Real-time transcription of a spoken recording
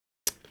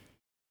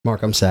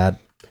Mark, I'm sad.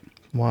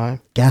 Why?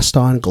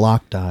 Gaston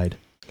Glock died.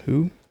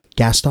 Who?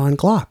 Gaston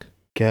Glock.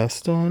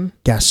 Gaston?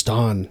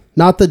 Gaston.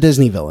 Not the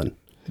Disney villain.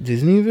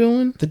 Disney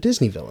villain? The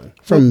Disney villain.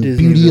 From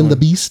Disney Beauty villain? and the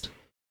Beast.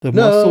 The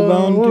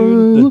muscle-bound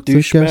dude? The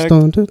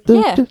douchebag?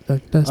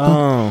 Yeah.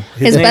 Oh.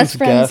 His name's best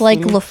friend's Gaston? like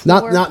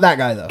LaFleur. Not that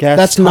guy, though.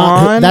 Gaston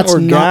that's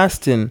not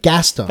Gaston?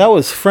 Gaston. That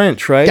was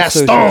French, right?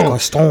 Gaston.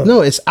 Gaston.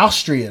 No, it's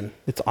Austrian.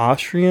 It's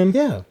Austrian?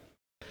 Yeah.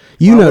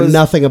 You know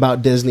nothing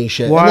about Disney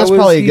shit. And that's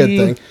probably a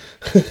good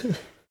thing.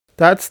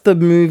 That's the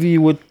movie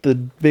with the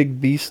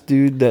big beast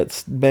dude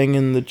that's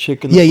banging the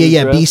chick in the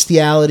Yeah. dress?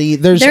 Bestiality.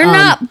 They're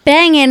not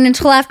banging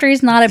until after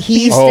he's not a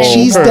beast.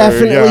 She's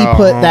definitely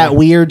put that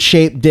weird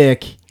shaped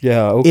dick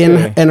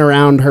in and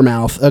around her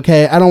mouth.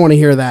 Okay, I don't want to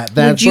hear that.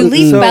 Would you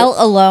leave Belle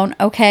alone?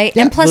 Okay,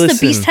 Yeah, and plus listen.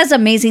 the Beast has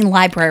amazing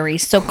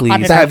libraries. So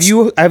Please.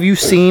 Have you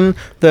seen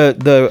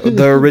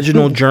the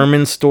original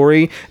German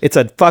story? It's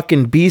a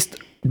fucking beast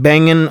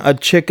banging a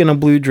chick in a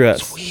blue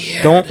dress.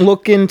 Don't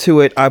look into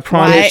it. I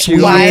promise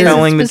you, I'm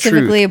telling the truth.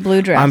 Specifically a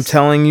blue dress. I'm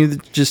telling you,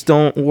 just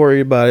don't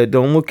worry about it.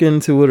 Don't look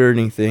into it or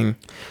anything.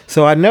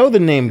 So I know the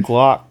name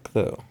Glock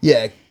though.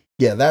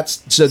 Yeah,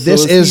 this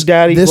is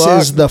Daddy Glock?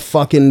 is the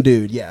fucking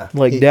dude. Yeah,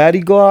 Like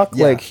Daddy Glock.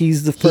 Yeah. Like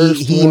he's the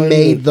first. He one.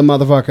 made the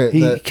motherfucker.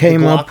 He the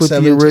came Glock up with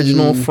 17. the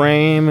original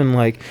frame and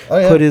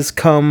put his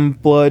cum,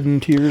 blood,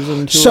 and tears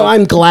into it. So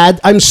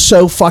I'm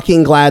so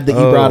fucking glad that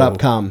you brought up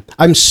cum.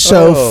 I'm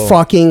so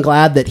fucking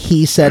glad that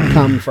he said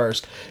cum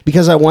first,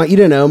 because I want you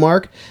to know,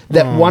 Mark,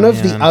 that one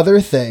of the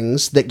other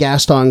things that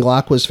Gaston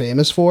Glock was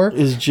famous for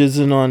is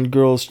jizzing on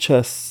girls'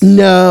 chests.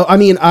 No, I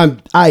mean,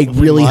 I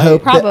really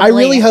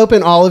hope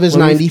in all of his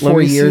 94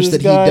 me see years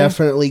this that guy. he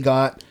definitely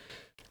got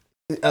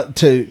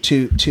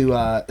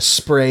to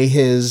spray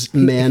his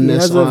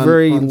manness. He has a on,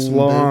 very on some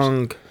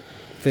long boobs.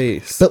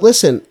 face. But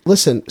listen.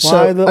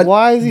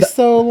 Why is he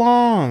so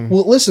long?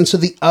 Well, listen. So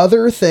the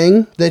other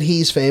thing that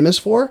he's famous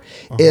for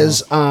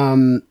is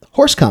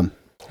horse cum.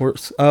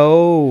 He's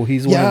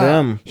one of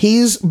them.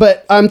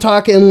 But I'm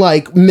talking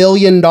like $1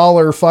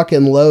 million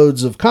fucking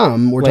loads of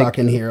cum. We're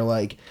talking here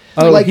like.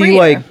 He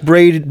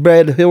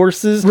bred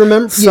horses.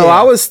 Remember? So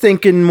I was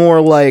thinking more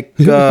like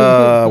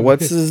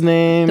what's his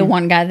name? the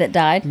one guy that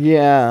died.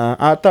 Yeah,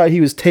 I thought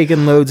he was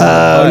taking loads.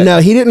 No,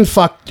 he didn't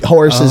fuck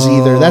horses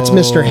either. That's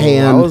Mr.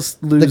 Hand. I was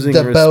losing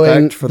the respect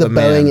Boeing, for the the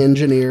Boeing man.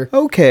 engineer.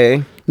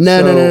 Okay.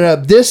 No.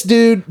 This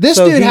dude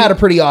had a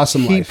pretty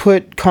awesome life. He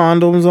put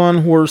condoms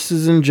on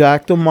horses and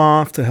jacked them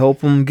off to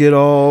help them get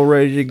all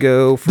ready to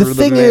go for the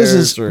thing mares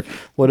is or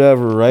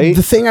whatever, right?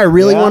 The thing I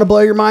really want to blow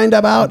your mind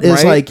about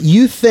is like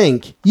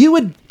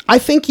I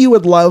think you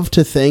would love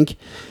to think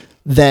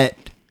that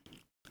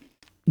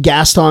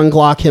Gaston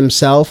Glock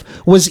himself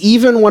was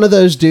even one of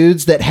those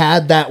dudes that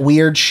had that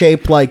weird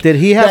shape, like did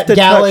he have that to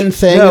gallon touch,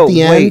 thing at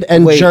the end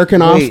and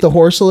jerking off the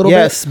horse a little bit?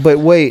 Yes, but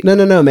wait.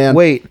 No, man.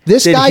 Wait.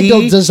 This guy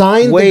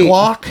designed the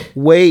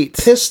Glock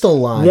pistol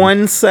line.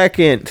 1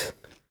 second.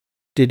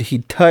 Did he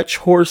touch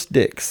horse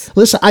dicks?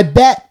 Listen, I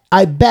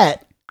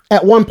bet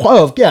at one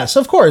point, yes,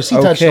 of course, he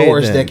touched a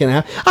horse dick in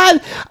half.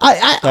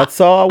 That's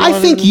all I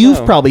think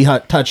you've probably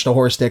touched a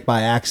horse dick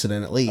by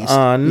accident, at least.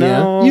 No. You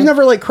know? You've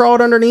never like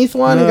crawled underneath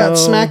one and got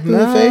smacked in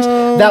the face?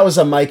 That was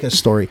a Micah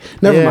story.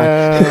 Never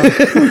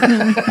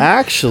mind.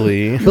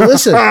 Actually. But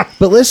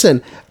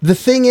listen, the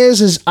thing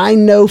is I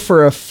know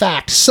for a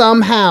fact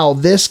somehow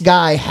this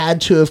guy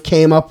had to have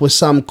came up with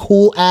some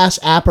cool ass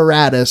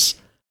apparatus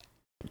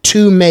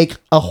to make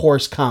a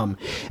horse come.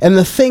 And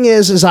the thing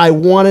is I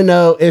want to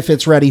know if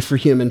it's ready for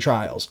human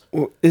trials.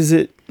 Is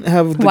it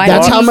have the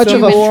that's how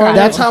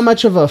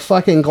much of a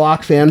fucking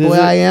Glock fanboy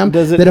I am.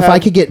 That if I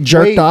could get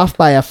jerked off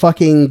by a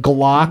fucking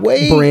Glock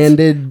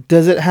branded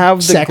does it have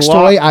the sex Glock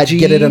toy, I'd G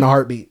get it in a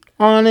heartbeat.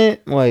 On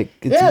it? Like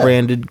it's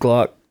branded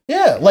Glock.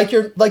 Yeah, like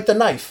the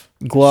knife.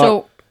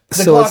 Glock.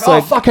 So Glock, it's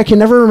like fuck, I can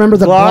never remember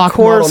the Glock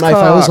model knife.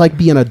 I was like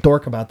being a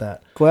dork about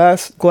that.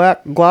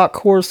 Glock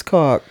horse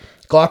cock.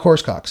 Glock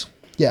horse cocks.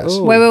 Yes.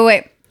 Ooh.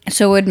 Wait.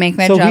 So it would make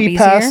my job easier? So he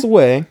passed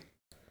away.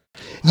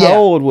 Yeah. How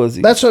old was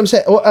he? That's what I'm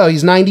saying. Oh,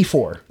 he's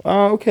 94.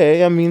 Oh,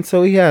 okay. I mean,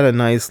 so he had a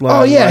nice life.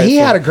 Oh, yeah. He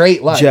had a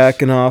great life.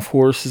 Jacking off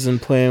horses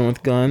and playing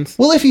with guns.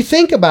 Well, if you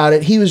think about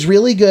it, he was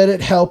really good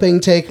at helping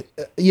take,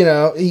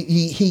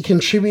 he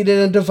contributed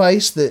a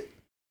device that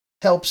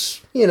helps,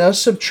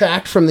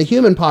 subtract from the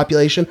human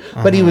population,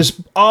 but he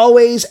was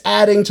always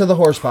adding to the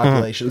horse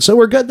population. So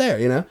we're good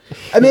there,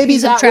 Maybe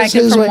he's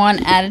subtracted from one,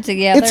 added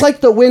together. It's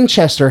like the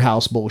Winchester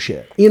house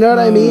bullshit. You know what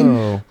I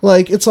mean?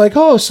 Like, it's like,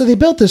 so they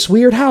built this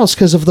weird house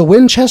because of the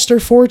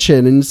Winchester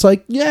fortune. And it's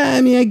like, yeah,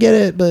 I mean, I get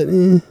it, but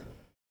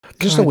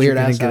just a weird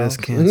ass house.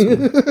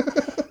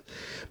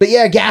 But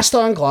yeah,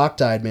 Gaston Glock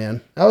died,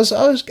 man. I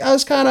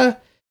was kind of,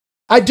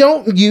 I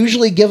don't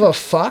usually give a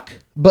fuck.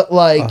 But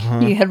like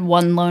you had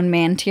one lone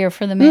man tear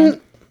for the man.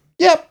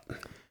 Yep.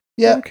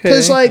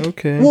 Because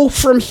well,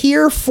 from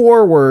here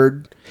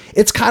forward,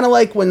 It's kind of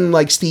like when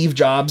like Steve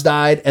Jobs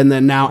died, and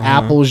then now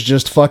Apple's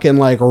just fucking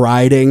like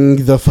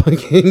writing the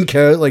fucking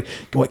code. Like,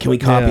 what can we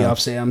copy off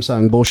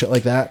Samsung? Bullshit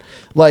like that.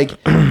 Like,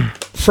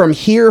 from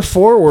here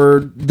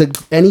forward,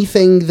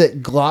 anything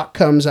that Glock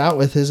comes out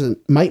with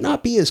might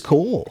not be as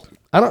cool.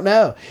 I don't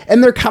know.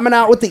 And they're coming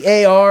out with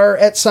the AR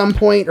at some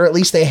point, or at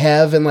least they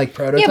have in like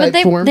prototype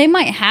form. They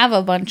might have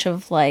a bunch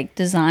of like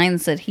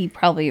designs that he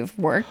probably have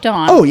worked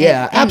on. Oh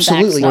yeah,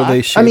 absolutely. Were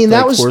they shaped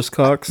that was horse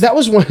cocks? That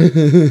was one.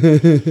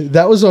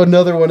 That was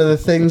another one of the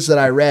things that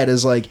I read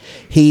is like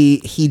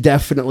he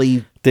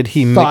definitely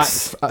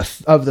thought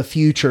of the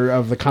future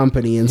of the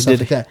company and stuff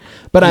like that.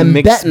 But I'm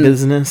betting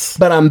business.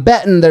 But I'm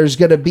betting there's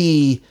gonna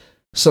be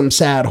some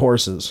sad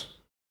horses.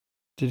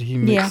 Did he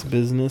mix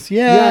business?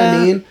 Yeah. You know what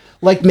I mean?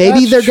 Like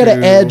maybe they're going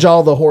to edge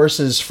all the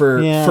horses for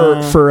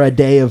a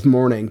day of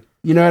mourning.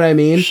 You know what I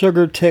mean?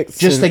 Sugar tits.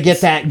 Just to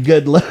get that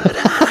good load.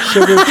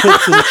 Sugar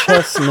tits and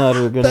chestnut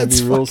are going to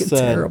be real sad.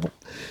 Terrible.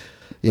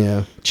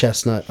 Yeah.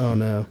 Chestnut. Oh,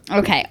 no.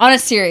 Okay. On a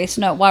serious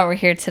note, while we're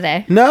here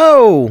today.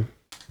 No,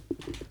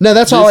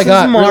 that's all I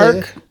got. This is Mark.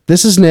 Really.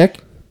 This is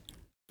Nick.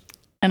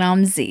 And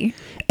I'm Z.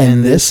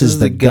 And this is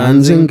the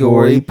Guns and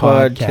Gory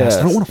podcast.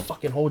 I don't want to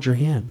fucking hold your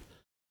hand.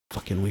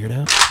 Fucking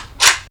weirdo.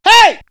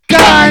 Hey!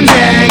 Guns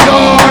and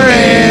Gory!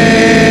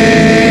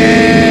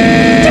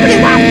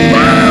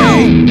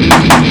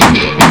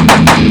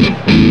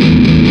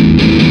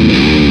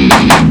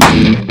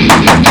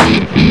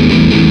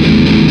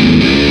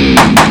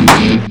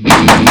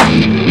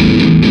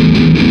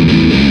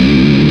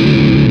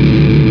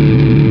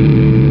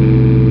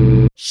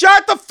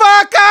 Shut the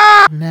fuck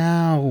up!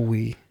 Now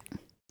we.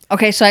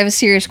 Okay, so I have a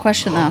serious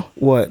question though.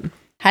 What?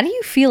 How do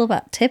you feel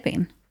about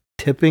tipping?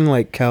 Tipping,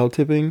 like cow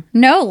tipping?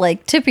 No,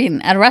 like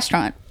tipping at a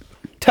restaurant.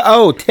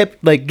 Tip,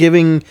 like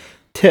giving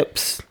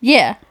tips.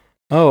 Yeah.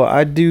 Oh,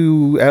 I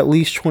do at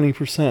least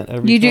 20% every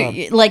time. You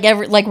do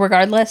like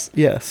regardless?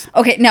 Yes.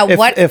 Okay, now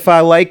what if I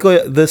like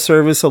the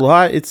service a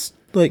lot, it's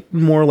like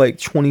more like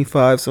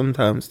 25,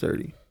 sometimes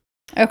 30.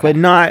 Okay.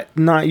 But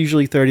not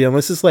usually 30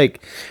 unless it's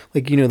like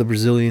the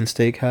Brazilian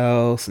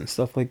steakhouse and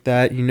stuff like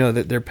that. You know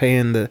that they're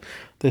paying the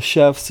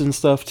chefs and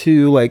stuff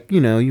too. Like,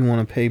 you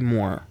want to pay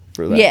more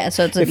for that. Yeah,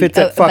 so if it's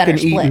at fucking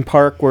Eaton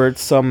Park where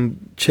it's some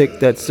chick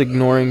that's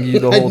ignoring you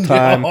the whole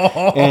time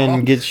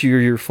and gets you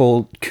your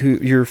food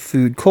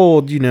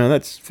cold,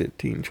 that's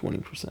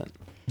 15-20%.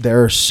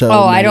 There are so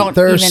many, I don't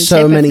there are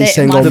so many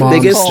single moms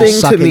biggest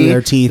thing to me,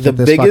 their teeth the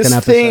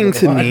biggest thing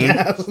to me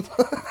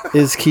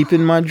is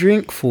keeping my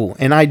drink full.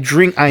 And I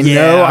drink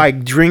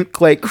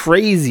like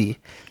crazy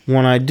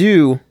when I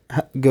do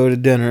go to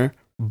dinner,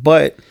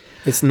 but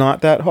it's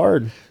not that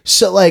hard.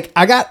 So like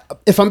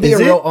if I'm being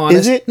real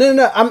honest, is it?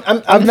 No.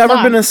 I've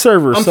never been a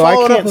server, so I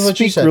can't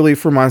speak really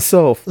for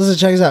myself. Listen,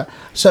 check this out.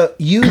 So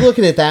you look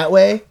at it that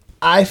way,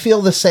 I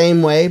feel the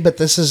same way, but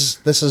this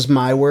is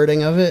my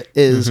wording of it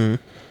is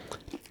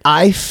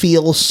I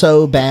feel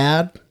so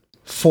bad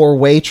for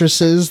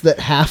waitresses that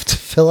have to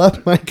fill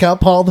up my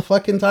cup all the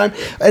fucking time.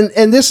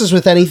 And this is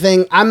with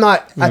anything. I'm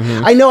not,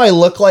 I know I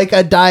look like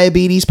a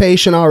diabetes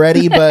patient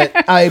already, but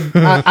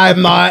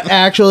I'm not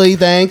actually,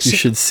 thanks. You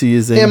should see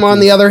his him on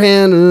the other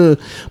hand.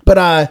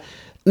 But,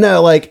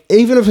 no, like,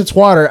 even if it's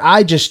water,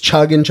 I just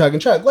chug and chug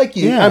and chug. Like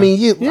you. Yeah. I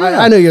mean,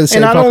 I know you're the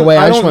same fucking way.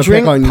 I just want to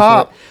pick on you.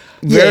 Pop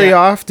very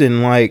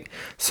often. Like,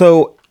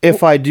 so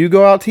if I do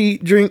go out to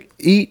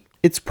eat,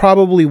 it's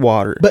probably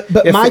water. But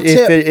my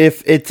tip,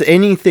 if it's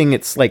anything,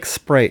 it's like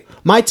Sprite.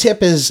 My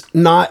tip is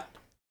not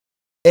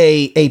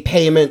a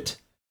payment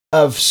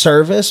of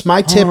service.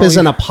 My tip is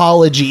an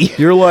apology.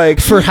 You're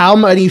like for how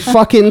many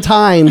fucking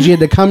times you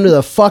had to come to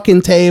the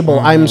fucking table.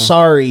 I'm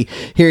sorry.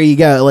 Here you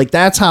go. Like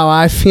that's how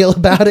I feel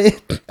about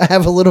it. I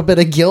have a little bit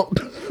of guilt.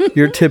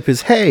 Your tip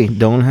is, hey,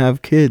 don't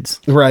have kids.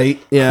 Right?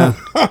 Yeah.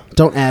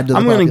 Don't add to the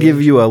I'm going to give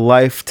you a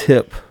life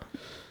tip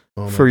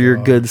for your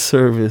good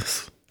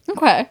service.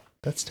 Okay.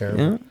 That's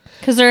terrible.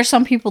 Because there are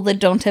some people that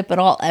don't tip at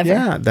all ever.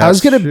 Yeah,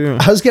 that's true.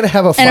 I was gonna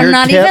have a. And I'm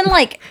not even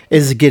like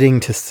is getting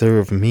to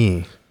serve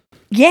me.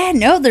 Yeah,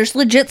 no, there's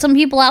legit some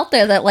people out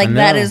there that like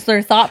that is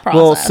their thought process.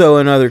 Well, so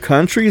in other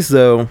countries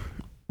though,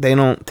 they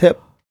don't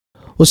tip.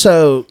 Well,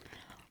 so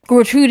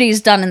gratuity's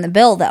done in the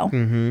bill though.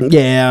 Mm-hmm.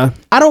 Yeah,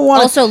 I don't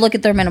want. Also, look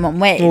at their minimum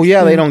wage. Well,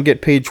 yeah, they don't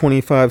get paid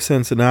 25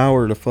 cents an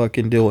hour to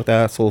fucking deal with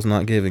assholes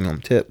not giving them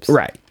tips.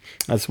 Right.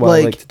 That's why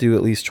I like to do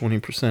at least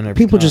 20% every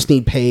people time. Just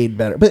need paid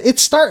better. But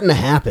it's starting to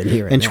happen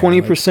here. And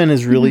 20%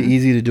 is really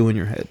easy to do in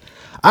your head.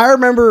 I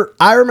remember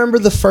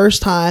the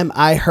first time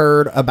I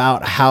heard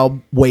about how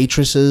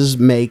waitresses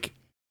make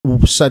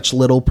such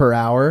little per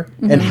hour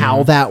and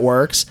how that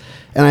works.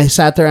 And I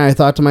sat there and I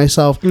thought to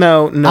myself,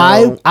 no.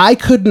 I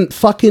couldn't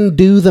fucking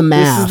do the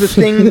math. This is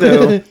the thing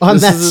though. On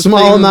that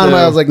small amount of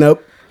money. I was like,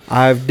 nope.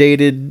 I've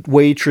dated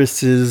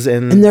waitresses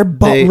and they're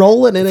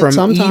rolling in it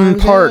sometimes. From Eaton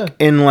Park,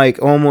 and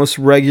like almost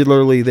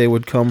regularly they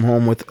would come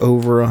home with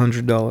over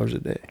 $100 a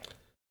day.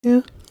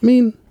 Yeah, I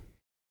mean,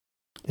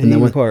 in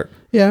Eaton Park.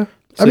 Yeah,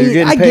 so you're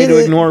getting paid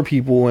to ignore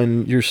people,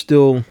 and you're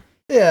still.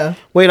 Yeah.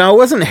 Wait, I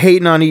wasn't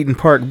hating on Eaton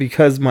Park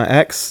because my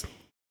ex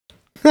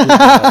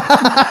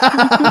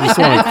I just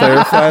want to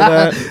clarify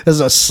that. As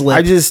a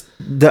slip.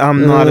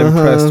 I'm not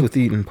impressed with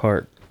Eaton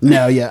Park.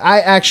 No, yeah.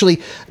 I actually,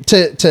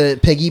 to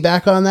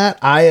piggyback on that,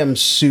 I am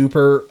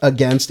super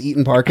against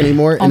Eaton Park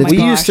anymore. And we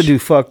used to do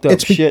fucked up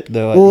shit,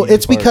 though. Well,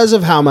 it's because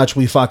of how much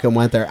we fucking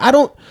went there.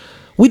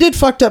 We did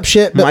fucked up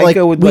shit, but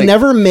Micah we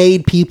never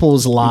made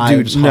people's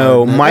lives hard.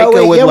 No,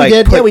 Micah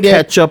would put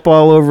ketchup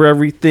all over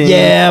everything.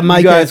 Yeah,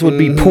 Micah. You guys would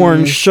be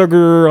pouring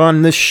sugar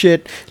on this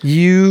shit.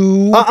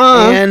 You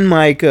and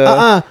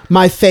Micah.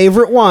 My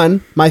favorite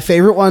one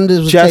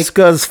was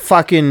Jessica's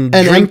fucking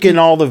drinking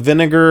all the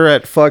vinegar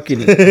at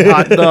fucking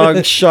hot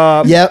dog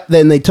shop. Yep,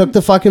 then they took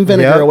the fucking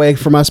vinegar away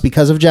from us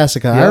because of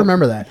Jessica. Yep. I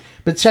remember that.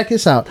 But check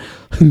this out.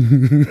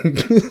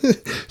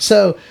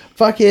 So,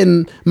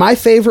 fucking, my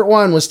favorite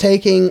one was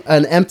taking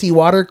an empty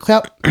water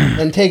cup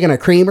and taking a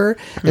creamer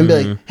and be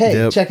like,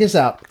 hey, check this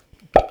out.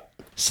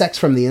 Sex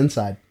from the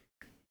inside.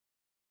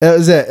 That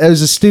was it. It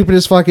was the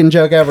stupidest fucking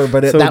joke ever,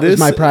 but that was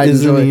my pride and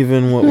joy. This isn't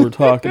even what we're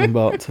talking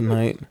about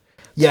tonight.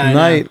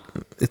 Tonight,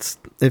 it's,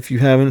 if you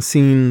haven't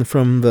seen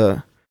from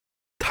the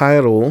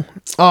title,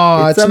 it's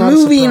a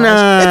movie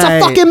night. It's a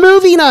fucking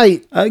movie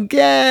night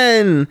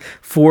again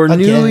for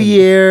New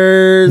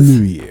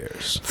Year's.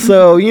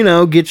 So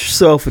get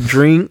yourself a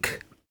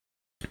drink,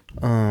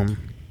 and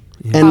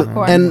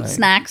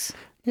snacks,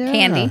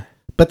 candy.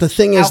 But the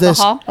thing is,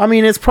 alcohol. I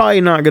mean, it's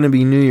probably not going to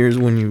be New Year's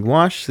when you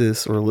watch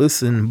this or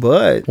listen,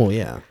 but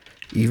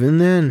even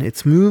then,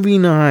 it's movie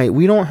night.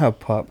 We don't have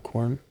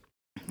popcorn.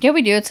 Yeah,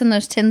 we do. It's in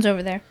those tins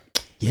over there.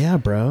 Yeah,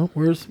 bro.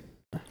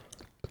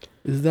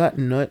 Is that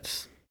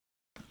nuts?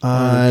 No,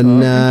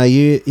 I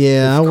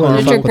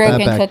wouldn't fuck with that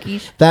bag.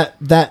 Cookies. That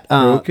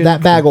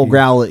bag will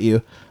growl at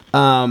you.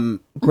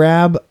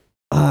 Grab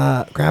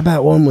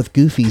that one with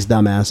Goofy's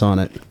dumbass on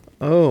it.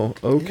 Oh,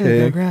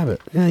 okay. Yeah, grab it.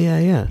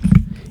 Yeah.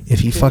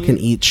 If you fucking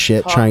eat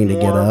shit trying to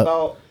get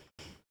up.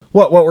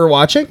 What we're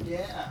watching?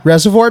 Yeah.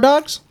 Reservoir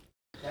Dogs?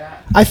 Yeah.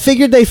 I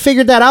figured they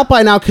figured that out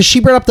by now because she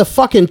brought up the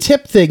fucking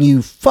tip thing,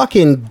 you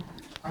fucking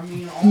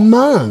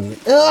mung.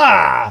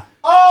 Ugh.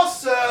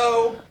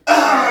 Also,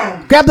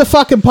 grab the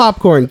fucking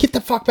popcorn. Get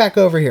the fuck back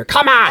over here.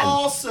 Come on.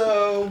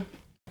 Also,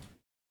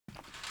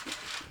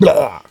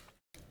 blah.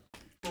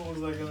 What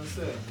was I gonna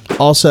say?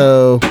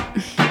 Also,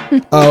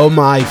 oh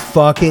my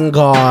fucking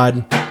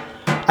god!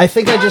 I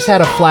think I just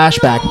had a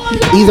flashback.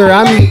 Either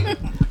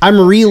I'm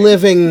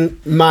reliving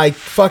my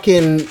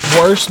fucking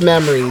worst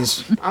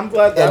memories. I'm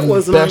glad that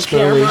wasn't on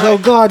camera. Memories. Oh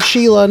god,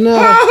 Sheila, no.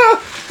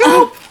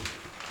 Help!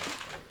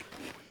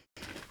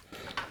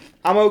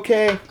 I'm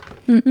okay.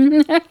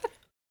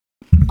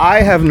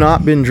 I have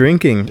not been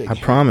drinking. I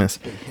promise.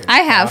 I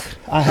have.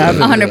 I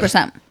haven't.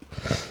 100%.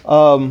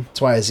 That's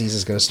why Aziz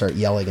is going to start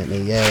yelling at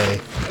me. Yay.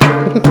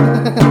 I'm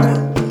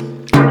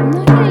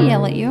not going to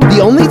yell at you. The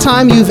only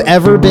time you've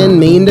ever been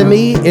mean to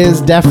me is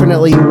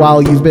definitely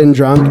while you've been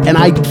drunk. And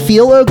I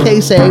feel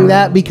okay saying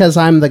that because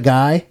I'm the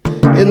guy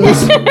in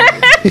this.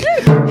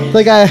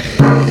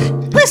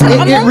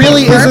 Listen,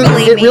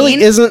 it really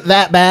isn't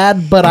that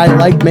bad, but I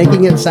like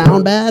making it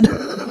sound bad.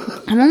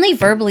 I'm only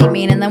verbally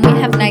mean, and then we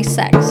have nice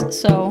sex,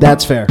 so...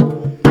 That's fair.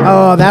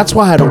 Oh, that's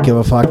why I don't give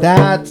a fuck. See,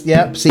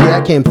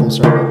 that came full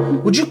circle.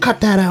 Would you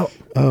cut that out?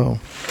 Oh,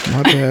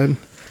 my bad.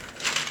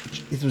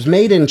 It was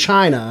made in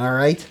China, all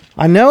right?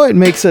 I know it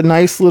makes a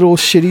nice little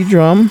shitty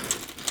drum.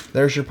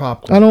 There's your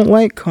popcorn. I don't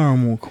like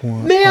caramel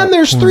corn. Man,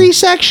 there's 3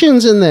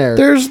 sections in there.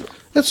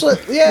 That's like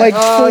 4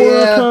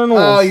 kernels.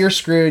 Oh, you're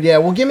screwed. Yeah,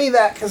 well, give me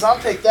that because I'll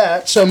take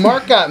that. So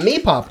Mark got me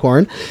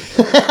popcorn.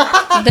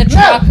 The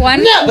truck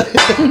one. No.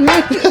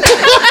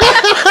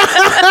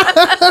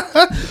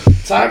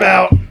 Time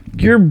out.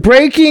 You're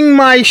breaking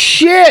my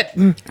shit.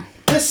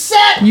 The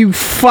set. You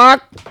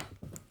fuck.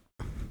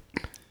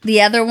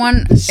 The other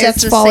one is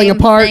the falling same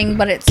apart. thing,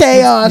 but it's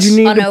chaos. You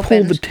need unopened. to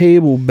pull the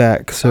table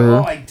back, sir.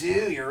 Oh, I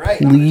do. You're right.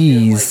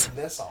 Please. Like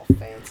this all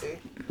fancy.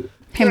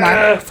 Hey,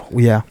 Mark.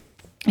 Yeah.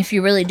 If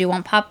you really do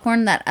want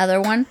popcorn, that other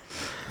one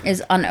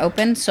is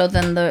unopened, so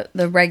then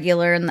the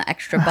regular and the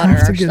extra butter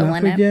are still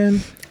in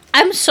it.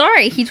 I'm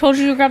sorry, he told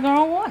you to grab the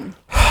wrong one.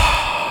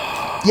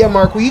 Yeah,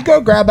 Mark, will you go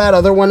grab that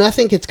other one? I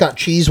think it's got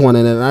cheese one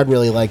in it, and I'd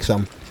really like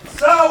some.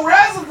 So,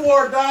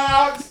 Reservoir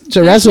Dogs.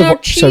 Reservoir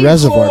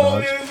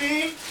Dogs.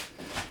 Movie.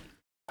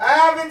 I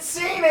haven't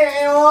seen it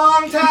in a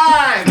long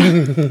time.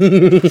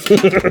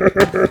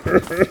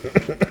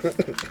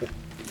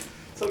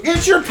 So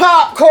get your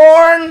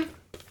popcorn.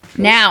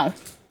 Now.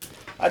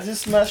 I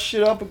just messed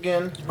shit up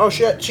again. Oh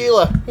shit,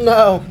 Sheila.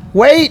 No.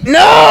 Wait,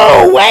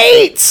 no,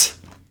 wait!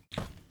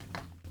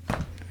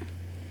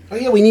 Oh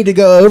yeah, we need to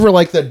go over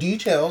like the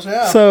details,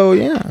 yeah. So,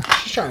 yeah.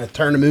 She's trying to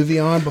turn the movie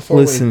on before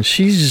Listen,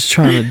 she's just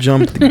trying to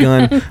jump the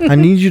gun. I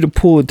need you to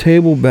pull the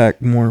table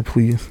back more,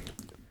 please.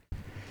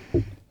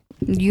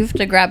 You have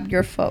to grab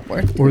your foot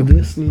worth. Or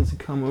this needs to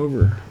come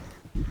over.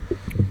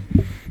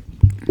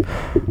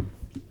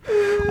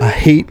 I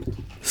hate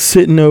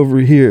sitting over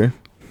here.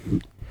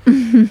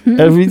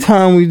 Every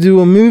time we do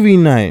a movie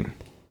night.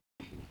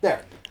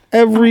 There.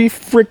 Every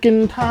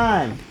freaking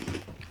time.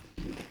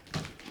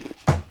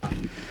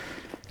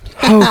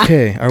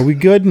 Okay, are we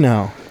good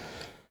now?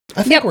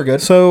 I think we're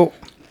good. So,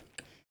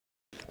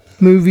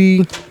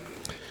 movie,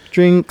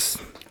 drinks,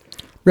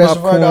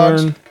 Reservoir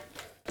popcorn. Dogs.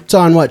 It's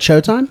on what,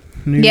 Showtime?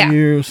 New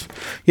Year's.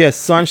 Yes,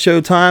 it's on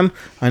Showtime.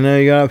 I know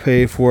you gotta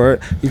pay for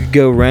it. You could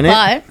go rent it.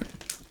 But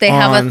they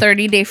have a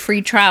 30-day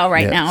free trial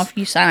right now if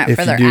you sign up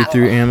for their app. If you do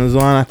through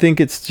Amazon. I think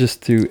it's just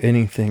through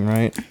anything,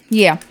 right?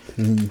 Yeah.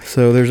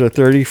 So there's a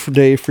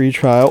 30-day free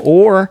trial.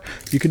 Or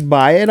you could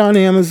buy it on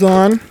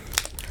Amazon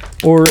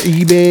or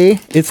eBay.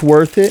 It's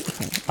worth it.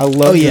 I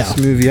love this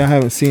movie. I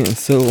haven't seen it in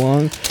so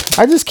long.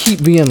 I just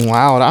keep being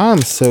loud.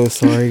 I'm so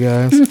sorry,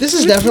 guys. This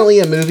is definitely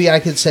a movie I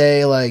could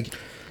say, like,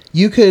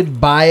 you could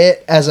buy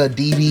it as a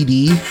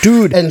DVD,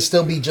 dude, and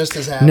still be just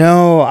as happy.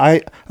 No,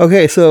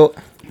 okay, so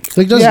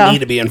it doesn't need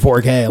to be in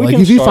 4K. Like,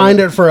 if you find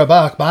it for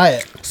 $1, buy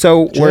it.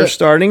 So we're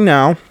starting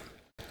now.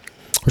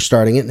 We're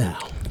starting it now.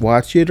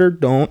 Watch it or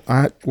don't.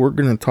 We're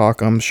gonna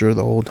talk, I'm sure,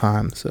 the whole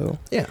time. So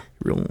yeah,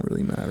 it won't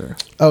really matter.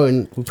 Oh,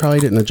 and we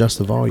probably didn't adjust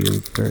the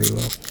volume very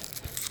well.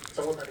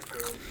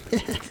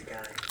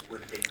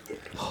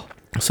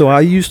 So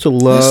I used to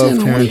love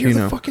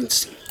Tarantino.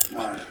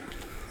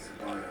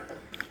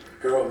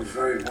 Girl was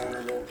very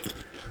vulnerable.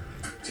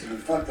 She's been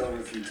fucked over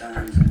a few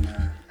times,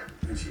 and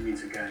she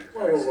meets a guy.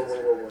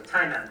 Whoa.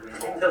 Time out, man.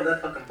 Tell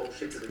that fucking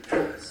bullshit to the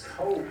tourists.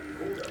 Toby,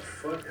 who the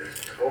fuck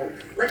is Toby?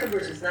 Like a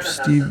version's not about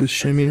Steve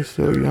Buscemi,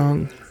 so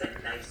young. He's a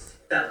nice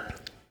fella.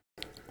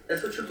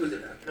 That's what True Blue's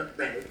about. No,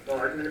 granted, no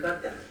argument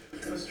about that.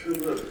 What's True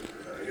Blue?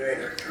 You ain't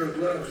heard True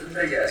Blue. It's a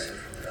big ass.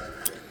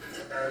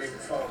 I don't even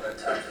follow that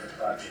type of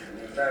about you. I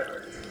mean, that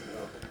right.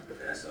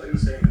 That's all you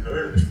say in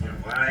heard.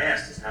 What I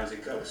asked is, how's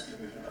it go? Excuse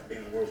me, about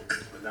being the world's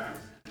McDonald's.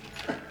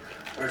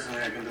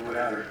 Personally, I can do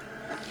without her.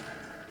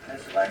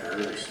 That's like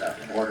early stuff.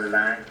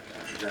 Borderline.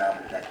 Once you get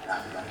out of that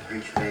top of the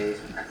preach phase,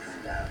 and I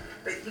come down.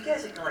 But you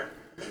guys are like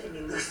making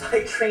me lose my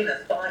train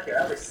of thought here.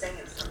 I was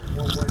saying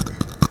something.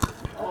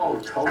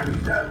 Oh, Toby,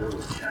 that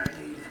little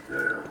Chinese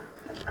girl.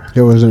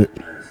 It wasn't.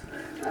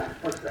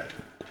 What's that?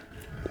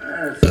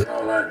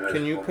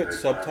 Can you put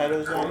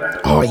subtitles on?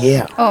 Oh,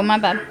 yeah. Oh, my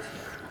bad.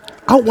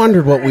 I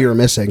wondered what we were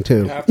missing,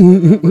 too.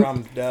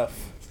 I'm deaf.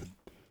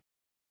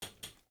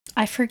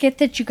 I forget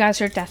that you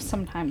guys are deaf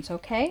sometimes,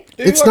 okay?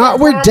 It's not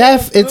we're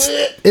deaf.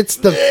 It's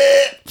the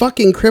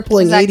fucking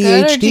crippling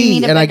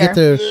ADHD, and I get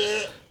to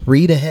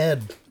read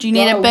ahead. Do you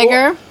need it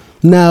bigger?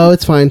 No,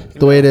 it's fine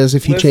the way it is.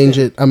 If you change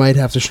it, I might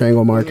have to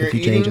strangle Mark if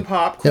you change it.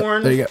 Popcorn.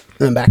 Yep, there you go. And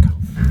then back.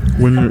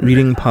 When you're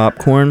eating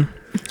popcorn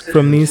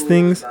from these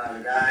things,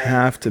 you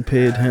have to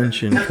pay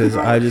attention because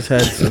I just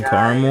had some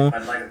caramel,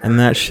 and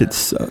that shit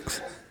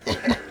sucks.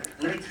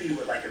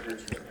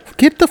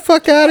 Get the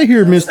fuck out of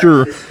here,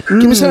 mister.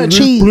 Give me some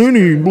cheese.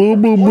 Plenty. Blah,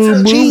 blah,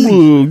 blah, blah,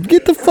 blah.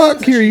 Get the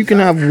fuck here. You can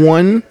have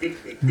one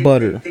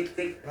butter.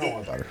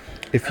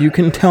 If you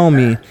can tell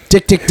me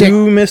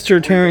who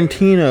Mr.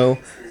 Tarantino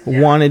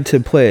wanted to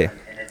play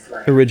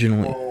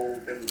originally.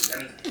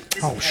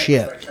 Oh,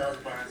 shit.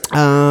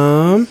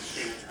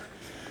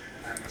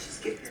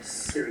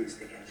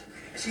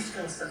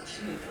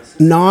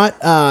 Not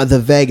the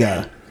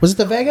Vega. Was it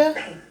the Vega?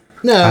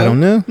 No. I don't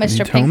know. Mr.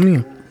 You tell Pink.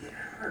 me.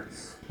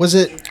 Was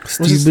it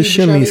Steve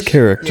Buscemi's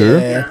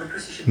character,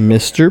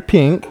 Mr.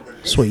 Pink,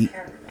 sweet,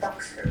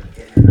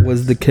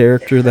 was the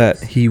character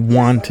that he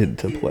wanted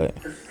to play.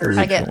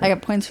 I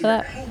get points for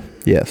that.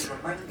 Yes.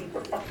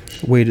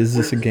 Wait, is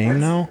this a game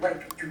now?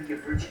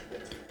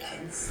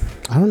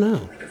 I don't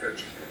know.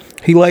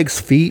 He likes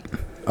feet.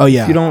 Oh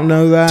yeah. If you don't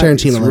know that,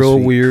 Tarantino it's likes real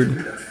feet.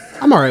 weird.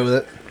 I'm alright with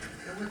it.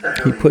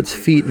 He puts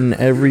feet in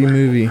every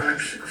movie.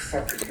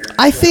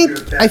 I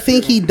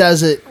think he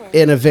does it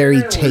in a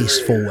very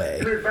tasteful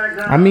way.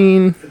 I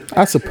mean,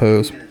 I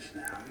suppose.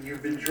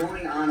 You've been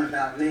droning on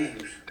about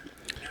names.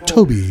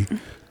 Toby Wong.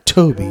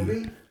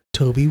 Toby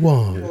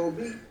Wong.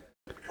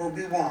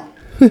 Toby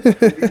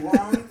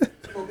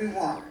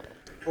Wong.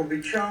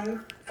 Toby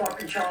Chung,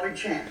 fucking Charlie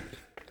Chan.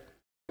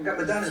 I've got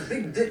Madonna's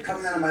big dick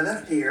coming out of my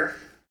left ear,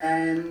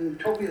 and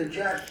Toby the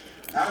Jack,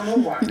 I don't know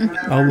why.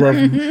 I love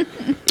him.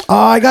 Oh,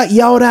 I got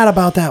yelled at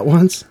about that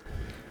once.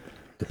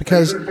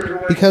 Because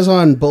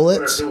on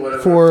bullets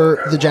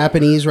for the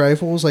Japanese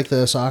rifles, like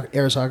the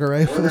air soccer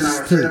rifles,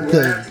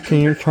 Can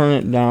you turn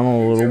it down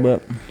a little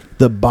bit?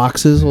 the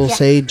boxes will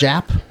say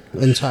Jap.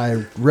 And so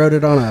I wrote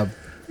it on a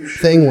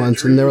thing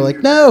once, and they were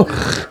like, no,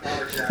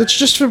 it's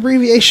just an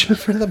abbreviation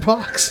for the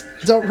box.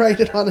 Don't write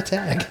it on a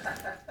tag.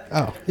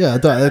 Oh, yeah,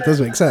 that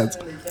does make sense.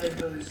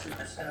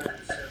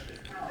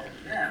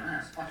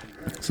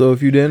 So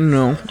if you didn't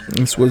know,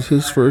 this was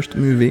his first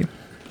movie.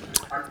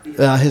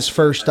 His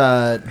first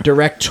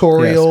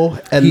directorial,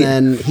 and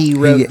then he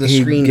wrote the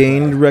screenplay. He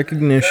gained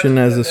recognition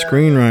as a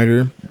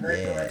screenwriter,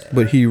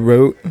 but he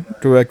wrote,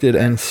 directed,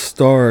 and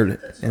starred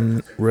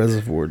in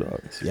Reservoir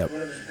Dogs. Yep,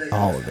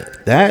 all of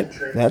it.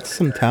 That's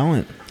some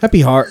talent. That'd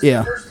be hard,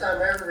 yeah. First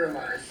time I ever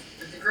realized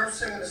that the girl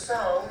singing the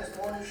song is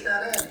the one who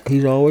shot in.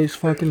 He's always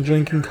fucking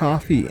drinking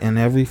coffee in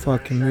every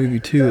fucking movie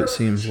too, it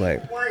seems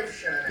like.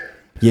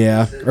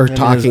 Yeah, or And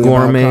talking his about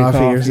gourmet coffee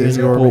or in his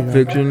Pulp gourmet.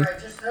 Fiction.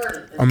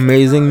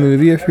 Amazing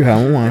movie if you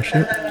haven't watched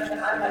it.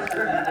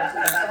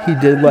 He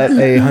did let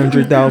a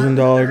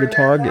 $100,000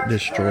 guitar get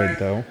destroyed,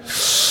 though.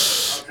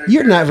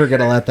 You're never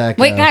gonna let that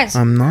go. Wait, guys.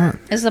 I'm not.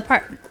 Is the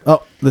part?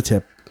 Oh, the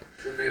tip.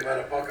 Should be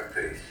about $1 a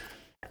piece.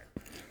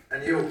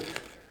 And you,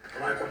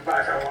 when I come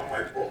back, I want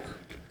my book.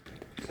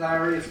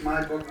 Sorry, it's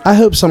my book. I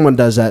hope someone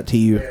does that to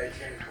you.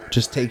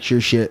 Just takes your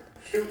shit,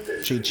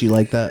 treats you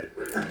like that.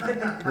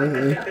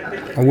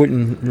 I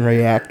wouldn't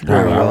react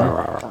very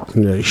well.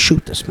 You know,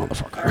 shoot this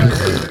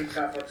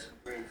motherfucker.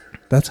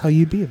 That's how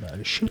you'd be about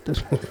it. Shoot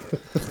this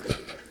motherfucker.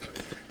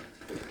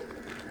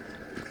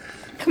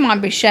 Come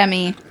on,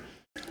 Buscemi.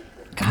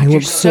 God, He you're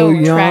looks so so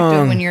attractive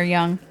young. when you're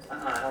young.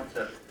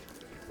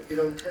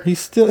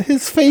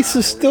 His face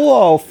is still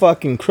all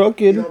fucking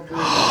crooked.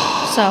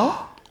 So?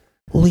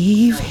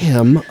 Leave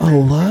him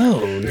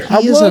alone.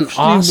 He is love an Steve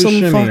awesome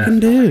Buscemi. fucking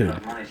dude.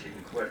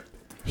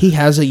 He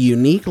has a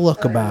unique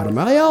look about him.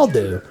 They all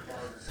do.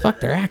 Fuck,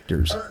 they're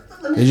actors.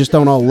 They just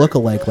don't all look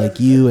alike like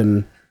you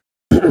and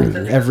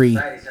every,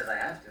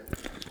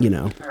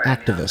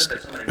 activist.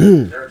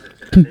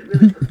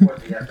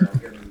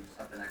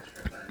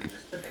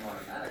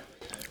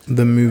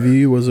 The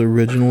movie was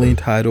originally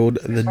titled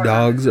The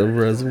Dogs of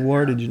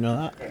Reservoir. Did you know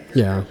that?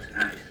 Yeah.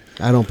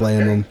 I don't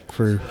blame him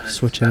for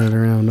switching it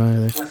around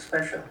either.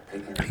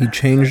 He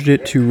changed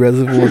it to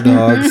Reservoir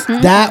Dogs.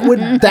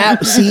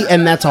 See,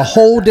 and that's a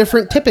whole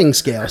different tipping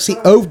scale. See,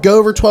 go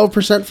over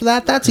 12% for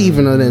that. That's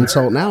even an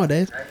insult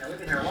nowadays.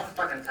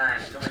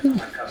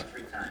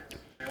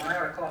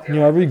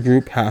 Every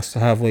group has to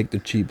have like the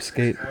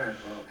cheapskate.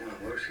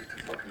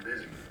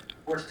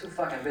 Work's too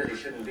fucking busy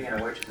shouldn't be in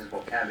a waitress's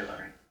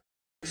vocabulary.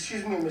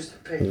 Excuse me,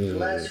 Mr. Pink. The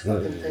last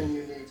fucking thing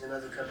you need is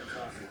another cup of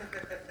coffee.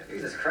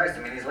 Jesus Christ,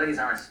 I mean, these ladies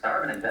aren't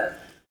starving to death.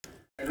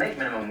 They make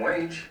minimum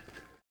wage.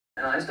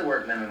 And I used to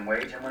work minimum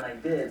wage, and when I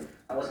did,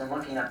 I wasn't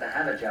lucky enough to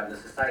have a job the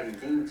society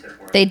deemed to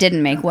work. They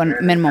didn't make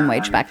minimum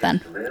wage back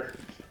then.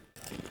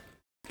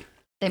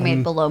 They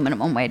made below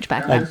minimum wage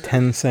back then. Like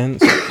 10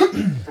 cents.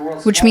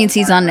 Which means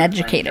he's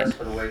uneducated.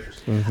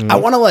 I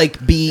want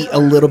to be a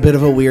little bit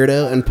of a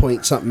weirdo and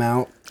point something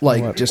out,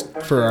 just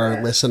for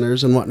our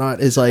listeners and whatnot.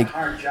 Is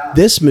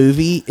this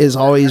movie is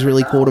always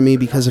really cool to me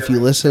because if you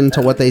listen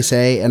to what they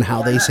say and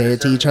how they say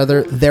it to each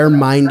other, they're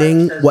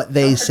minding what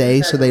they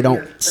say so they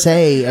don't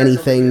say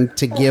anything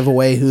to give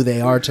away who they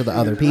are to the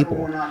other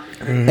people.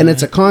 And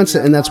it's a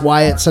constant, and that's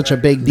why it's such a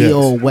big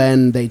deal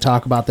when they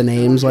talk about the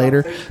names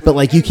later.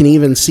 But you can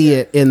even see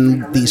it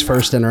in these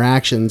first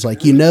interactions.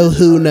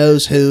 Who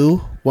knows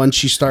who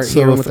once you start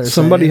hearing what they're saying.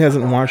 Somebody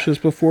hasn't watched this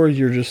before,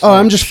 you're just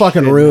I'm just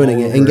fucking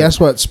ruining it. And guess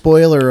what?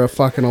 Spoiler of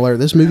fucking alert.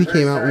 This movie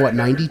came out in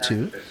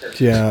 92?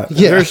 Yeah.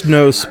 There's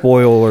no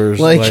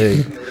spoilers.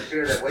 I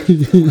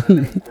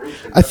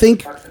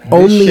think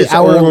only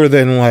older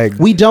than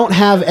we don't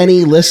have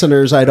any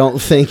listeners, I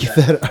don't think,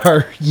 that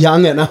are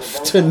young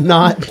enough to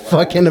not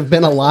fucking have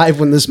been alive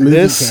when this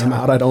movie came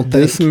out. I don't think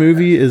this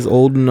movie is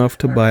old enough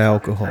to buy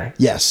alcohol.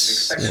 Yes.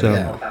 So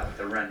yeah.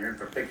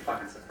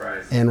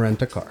 And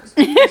rent a car.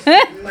 Hey.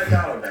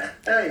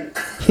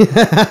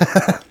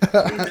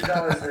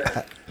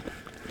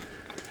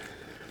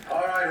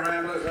 All right,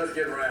 Ramblers, let's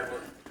get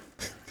rambling.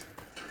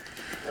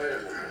 Wait a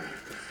minute.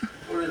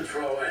 Who did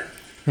throw in?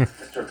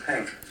 Mr.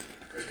 Pink.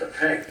 Mr.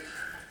 Pink.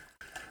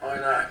 Why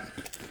not?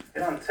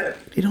 You don't tip.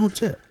 You don't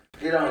tip.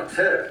 You don't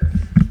tip.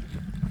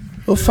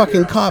 Oh,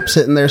 fucking cop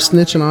sitting there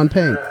snitching on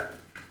Pink.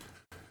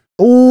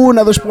 Oh,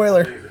 another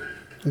spoiler.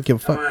 Don't give a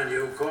fuck. Come on,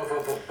 you. Cough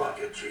up a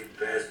bucket, cheap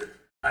bastard.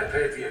 I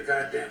paid for your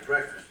goddamn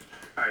breakfast.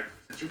 All right,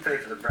 since you pay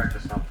for the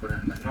breakfast, I'll put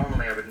in. But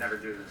normally, I would never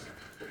do this.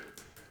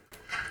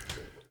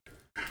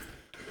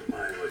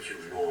 Mind what you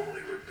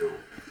normally would do.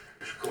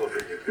 Just cough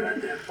in your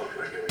goddamn butt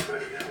like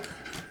everybody else.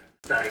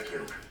 Thank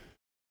you.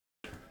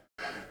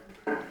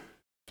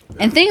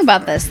 And think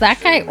about this. That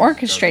guy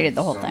orchestrated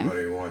the whole thing.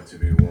 Somebody want to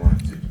be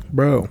wanted.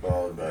 Bro.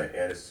 Followed by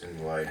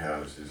Edison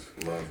Lighthouses.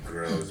 Love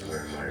grows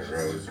where my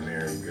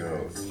rosemary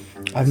goes.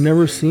 I've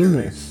never seen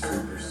this.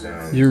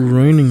 You're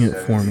ruining it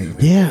for me.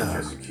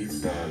 Yeah.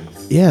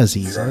 Yeah,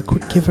 Aziza.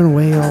 Quit giving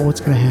away all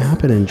what's going to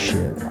happen and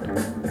shit.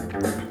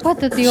 What,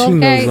 that the She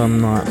old guy... knows I'm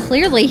not.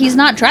 Clearly, he's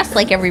not dressed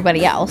like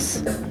everybody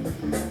else.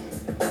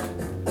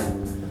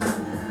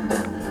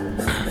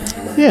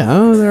 Yeah,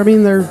 I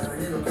mean,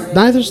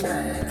 neither's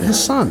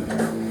his son.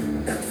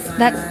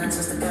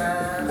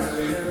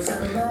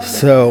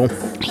 So...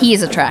 He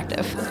is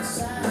attractive.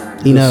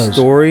 He knows. The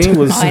story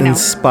was I know.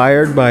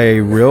 inspired by a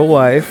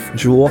real-life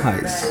jewel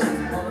heist.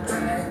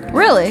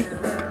 Really?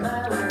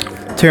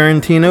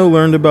 Tarantino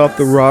learned about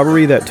the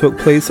robbery that took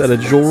place at a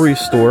jewelry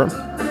store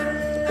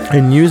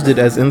and used it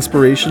as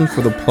inspiration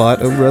for the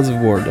plot of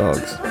Reservoir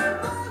Dogs.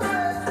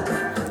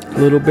 A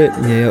little bit,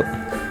 yep.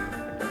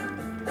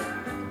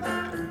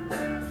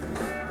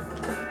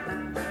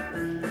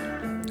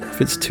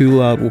 If it's too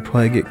loud, we'll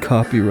probably get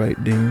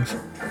copyright dings.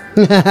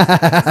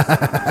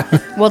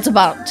 Well, it's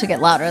about to get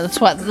louder.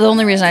 That's what the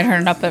only reason I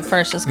turned it up at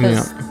first is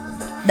because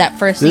that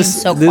first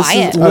scene's so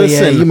quiet. Oh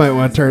yeah, you might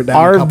want to turn it down.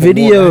 Our a couple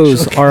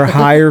videos more, are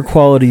higher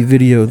quality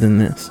video than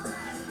this.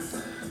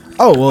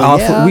 Oh well,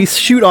 yeah. We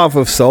shoot off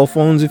of cell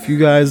phones. If you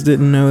guys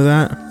didn't know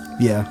that.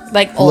 Yeah.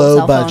 Like old Low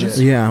cell budget.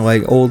 phones. Yeah,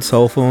 like old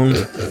cell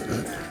phones.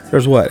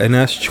 There's what? An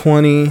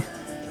S20.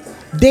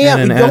 Damn,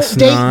 and an don't S9.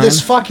 date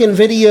this fucking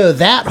video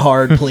that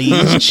hard, please.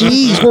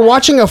 Jeez, we're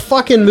watching a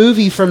fucking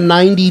movie from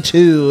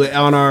 92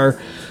 on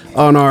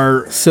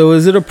our So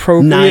is it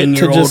appropriate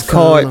to just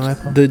call it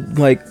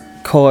phone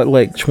call it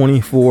like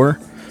 24,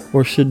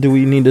 or do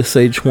we need to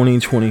say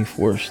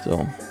 2024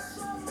 still?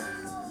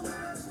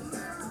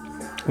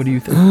 What do you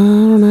think? I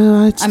don't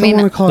know. I still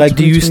want to call it like,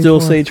 do you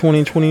still say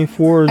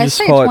 2024 or I just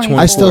say call it 24?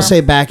 I still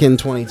say back in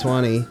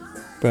 2020.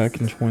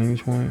 Back in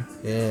 2020.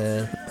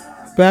 Yeah.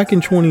 Back in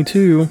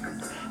 22.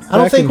 I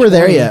don't think we're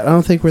there yet.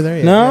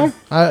 No?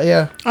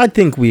 Yeah. I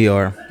think we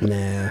are.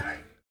 Nah.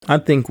 I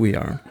think we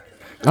are.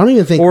 I don't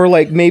even think. Or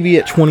like maybe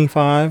at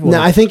 25. No,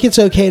 I think it's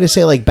okay to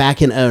say like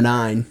back in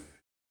 09.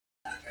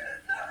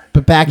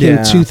 But back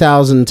in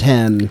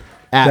 2010,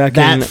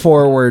 that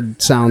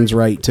forward sounds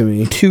right to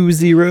me.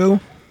 20.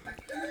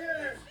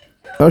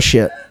 Oh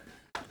shit.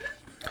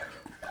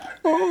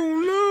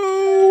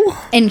 Oh no.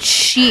 And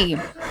he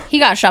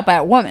got shot by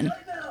a woman.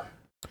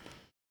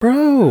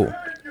 Bro.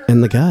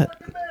 In the gut.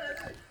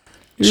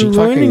 She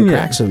fucking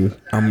cracks him.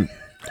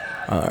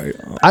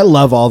 I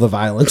love all the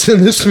violence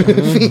in this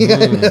movie.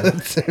 I know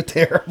it's so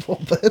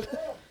terrible, but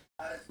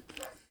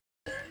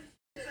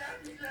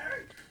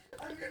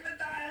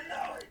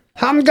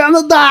I'm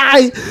gonna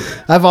die.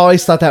 I've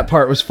always thought that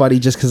part was funny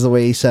just because of the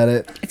way he said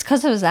it. It's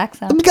because of his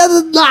accent. I'm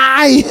gonna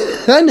die.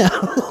 I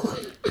know.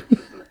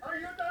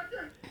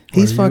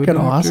 He's fucking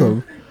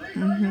awesome.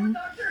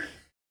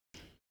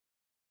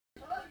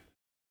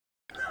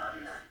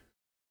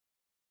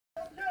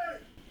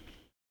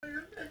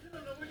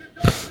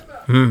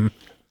 Mm-hmm.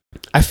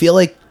 I feel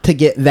like to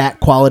get that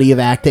quality of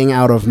acting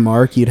out of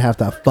Mark, you'd have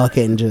to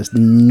fucking just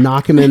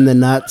knock him in the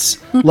nuts,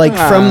 like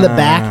from the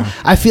back.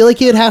 I feel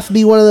like it'd have to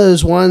be one of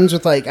those ones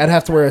with like, I'd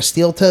have to wear a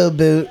steel toe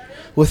boot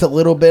with a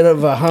little bit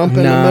of a hump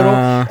in the middle,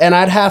 and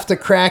I'd have to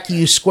crack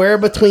you square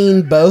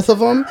between both of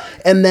them,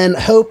 and then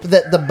hope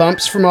that the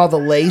bumps from all the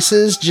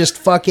laces just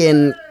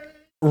fucking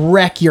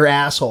wreck your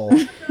asshole.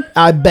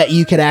 I bet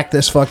you could act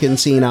this fucking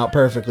scene out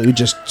perfectly. We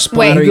just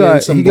splatter you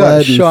in some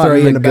blood and throw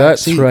you in the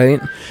guts,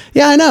 right?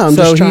 Yeah, I know.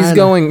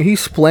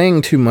 He's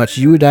playing too much.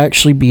 You would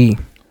actually be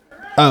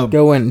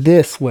going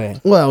this way.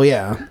 Well,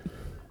 yeah.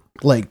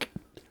 Like,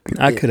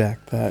 I could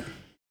act that.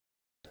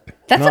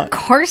 That's a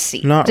car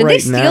seat. Not Did right they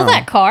steal now.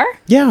 that car?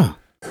 Yeah.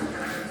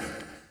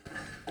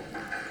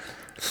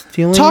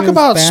 Stealing Talk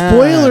about bad.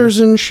 spoilers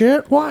and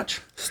shit.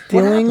 Watch.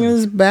 Stealing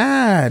is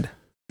bad.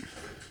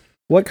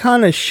 What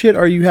kind of shit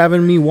are you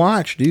having me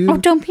watch, dude? Oh,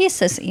 don't be a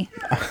sissy.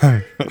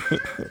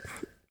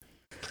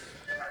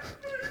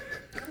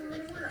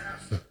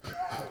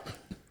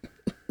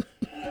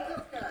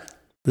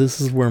 This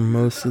is where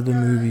most of the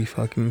movie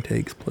fucking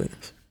takes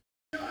place.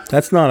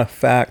 That's not a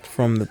fact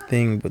from the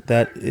thing, but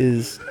that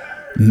is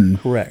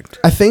correct.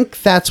 I think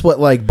that's what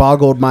like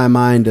boggled my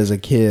mind as a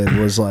kid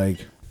was like,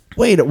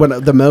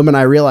 the moment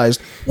I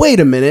realized, wait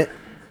a minute,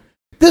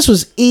 this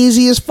was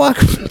easy as fuck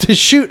to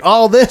shoot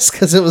all this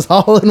because it was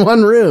all in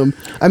one room.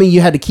 I mean,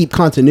 you had to keep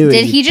continuity.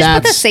 Did he just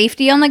put the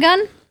safety on the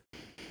gun?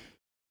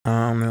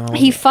 I don't know.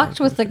 He fucked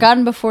with the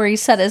gun before he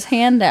set his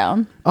hand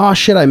down. Oh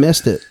shit, I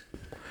missed it.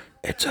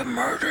 It's a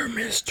murder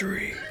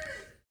mystery.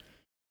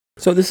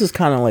 So this is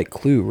kind of like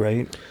Clue,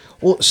 right?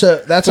 Well, so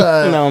that's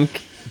a No,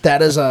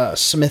 that is a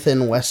Smith &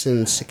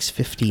 Wesson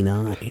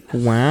 659.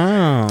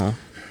 Wow.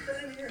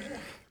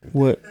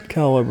 What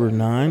caliber?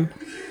 9?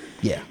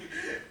 Yeah.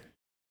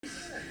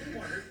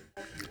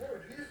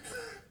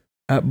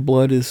 That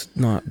blood is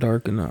not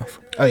dark enough.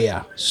 Oh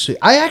yeah. So,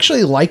 I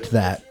actually liked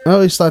that. I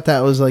always thought that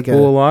was like a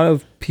lot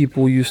of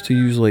people used to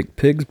use like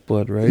pig's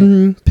blood, right?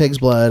 Mm-hmm. Pig's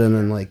blood and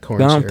then like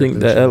corn syrup. I don't think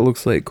that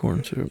looks like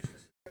corn syrup.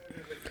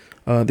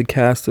 The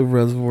cast of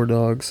Reservoir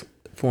Dogs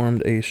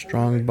formed a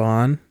strong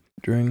bond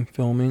during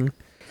filming.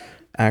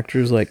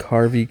 Actors like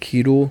Harvey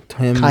Keitel,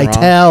 Tim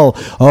Keitel.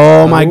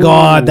 Oh my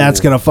god, that's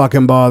gonna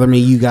fucking bother me.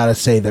 You gotta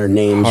say their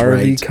names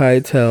Harvey right.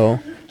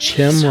 Keitel,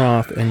 Tim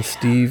Roth, and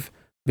Steve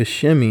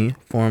Buscemi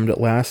formed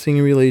lasting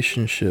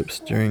relationships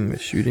during the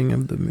shooting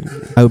of the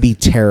movie. I would be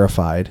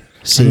terrified.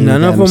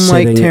 None of them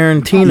like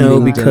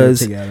Tarantino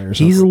because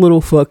he's a little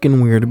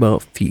fucking weird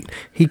about feet.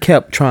 He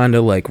kept trying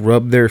to like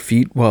rub their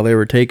feet while they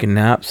were taking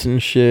naps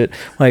and shit.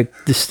 Like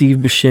the Steve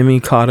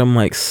Buscemi caught him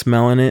like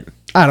smelling it.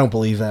 I don't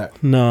believe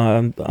that.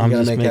 No, I'm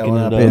just making it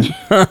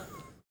up.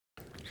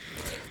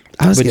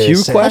 But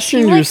you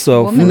questioned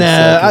yourself.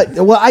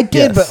 No, I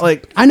did, but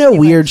like I know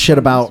weird shit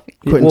about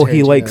Quentin Well,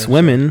 he Tarantino, likes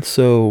women,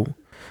 so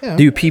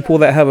do people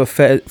that have a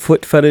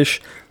foot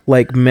fetish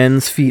like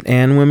men's feet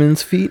and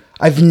women's feet?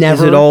 I've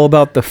never. Is it all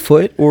about the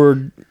foot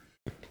or?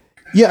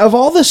 Yeah, of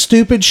all the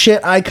stupid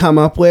shit I come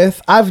up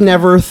with, I've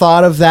never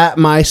thought of that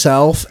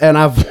myself, and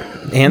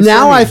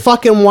I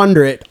fucking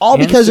wonder it all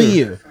because of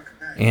you.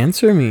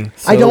 Answer me.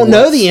 I don't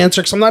know the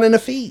answer because I'm not into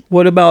feet.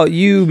 What about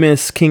you,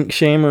 Miss Kink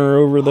Shamer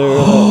over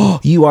there?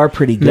 You are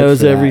pretty good.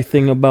 Knows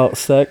everything about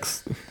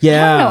sex.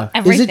 Yeah.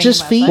 Is it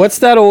just feet? What's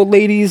that old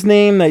lady's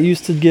name that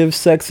used to give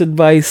sex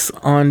advice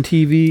on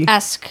TV?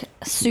 Ask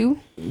Sue.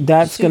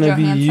 That's going to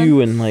be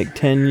you in like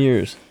 10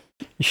 years.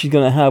 She's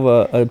going to have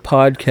a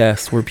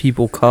podcast where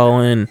people call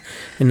in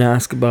and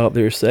ask about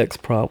their sex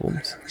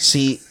problems.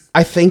 See,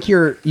 I think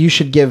you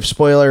should give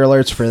spoiler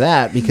alerts for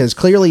that, because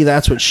clearly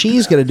that's what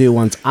she's going to do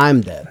once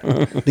I'm dead.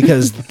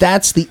 Because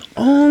that's the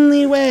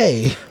only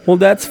way. Well,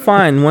 that's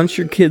fine. Once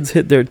your kids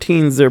hit their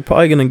teens, they're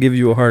probably going to give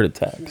you a heart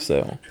attack.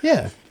 So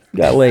yeah.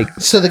 Got like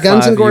so the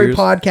Guns and Gory years.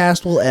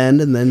 podcast will end,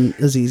 and then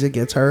Aziza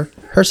gets her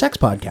sex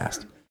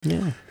podcast.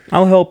 Yeah.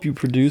 I'll help you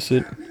produce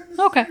it.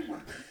 Okay.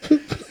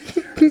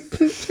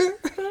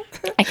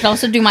 I can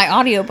also do my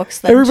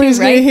audiobooks then. Everybody's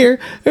too, right? gonna hear.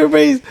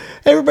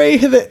 Everybody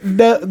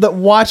that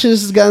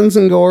watches Guns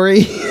and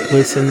Gory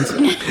listens.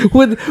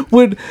 would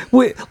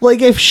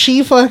like, if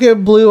she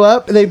fucking blew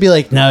up, they'd be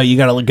like, "No, you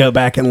gotta go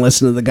back and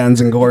listen to the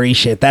Guns and Gory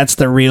shit. That's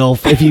the real.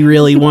 If you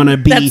really want to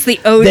be, that's the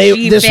OG.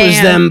 This fan.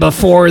 was them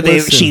before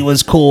she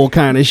was cool,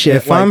 kind of shit.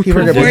 If like,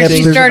 before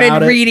she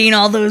started reading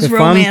all those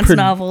romance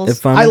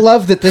novels. I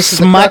love that this is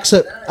the crux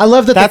of. I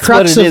love that the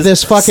crux of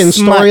this fucking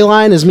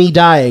storyline is me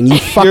dying. You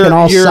fucking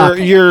all suck.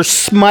 Your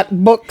smut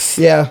books.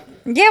 Yeah.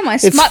 Yeah, my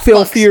it's smut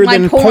filthier books,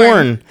 than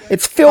porn.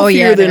 It's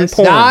filthier than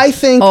porn. I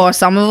think. Oh,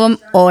 some of them.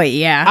 Oh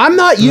yeah. I'm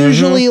not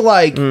usually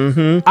like.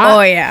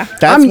 Oh yeah.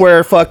 That's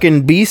where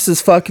fucking Beast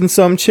is fucking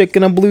some chick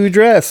in a blue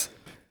dress.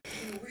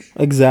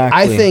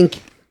 Exactly.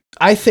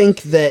 I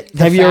think that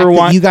the Have fact you ever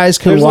that you guys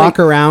can walk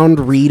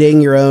around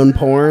reading your own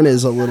porn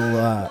is a little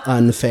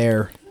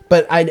unfair.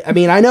 But I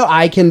mean, I know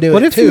I can do it too.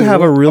 What if you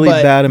have a really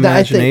bad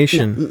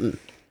imagination?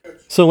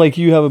 So, like,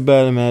 you have a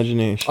bad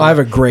imagination. I have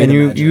a great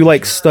imagination. You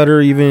like, stutter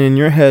even in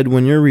your head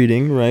when you're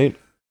reading, right?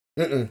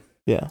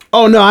 Yeah.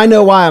 Oh, no, I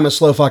know why I'm a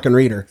slow fucking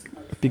reader.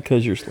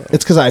 Because you're slow.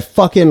 It's because I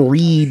fucking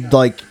read,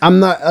 like,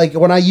 I'm not, like,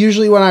 when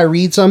I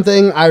read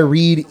something, I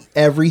read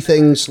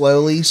everything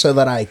slowly so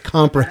that I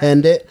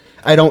comprehend it.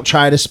 I don't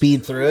try to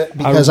speed through it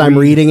because I'm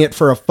reading it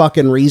for a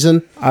fucking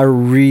reason. I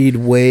read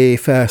way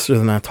faster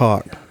than I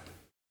talk.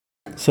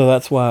 So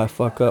that's why I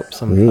fuck up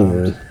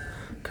sometimes.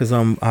 Because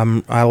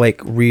I like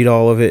read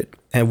all of it.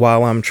 And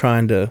while I'm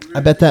trying to,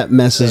 I bet that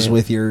messes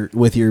with your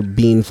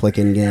bean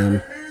flicking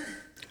game.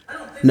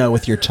 No,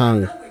 with your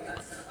tongue,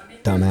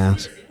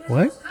 dumbass.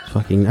 What?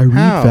 Fucking, I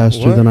read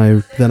faster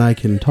than I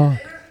can talk.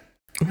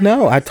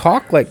 No, I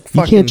talk like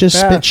fucking. You can't just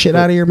fast, spit shit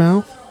out of your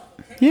mouth.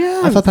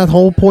 Yeah, I thought that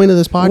whole point of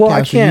this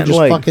podcast was you just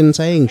like, fucking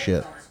saying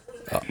shit.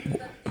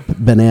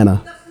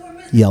 Banana,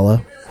 yellow,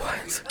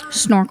 what?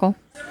 Snorkel,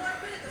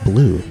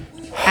 blue,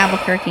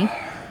 Albuquerque,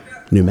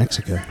 New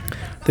Mexico.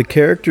 The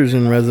characters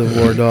in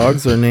Reservoir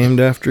Dogs are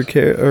named after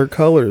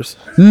colors.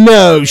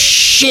 No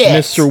shit!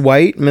 Mr.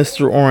 White,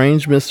 Mr.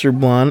 Orange, Mr.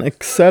 Blonde,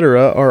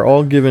 etc. are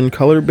all given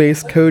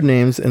color-based code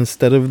names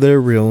instead of their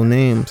real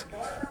names.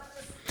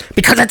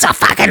 Because it's a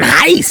fucking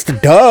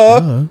heist!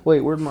 Duh!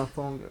 Wait, where'd my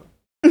phone go?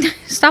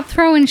 Stop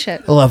throwing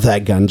shit. I love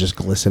that gun just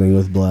glistening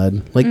with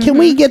blood. Like, can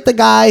we get the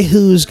guy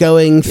who's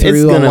going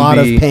through a lot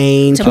of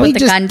pain? Can we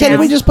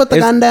just put the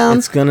gun down?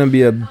 It's gonna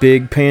be a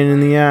big pain in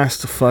the ass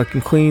to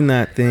fucking clean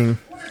that thing.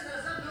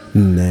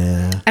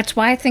 Nah. That's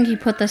why I think he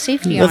put the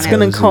safety on it. That's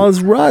gonna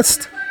cause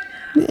rust.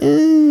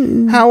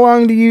 How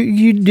long do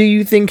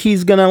you think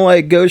he's gonna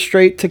like go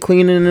straight to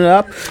cleaning it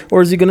up,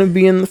 or is he gonna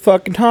be in the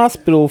fucking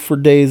hospital for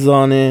days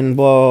on end?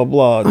 Blah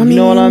blah. You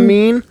know what I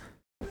mean?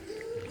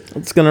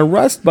 It's gonna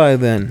rust by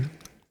then.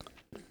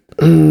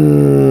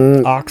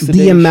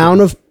 Oxidation. The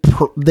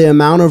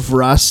amount of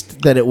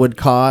rust that it would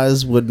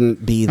cause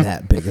wouldn't be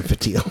that big of a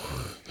deal.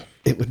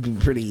 It would be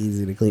pretty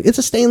easy to clean. It's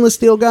a stainless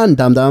steel gun,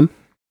 dum dum.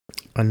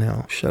 I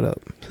know. Shut up.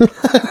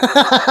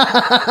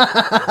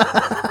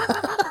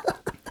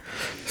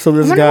 So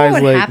this guy's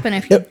what would like, happen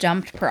if you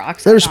dumped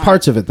peroxide? There's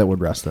parts of it that would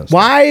rust though.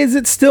 Why is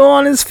it still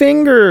on his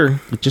finger?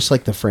 Just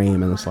like the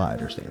frame and the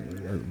slide are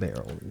standing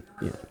there.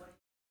 Yeah.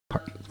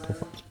 Parts.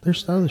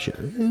 There's other shit.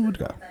 It would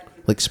go.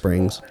 Like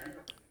springs.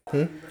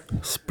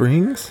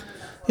 Springs?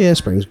 Yeah,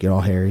 springs get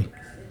all hairy.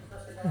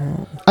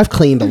 Oh. I've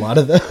cleaned a lot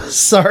of those.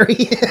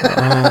 Sorry.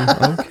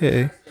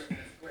 Okay.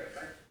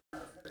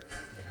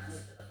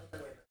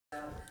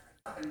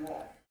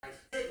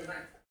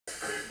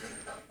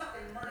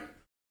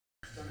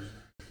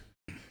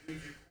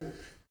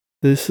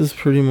 This is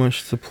pretty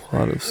much the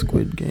plot of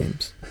Squid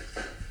Games.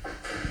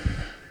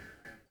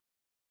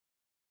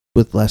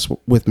 With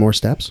more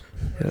steps?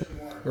 Yep.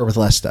 Or with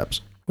less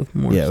steps? With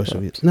more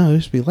steps. No, it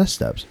used to be less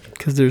steps.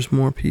 Because there's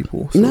more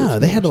people. So no,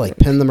 they had to like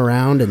pin them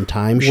around and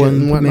time shit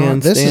and whatnot. Man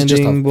this is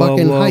just a blah,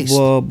 fucking blah, heist.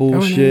 Blah,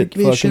 bullshit,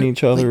 fucking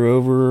each other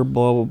over,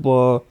 blah,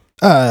 blah,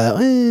 blah.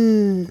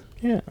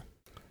 Yeah.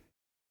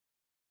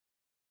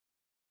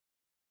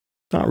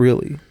 Not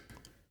really.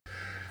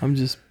 I'm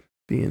just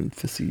being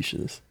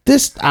facetious.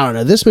 I don't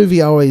know. This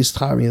movie always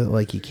taught me that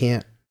like you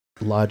can't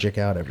logic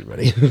out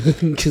everybody.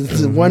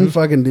 Because one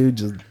fucking dude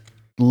just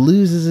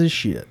loses his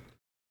shit.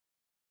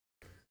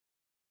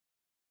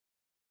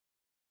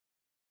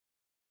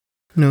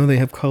 No, they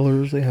have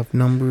colors, they have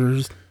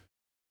numbers.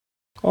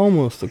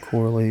 Almost a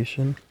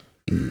correlation.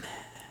 You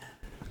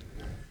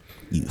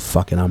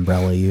fucking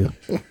umbrella, you.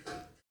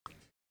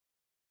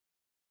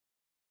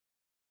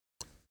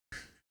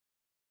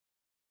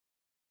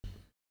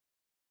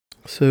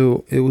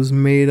 So it was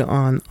made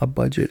on a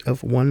budget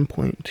of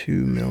 $1.2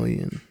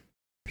 million.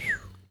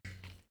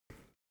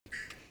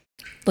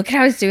 Look at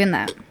how he's doing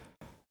that.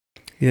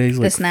 Yeah, he's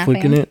like snapping.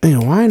 flicking it. You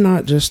know, why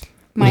not just...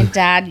 My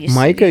dad used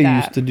Micah to do that.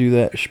 used to do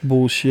that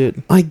bullshit.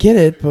 I get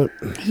it, but...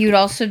 He would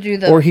also do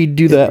the... Or he'd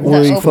do that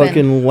where he open.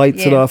 fucking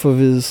lights it off of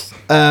his...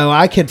 Oh,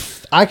 I could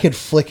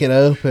flick it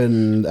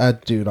open. I'd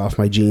do it off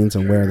my jeans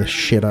and wear the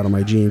shit out of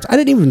my jeans. I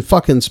didn't even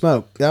fucking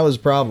smoke. That was a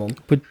problem.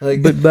 But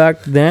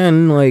back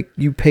then, like,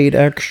 you paid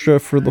extra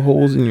for the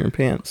holes in your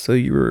pants, so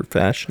you were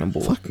fashionable.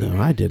 Fuck no,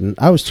 I didn't.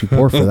 I was too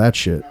poor for that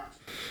shit.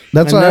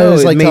 That's why I know,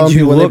 was it like made telling you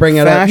people when they look bring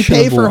it up. You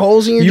pay for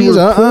holes in your jeans.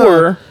 You were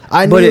poor,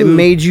 I but it knew.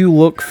 made you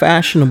look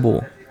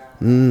fashionable.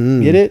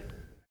 Get it?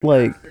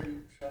 Like,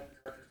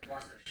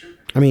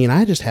 I mean,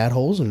 I just had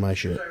holes in my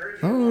shit.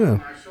 I don't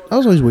know. I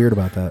was always weird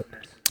about that.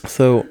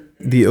 so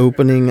the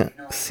opening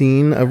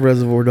scene of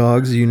Reservoir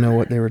Dogs, you know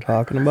what they were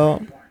talking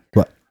about?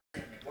 What?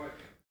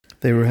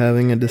 They were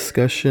having a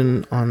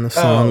discussion on the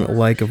song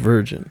Like a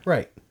Virgin.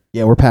 Right.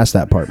 Yeah, we're past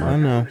that part, I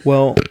man. know.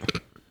 Well,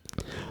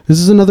 This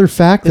is another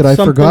fact that It's I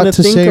something forgot to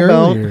to think say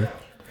about earlier.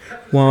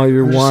 while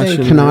you're I'm just saying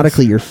watching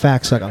canonically, your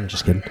facts suck. I'm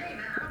just kidding.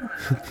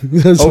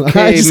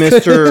 Okay,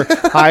 Mr.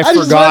 I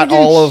just forgot wanted to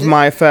all of shit.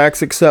 my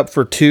facts except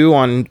for 2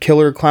 on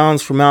Killer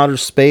Clowns from Outer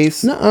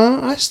Space. Nuh-uh,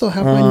 I still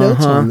have my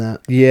notes on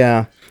that.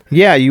 Yeah.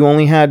 Yeah, you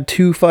only had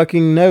 2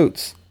 fucking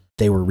notes.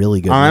 They were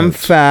really good. I'm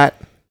notes. fat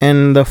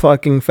and the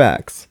fucking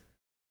facts.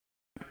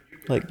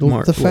 Like Well,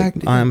 Mark, the fact-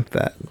 like, I'm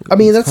fat. I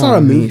mean, that's not a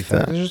Calling me movie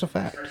fact. It's just a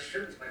fact.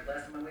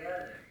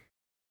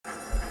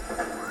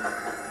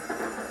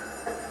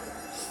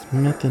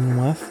 Smith and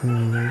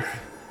Wesson.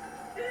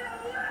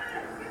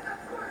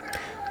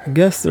 I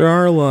guess there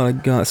are a lot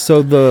of guns.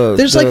 So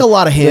There's like a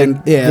lot of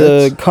hand.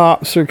 The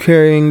cops are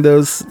carrying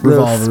those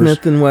Revolvers.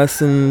 Smith and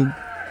Wesson,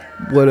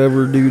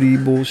 whatever duty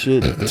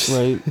bullshit,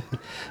 right?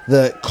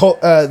 The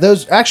Colt,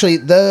 those actually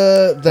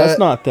That's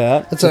not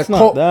that. It's a It's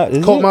Colt, not that,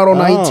 is Colt it? Model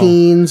Oh.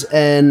 19s,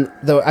 and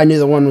I knew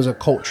the one was a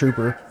Colt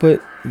Trooper.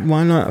 But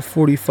why not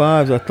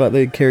 45s? I thought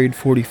they carried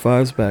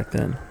 45s back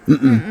then.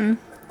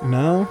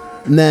 No.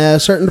 Nah,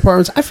 certain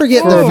departments. I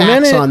forget For the a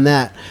facts minute. on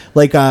that.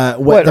 Like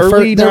What, the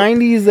early they're-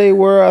 90s they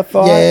were, I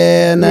thought?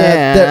 Yeah, nah,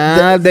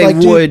 Yeah, they like,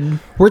 dude, would.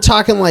 we're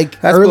talking like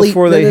That's early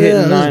before they no, no,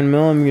 hit no,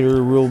 no.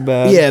 9mm real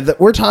bad. Yeah,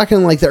 we're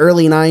talking like the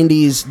early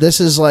 90s.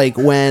 This is like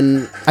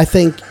when I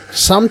think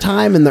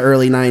sometime in the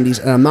early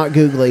 90s, and I'm not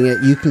Googling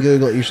it, you can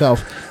Google it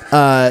yourself.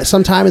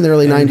 Sometime in the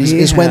early And 90s he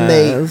is when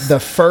has- the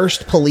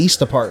first police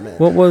department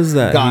What was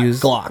that? got He was-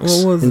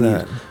 Glocks. What was and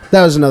that?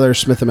 That was another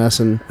Smith &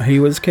 Wesson. He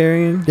was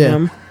carrying Yeah.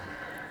 him?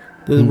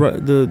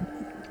 The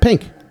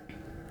Pink.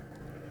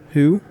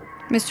 who?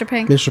 Mr.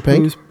 Pink. Mr.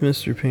 Pink. Who's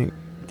Mr. Pink?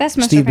 That's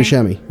Mr. Steve Pink.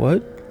 Buscemi.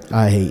 What?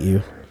 I hate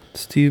you.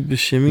 Steve You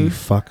Buscemi?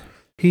 fuck.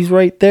 He's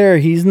right there.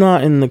 He's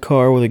not in the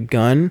car with a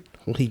gun.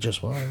 Well, he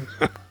just was.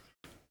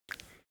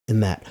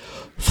 In that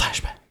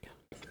flashback.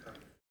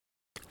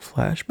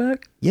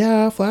 Flashback?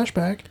 Yeah,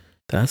 flashback.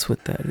 That's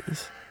what that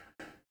is.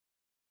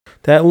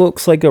 That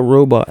looks like a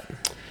robot.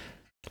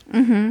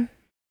 Mm-hmm.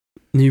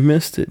 You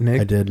missed it, Nick.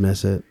 I did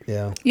miss it.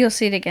 Yeah. You'll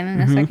see it again in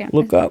a Mhm. second.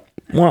 Look up.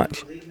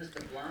 Watch.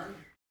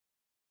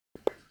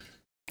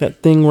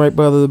 That thing right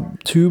by the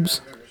tubes,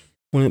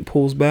 when it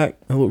pulls back,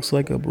 it looks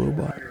like a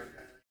robot.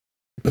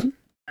 I don't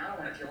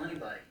want to kill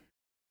anybody.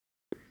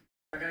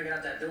 I gotta get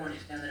out that door and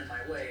you're standing in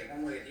my way.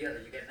 One way or the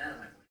other, you're getting out of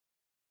my way.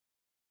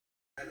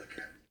 I look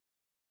at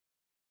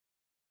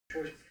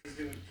choice he's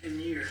doing 10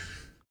 years.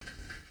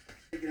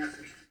 Taking out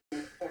some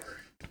motherfucker.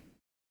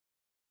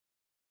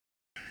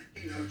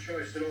 Ain't no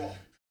choice at all.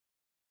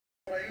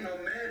 But I ain't no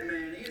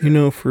madman either. You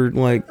know, for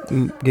like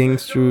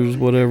gangsters,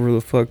 whatever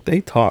the fuck,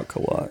 they talk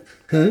a lot.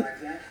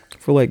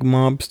 For like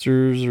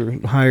mobsters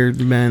or hired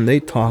men, they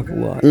talk a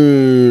lot. Shut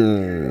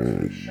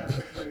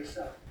the place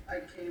up. I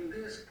came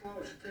this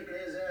close to taking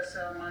his ass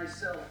out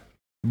myself.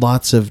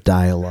 Lots of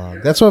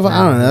dialogue. That's what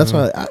I don't know.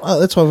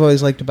 That's what I've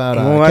always liked about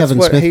Well, that's Kevin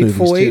what Smith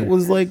Hateful movies Eight too.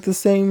 was like the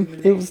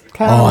same. It was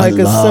kind Oh, of I like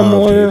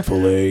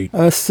loved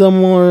a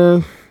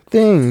similar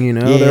thing. You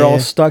know, they're Yeah. all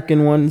stuck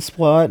in one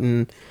spot,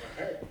 and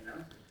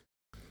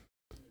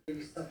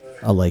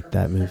I like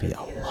that movie a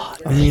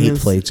lot. I mean,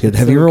 Hateful Eight's good. it's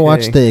Have you ever okay.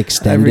 watched the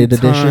extended Every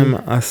edition?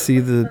 time I see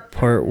the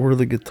part where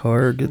the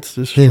guitar gets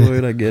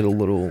destroyed, I get a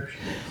little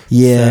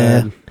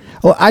Yeah. sad.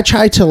 Well, I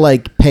try to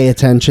like pay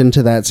attention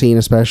to that scene,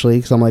 especially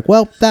because I'm like,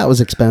 well, that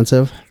was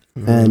expensive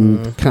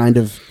and kind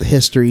of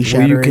history Well,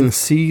 shattering. you can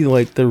see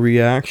like the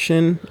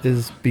reaction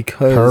is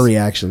because Her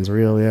reaction's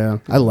real. Yeah,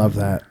 I love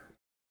that.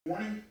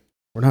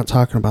 We're not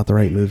talking about the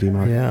right movie,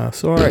 Mark. Yeah,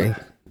 sorry.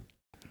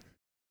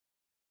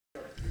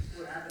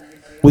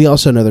 We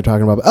also know they're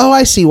talking about. Oh,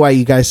 I see why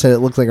you guys said it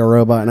looks like a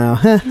robot now.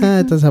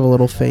 It does have a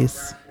little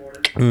face.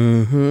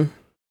 Mm-hmm.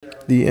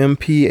 The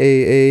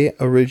MPAA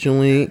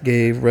originally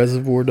gave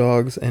Reservoir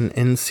Dogs an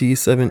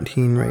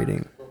NC-17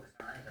 rating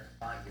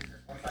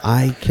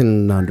I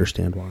can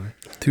understand why.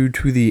 due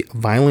to the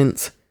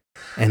violence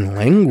and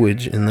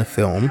language in the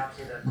film.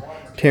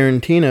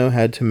 Tarantino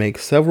had to make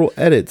several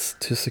edits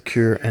to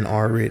secure an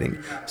R rating.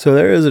 So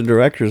there is a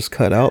director's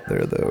cut out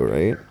there, though,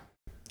 right?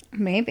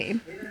 Maybe.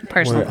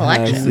 Personal Where it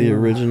has collection. the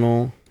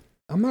original.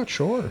 I'm not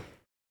sure.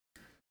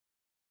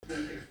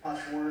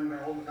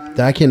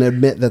 I can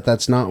admit that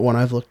that's not one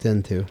I've looked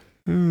into.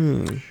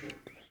 I'm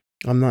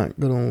not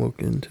gonna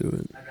look into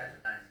it.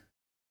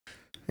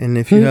 And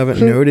if you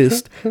haven't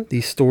noticed,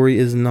 the story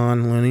is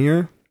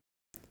non-linear.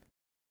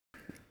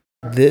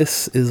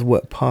 This is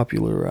what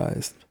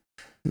popularized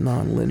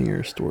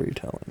non-linear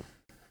storytelling.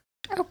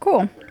 Oh,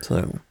 cool.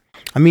 So,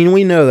 I mean,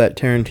 we know that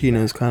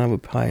Tarantino is kind of a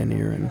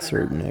pioneer in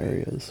certain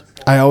areas.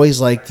 I always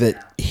liked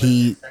that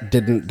he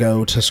didn't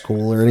go to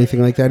school or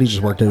anything like that. He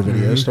just worked at a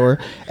video store.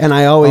 And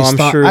I always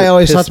thought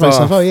to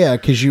myself, oh yeah,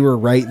 because you were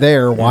right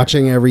there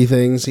watching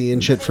everything, seeing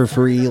shit for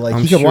free. Like,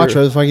 he could watch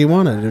whatever the fuck he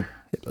wanted.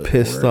 It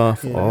pissed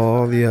off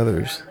all the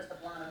others.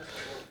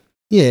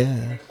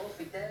 Yeah.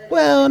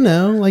 Well,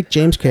 no, like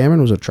James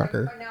Cameron was a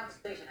trucker.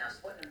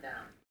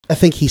 I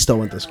think he still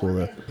went to school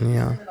though.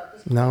 Yeah.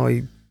 Now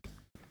he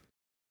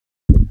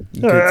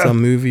gets a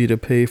movie to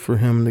pay for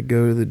him to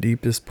go to the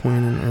deepest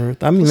point on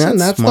Earth. I mean,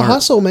 that's smart. The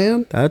hustle,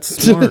 man. That's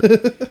smart.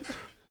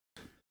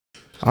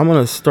 I'm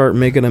gonna start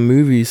making a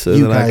movie so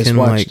that I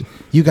can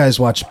You guys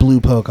watched Blue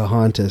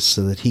Pocahontas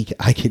so that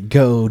I could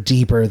go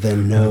deeper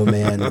than no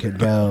man could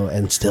go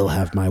and still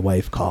have my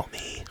wife call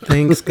me.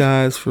 Thanks,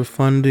 guys, for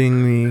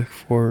funding me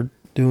for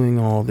doing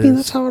all this. Yeah,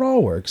 that's how it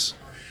all works.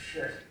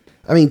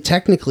 I mean,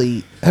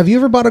 technically, have you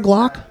ever bought a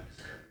Glock?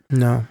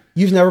 No.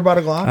 You've never bought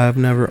a Glock? I've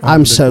never owned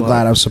I'm so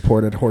glad I've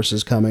supported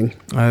Horses Coming.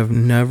 I've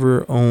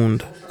never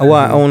owned... Oh,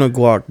 I own a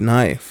Glock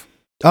knife.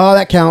 Oh,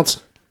 that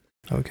counts.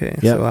 Okay,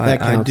 yep, so that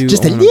counts. I do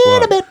just own a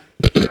little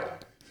bit.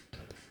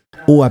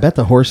 Oh, I bet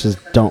the horses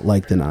don't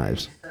like the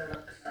knives.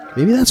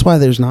 Maybe that's why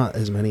there's not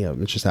as many of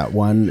them. It's just that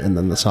one and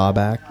then the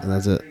sawback, and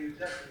that's it.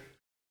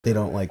 They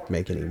don't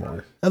make any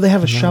more. Oh, they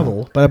have a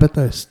shovel, but I bet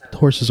the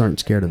horses aren't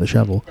scared of the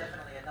shovel.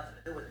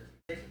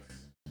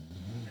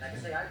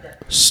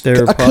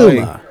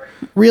 Akuma.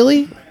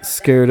 Really?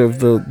 Scared of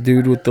the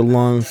dude with the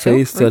long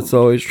face that's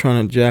always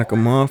trying to jack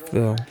him off,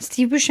 though.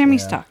 Steve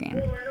Buscemi's talking.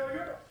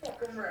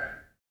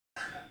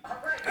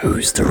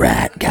 Who's the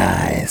rat,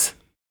 guys?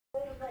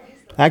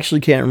 I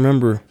actually can't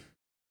remember.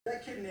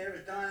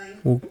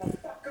 Well,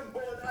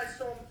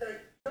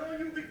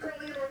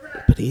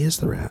 but he is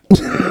the rat.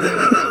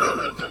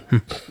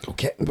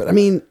 Okay, but I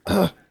mean,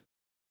 I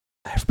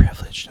have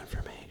privileged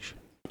information.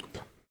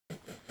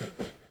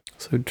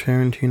 So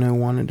Tarantino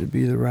wanted to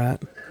be the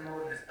rat.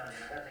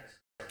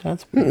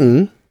 That's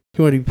You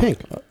want to be Pink?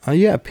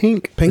 Yeah,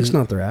 Pink. Pink's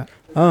not the rat.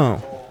 Oh,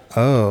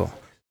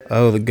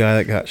 the guy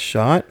that got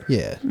shot?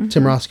 Yeah,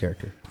 Tim Roth's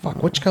character.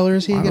 Fuck, which color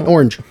is he again?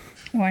 Orange.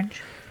 I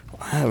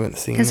haven't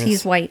seen Because this.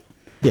 he's white.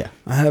 Yeah.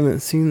 I haven't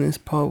seen this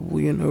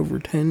probably in over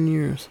 10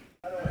 years.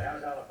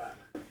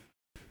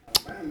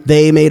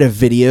 They made a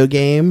video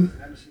game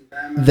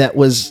that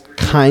was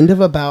kind of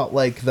about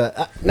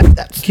the...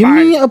 Give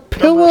me a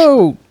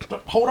pillow.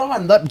 Hold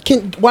on.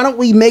 Why don't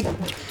we make...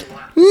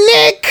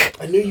 Nick!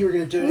 I knew you were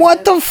going to do it.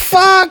 What the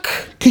fuck?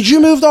 Because you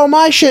moved all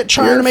my shit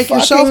trying to make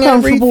yourself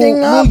comfortable.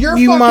 Well, you're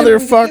you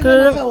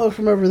motherfucker. Hello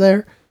from over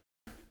there.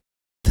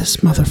 This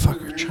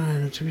motherfucker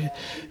trying to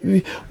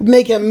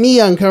making me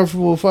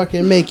uncomfortable,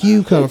 fucking make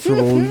you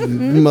comfortable,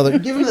 mother.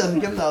 Give him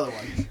the other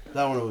one.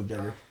 That one would be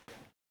better.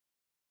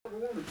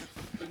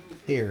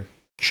 Here,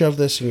 shove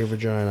this in your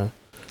vagina.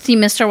 See,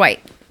 Mr. White.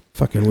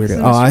 Fucking weird.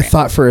 Oh, I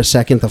thought for a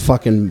second the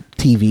fucking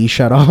TV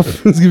shut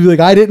off. It's gonna be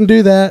like, I didn't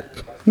do that.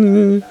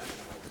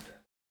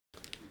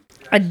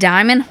 A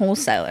diamond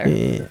wholesaler.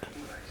 Yeah.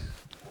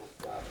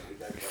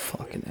 You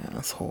fucking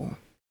asshole.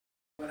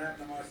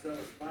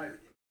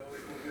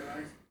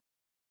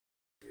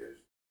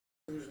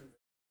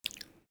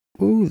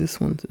 Ooh, this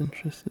one's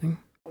interesting.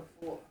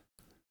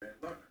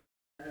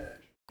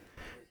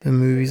 The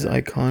movie's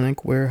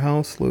iconic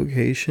warehouse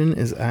location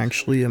is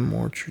actually a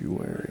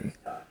mortuary.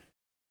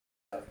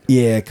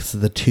 Yeah, because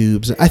of the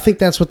tubes. I think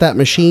that's what that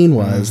machine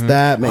was. Mm-hmm.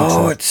 That makes sense.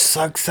 Oh, it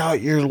sucks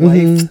out your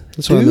life.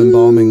 That's one of them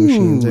embalming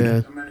machines,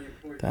 yeah.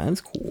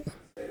 That's cool.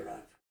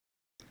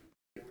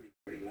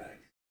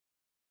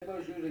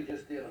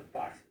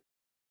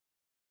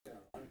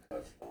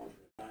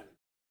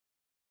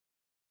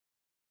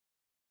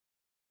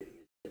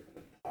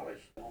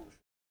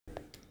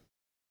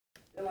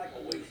 They're like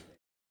a waste.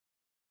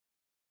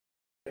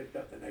 Picked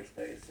up the next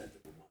day and sent to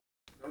them.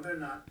 No, they're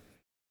not.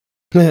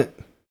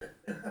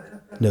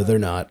 No, they're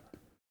not.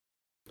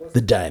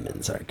 The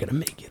diamonds aren't gonna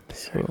make it.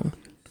 So,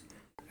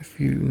 if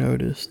you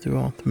notice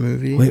throughout the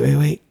movie,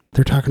 wait.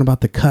 They're talking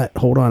about the cut.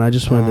 Hold on, I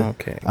just wanted to.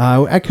 Okay.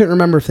 I couldn't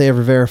remember if they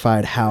ever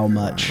verified how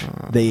much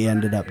they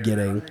ended up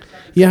getting.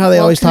 You know how they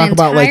always talk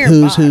about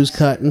who's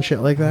cut and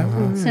shit like that.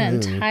 It's an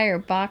entire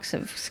box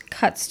of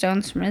cut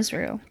stones from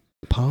Israel.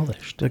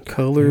 Polished. The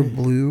color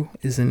blue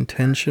is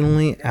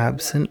intentionally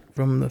absent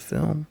from the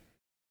film.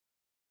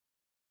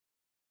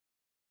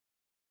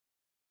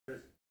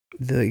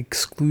 The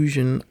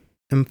exclusion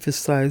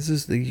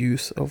emphasizes the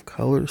use of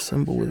color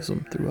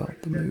symbolism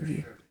throughout the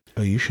movie.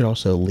 Oh, you should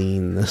also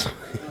lean this.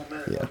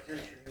 Yeah.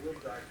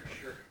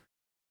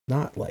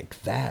 Not like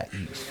that,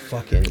 you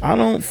fucking. I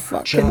don't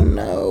fucking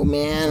know,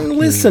 man.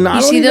 Listen, I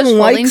don't even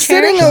like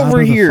sitting Out over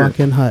of the here.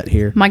 fucking hut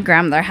here. My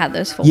grandmother had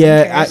those folding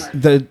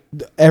chairs.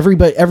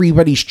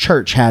 Everybody's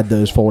church had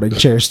those folding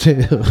chairs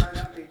too.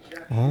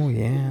 Oh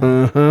yeah.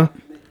 Uh-huh.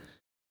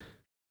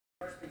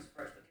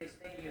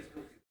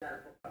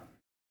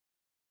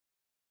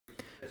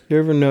 You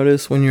ever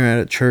notice when you're at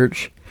a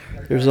church,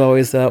 there's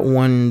always that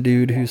one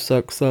dude who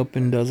sucks up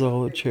and does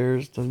all the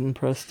chairs to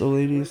impress the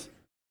ladies?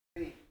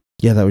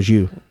 Yeah, that was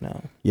you.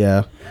 No.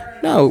 Yeah.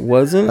 No, it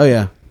wasn't. Oh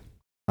yeah.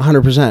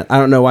 100%. I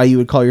don't know why you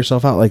would call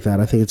yourself out like that.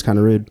 I think it's kind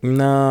of rude.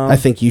 No. I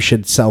think you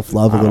should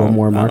self-love a little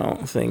more, Mark. I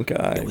don't think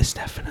It was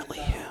definitely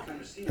him.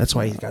 That's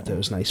why he's got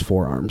those nice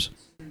forearms.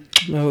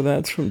 No,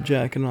 that's from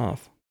jacking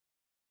off.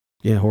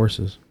 Yeah,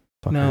 horses.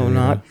 Fucking No, weirdo.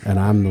 not. And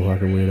I'm the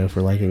fucking weirdo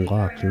for liking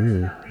Glocks.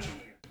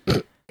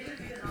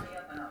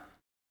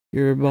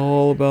 You're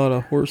all about a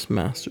horse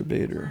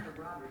masturbator.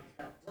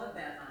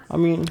 I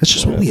mean, That's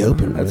just what we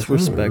open That's with.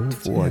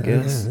 respectful, I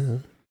guess.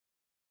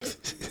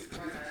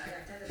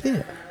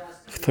 Yeah.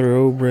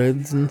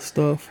 Thoroughbreds and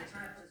stuff.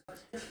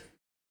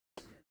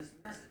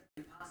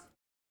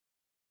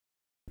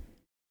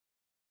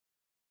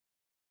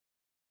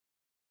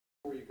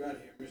 Before you got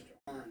here, Mr.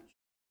 Orange.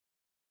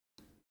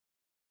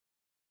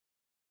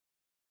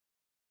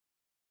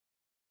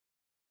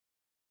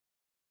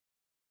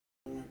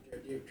 I don't like the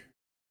idea of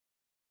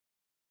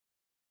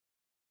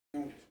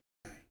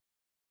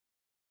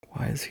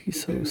Why is he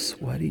so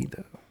sweaty,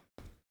 though?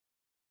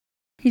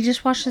 He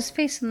just washed his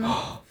face in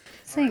the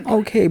sink.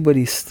 Okay, but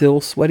he's still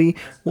sweaty.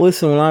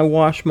 Listen, when I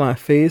wash my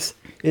face,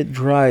 it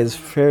dries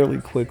fairly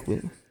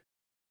quickly.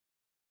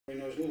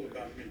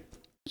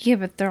 Yeah,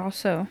 but they're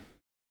also...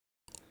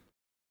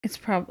 It's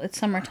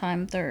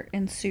summertime. They're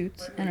in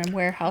suits in a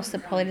warehouse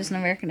that probably doesn't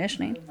have air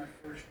conditioning.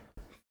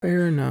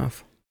 Fair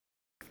enough.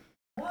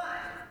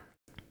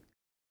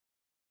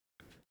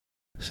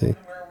 See.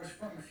 where I was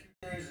from a few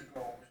days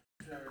ago.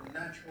 It was a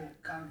natural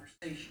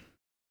conversation.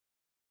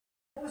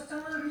 I was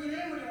telling him your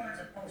name when you weren't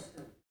supposed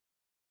to.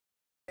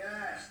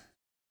 Yes.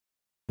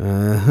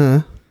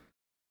 Uh-huh.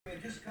 We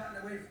had just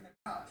gotten away from the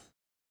cops.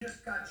 He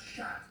just got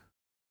shot.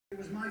 It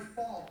was my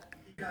fault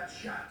he got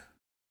shot.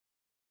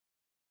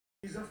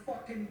 He's a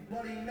fucking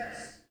bloody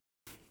mess.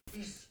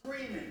 He's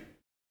screaming.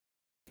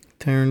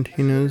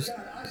 Tarantino's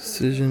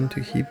decision to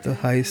keep the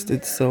heist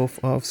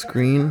itself off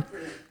screen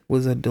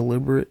was a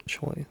deliberate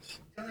choice.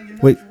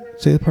 Wait,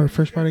 say the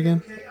first part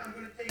again?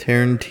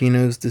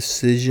 Tarantino's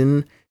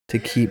decision to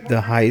keep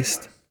the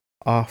heist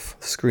off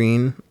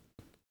screen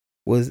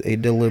was a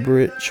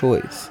deliberate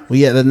choice. Well,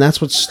 yeah, then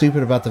that's what's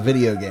stupid about the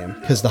video game,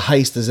 because the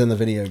heist is in the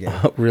video game.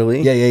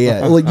 Really?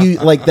 Yeah. Like you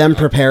like them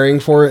preparing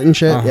for it and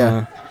shit.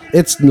 Yeah,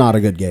 it's not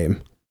a good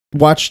game.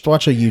 Watch a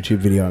YouTube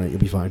video on it. You'll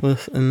be fine.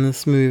 And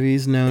this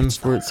movie's known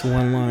for its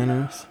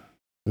one-liners.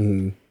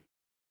 Mm.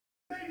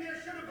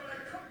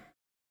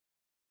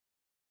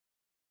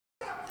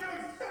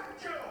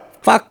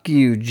 Fuck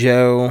you,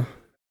 Joe.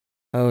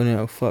 Oh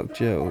no, fuck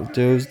Joe.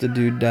 Joe's the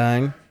dude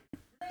dying.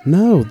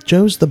 No,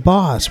 Joe's the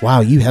boss.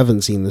 Wow, you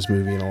haven't seen this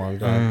movie in a long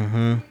time.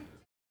 Mm-hmm.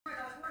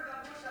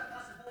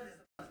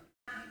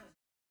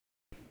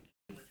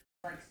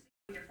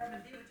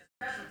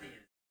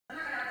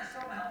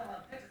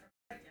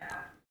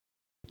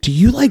 Do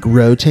you like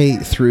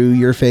rotate through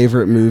your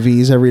favorite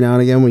movies every now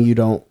and again when you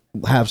don't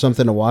have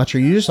something to watch, or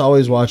you just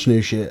always watch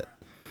new shit?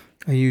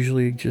 I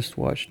usually just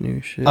watch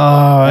new shit.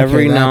 Oh, okay,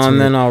 every now and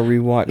weird. then I'll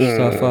rewatch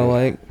stuff I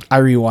like. I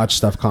rewatch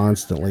stuff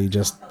constantly,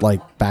 just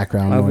like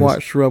background I've noise.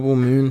 watched Rebel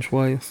Moon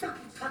twice.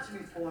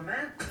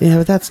 Yeah,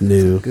 but that's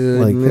new.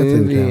 Good like,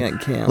 movie. I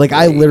can't. Like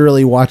I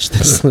literally watched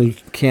this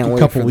like can't a wait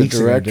couple for the weeks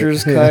ago.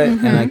 director's cut,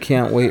 and I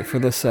can't wait for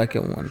the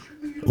second one.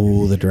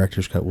 Ooh, the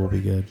director's cut will be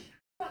good.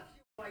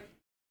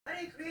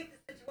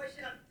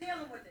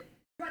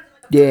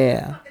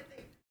 Yeah.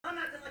 I'm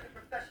acting like a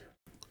professional.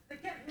 They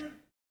get him,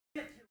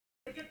 get you.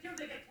 They get you,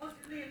 they get close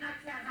to me, and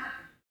that can't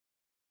happen.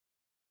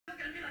 It's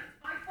gonna be like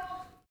it's my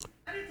fault.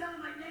 I didn't tell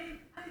him my name.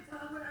 I didn't tell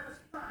him where I was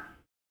from.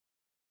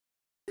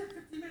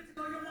 15 minutes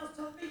ago, you almost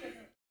told me your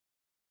name.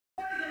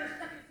 Why is there a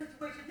second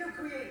situation you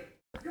created?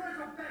 You're in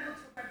so bad, looks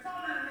so bad. It's all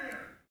out of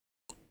here.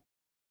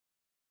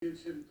 You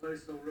shouldn't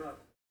play so rough.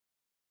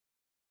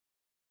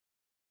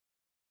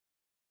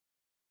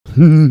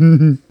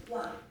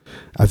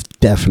 I've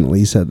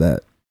definitely said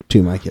that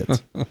to my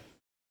kids.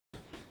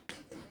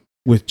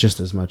 With just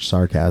as much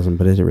sarcasm,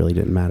 but it really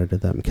didn't matter to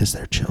them because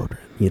they're children,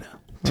 you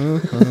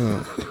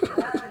know.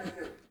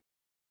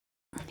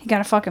 He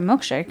got a fucking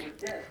milkshake.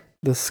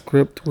 The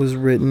script was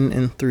written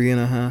in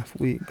 3.5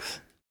 weeks.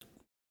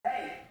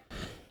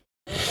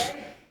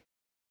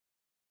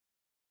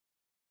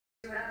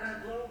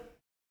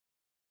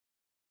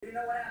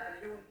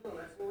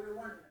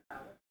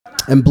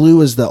 And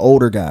Blue is the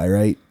older guy,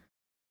 right?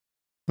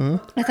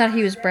 I thought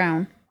he was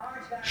brown.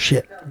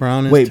 Shit.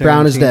 Brown is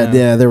Brown is dead. Tarantino.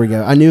 Yeah, there we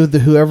go. I knew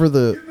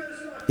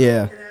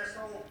yeah.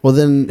 Well,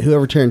 then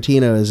whoever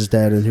Tarantino is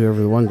dead, and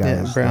whoever the one guy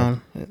Yeah, is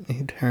Brown.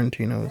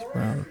 Tarantino is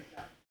brown.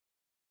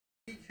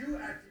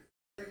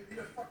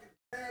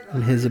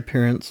 And his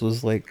appearance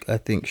was like, I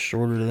think,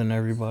 shorter than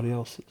everybody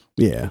else's.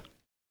 Yeah.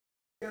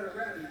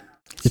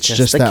 It's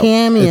just that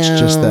cameo. It's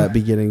just that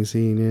beginning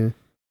scene, yeah.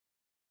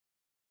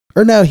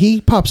 Or no,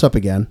 he pops up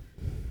again.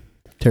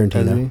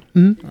 Tarantino.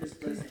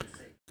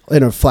 Mm-hmm.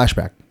 In a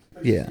flashback.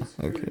 Yeah,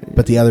 okay.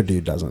 But the other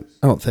dude doesn't.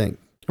 I don't think.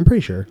 I'm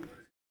pretty sure.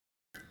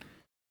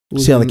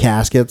 See all the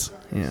caskets?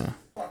 Yeah.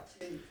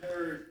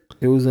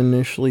 It was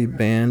initially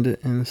banned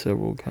in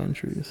several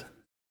countries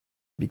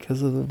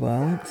because of the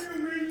violence.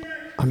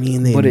 I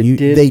mean, they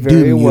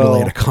do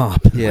mutilate a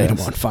cop and light him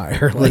on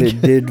fire. But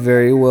it did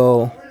very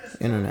well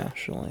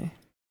internationally.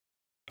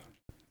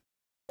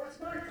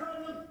 What's my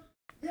problem?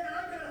 Yeah,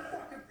 I got a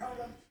fucking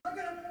problem. I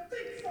got a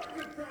big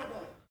fucking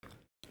problem.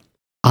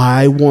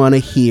 I want to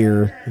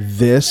hear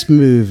this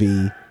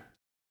movie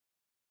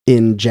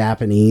in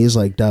Japanese,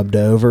 like dubbed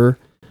over.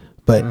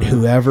 But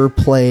whoever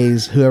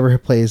plays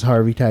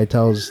Harvey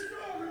Keitel's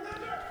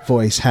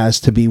voice has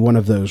to be one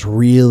of those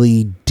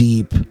really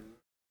deep,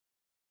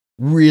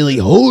 really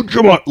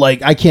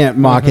like I can't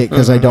mock it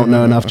because I don't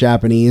know enough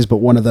Japanese, but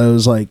one of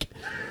those like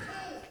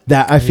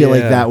that. I feel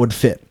like that would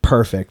fit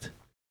perfect.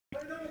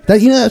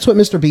 That that's what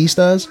Mr. Beast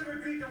does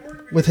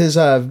with his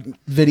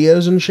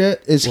videos and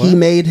shit. Is he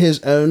made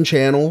his own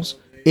channels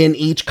in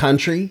each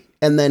country.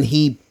 And then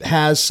he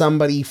has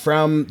somebody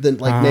from the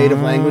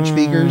native language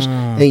speakers,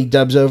 and he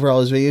dubs over all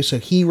his videos. So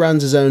he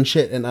runs his own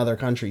shit in other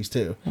countries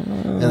too,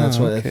 and that's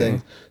one of the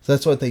things. So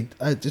that's what they.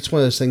 It's one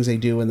of those things they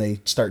do when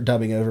they start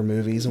dubbing over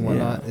movies and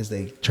whatnot. Is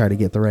they try to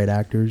get the right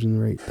actors and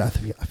the right. I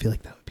feel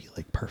like that would be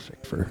like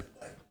perfect for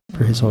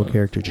his whole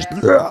character. Just.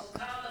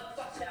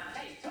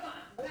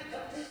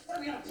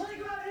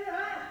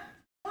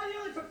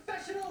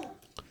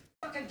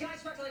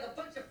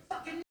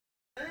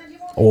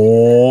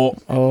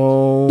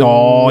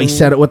 Oh, he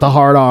said it with the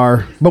hard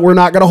R. But we're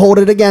not going to hold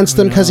it against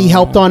him because he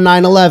helped on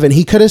 9/11.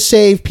 He could have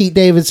saved Pete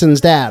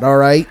Davidson's dad, all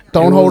right?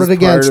 Don't hold it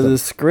against him. Part of the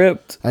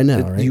script. I know,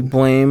 right? You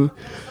blame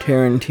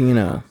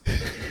Tarantino.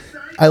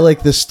 I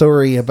like this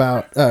story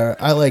about...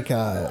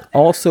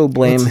 also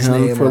blame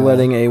him for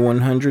letting a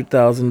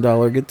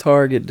 $100,000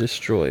 guitar get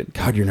destroyed.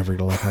 God, you're never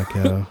going to let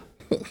that go.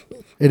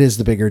 It is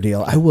the bigger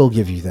deal. I will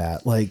give you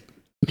that.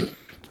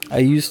 I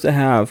used to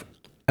have...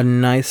 a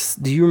nice.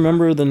 Do you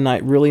remember the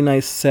really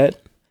nice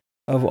set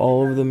of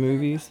all of the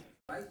movies?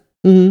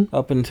 Mm-hmm.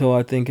 Up until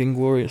I think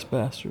Inglourious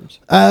Bastards.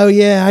 Oh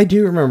yeah, I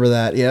do remember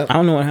that. Yeah. I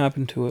don't know what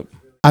happened to it.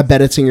 I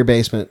bet it's in your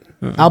basement.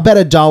 I'll bet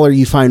 $1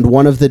 you find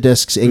one of the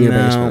discs in your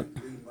basement.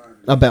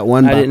 I'll bet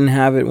 $1. I didn't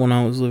have it when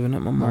I was living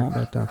at my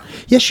mom.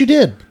 Yes, you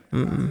did.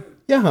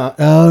 Yeah. Huh?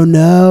 Oh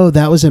no,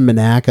 that was in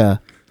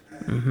Monaca.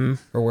 Mm-hmm.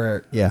 Or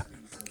where? Yeah.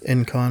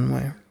 In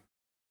Conway.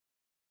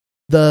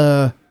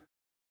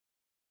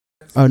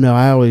 Oh no,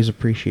 I always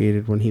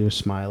appreciated when he was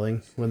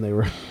smiling when they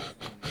were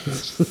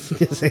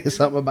saying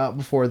something about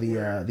before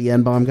the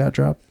N-bomb got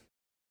dropped.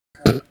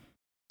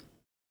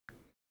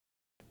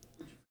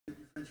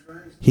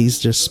 He's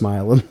just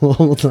smiling the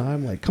whole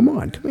time, like, come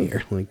on, come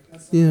here. Like,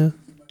 yeah.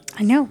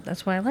 I know,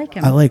 that's why I like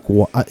him. I like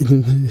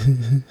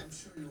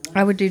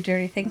I would do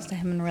dirty things to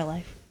him in real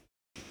life.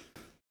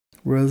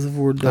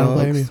 Reservoir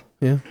Dogs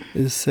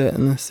is set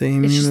in the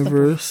same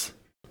universe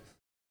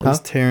as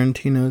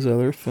Tarantino's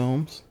other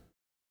films.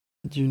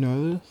 Did you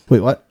know this?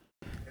 Wait, what?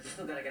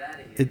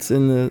 It's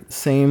in the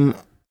same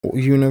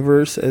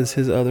universe as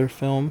his other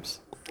films.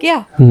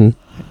 Yeah. Mm-hmm.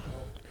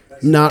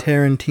 Not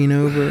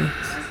Tarantino-verse.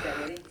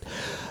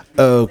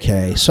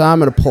 Okay, so I'm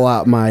going to pull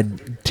out my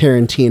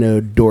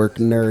Tarantino dork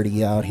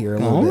nerdy out here a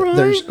little bit.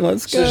 Right,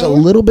 let's go. There's a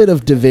little bit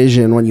of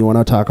division when you want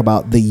to talk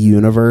about the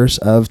universe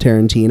of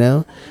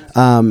Tarantino.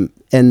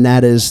 And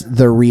that is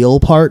the real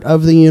part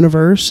of the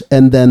universe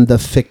and then the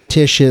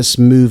fictitious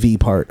movie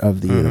part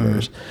of the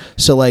universe.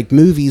 So like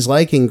movies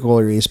like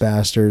Inglourious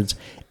Bastards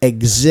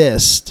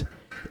exist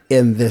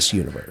in this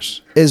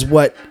universe is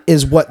what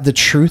the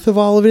truth of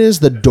all of it is,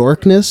 the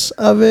dorkness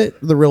of it,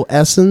 the real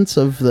essence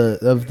of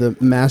the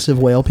massive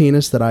whale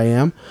penis that I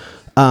am.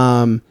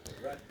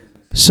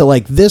 So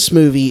like this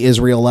movie is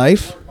real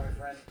life,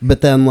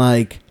 but then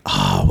like,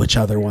 which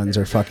other ones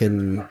are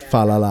fucking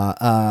fa la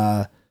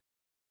la,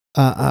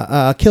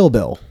 Kill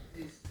Bill.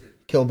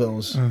 Kill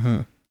Bill's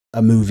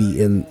a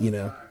movie in,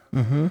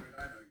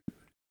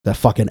 the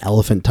fucking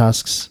elephant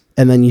tusks.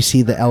 And then you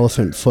see the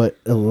elephant foot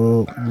a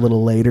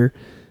little later.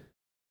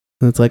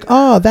 And it's like,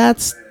 oh,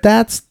 that's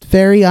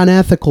very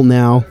unethical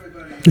now.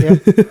 Yeah.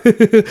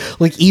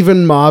 Like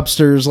even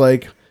mobsters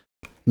like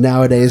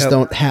nowadays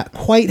don't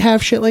quite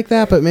have shit like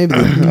that, but maybe.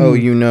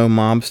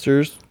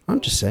 Mobsters? I'm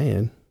just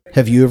saying.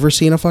 Have you ever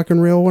seen a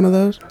fucking real one of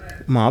those?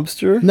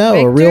 Mobster? No,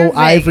 Victor a real Vega.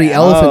 ivory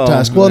elephant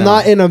tusk. Well, no.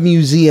 not in a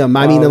museum.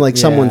 I mean, in like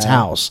someone's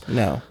house.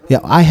 No. Yeah,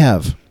 I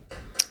have.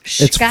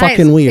 It's Guys,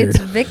 fucking weird. It's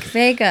Vic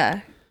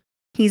Vega.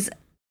 He's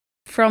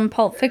from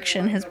Pulp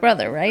Fiction, his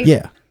brother, right?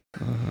 Yeah.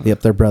 Yep,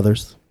 they're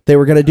brothers. They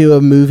were gonna do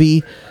a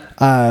movie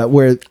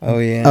where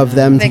of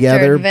them Victor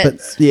together, and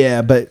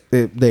but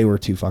Vince. they were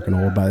too fucking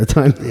old by the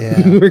time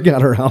we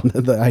got around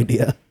to the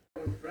idea.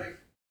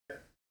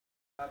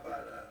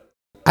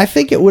 I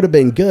think it would have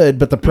been good,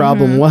 but the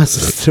problem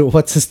was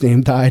what's his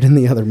name died in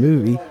the other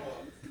movie.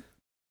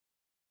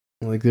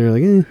 Like they're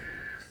like, eh.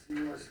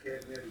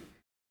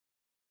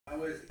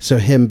 So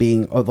him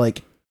being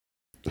like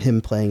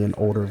him playing an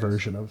older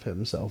version of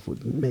himself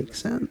would make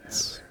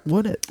sense,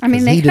 would it? I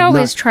mean, they could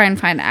always try and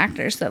find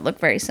actors that look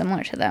very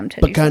similar to them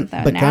to do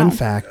something. But gun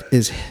fact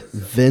is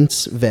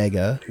Vince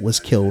Vega was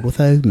killed with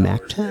a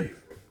MAC-10.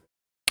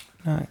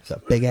 Nice. It's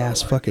a big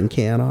ass fucking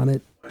can on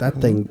it. That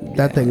thing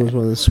was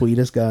one of the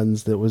sweetest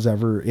guns that was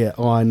ever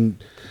on.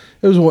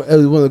 It was one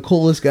of the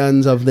coolest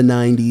guns of the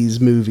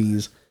 '90s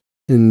movies,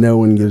 and no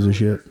one gives a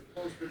shit.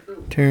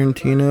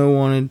 Tarantino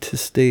wanted to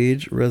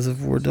stage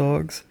Reservoir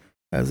Dogs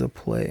as a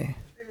play.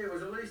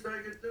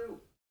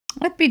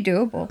 That'd be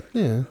doable.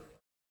 Yeah.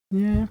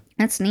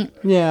 That's neat.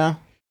 Yeah.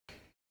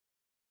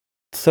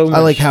 So much. I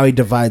like how he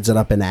divides it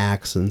up in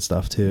acts and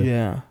stuff too.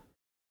 Yeah.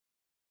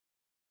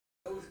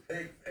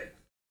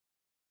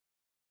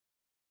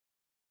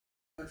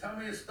 Tell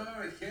me a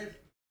story, kid.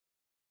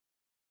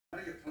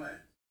 What are your plans?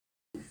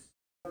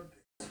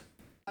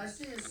 I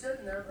see you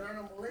sitting there, but I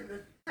don't believe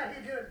it. How you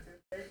doing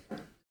today?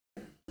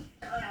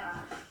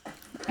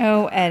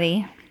 Oh,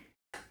 Eddie.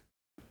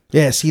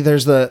 Yeah, see,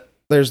 there's the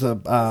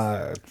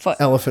Foot.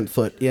 elephant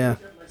foot. Yeah.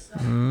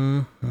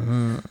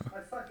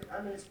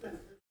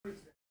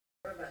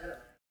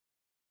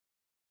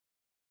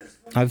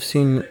 I've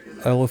seen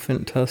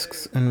elephant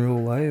tusks in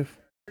real life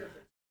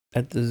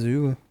at the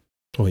zoo.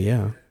 Oh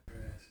yeah.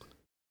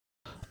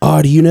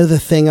 Oh, do you know the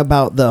thing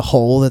about the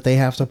hole that they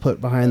have to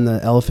put behind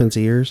the elephant's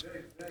ears?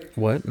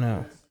 What?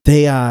 No.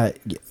 They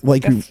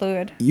like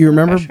fluid. You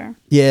remember? Pressure.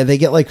 Yeah, they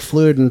get like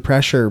fluid and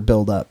pressure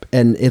buildup,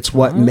 and it's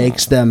what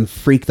makes them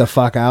freak the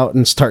fuck out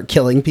and start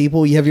killing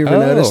people. Have you ever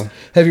noticed?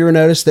 Have you ever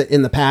noticed that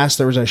in the past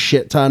there was a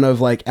shit ton of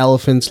like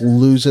elephants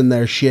losing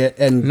their shit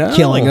and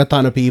killing a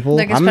ton of people?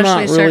 Like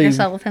especially circus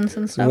elephants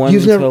and stuff.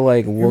 You've never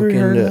like look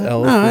into elephants.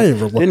 No, I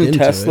never looked Didn't into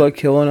Tesla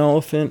kill an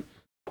elephant?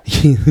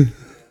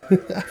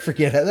 I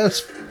forget it.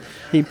 That's.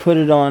 He put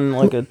it on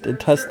like a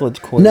Tesla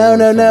coil.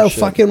 No.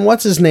 Fucking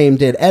what's his name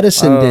did?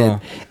 Edison did.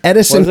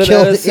 Edison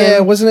killed. Edison? Yeah,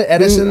 wasn't it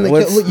Edison?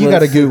 You got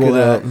to Google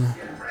that.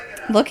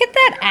 Look at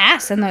that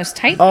ass and those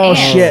tight Oh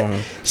pants.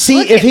 shit! See,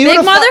 Look if he big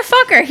would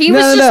motherfucker, he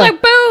was just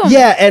like boom.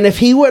 Yeah, and if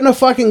he wouldn't have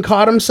fucking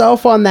caught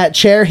himself on that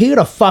chair, he would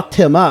have fucked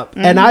him up.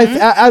 And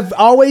I've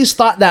always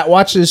thought that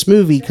watching this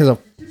movie because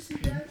of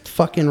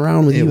fucking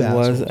around with you. It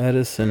was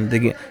Edison.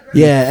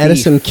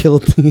 Edison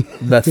killed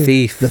the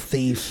thief. The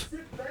thief.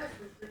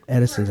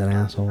 Edison's an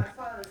asshole.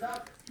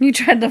 You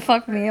tried to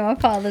fuck me in my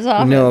father's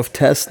office. You know, if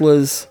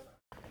Tesla's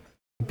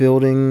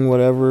building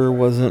whatever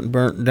wasn't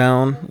burnt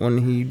down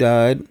when he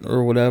died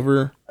or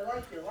whatever,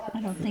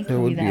 I don't think there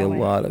would be a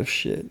lot of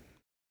shit.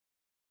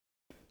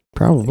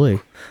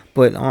 Probably.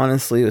 But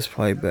honestly, it was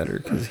probably better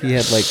because he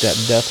had like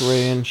that death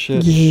ray and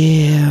shit.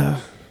 Yeah.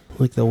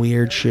 Like the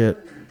weird shit.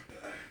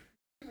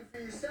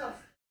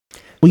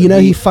 Well, you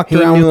know, he fucked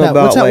around with that.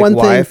 What's that one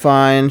thing?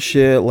 Wi-Fi and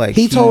shit. Like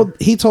he told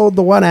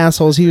the one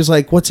assholes, he was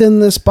like, "What's in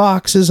this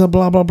box is a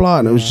blah blah blah,"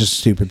 and it was just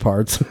stupid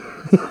parts.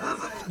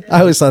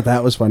 I always thought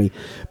that was funny,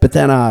 but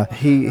then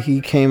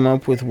he came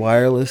up with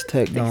wireless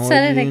technology.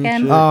 Said it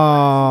again.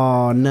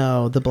 Oh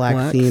no, the black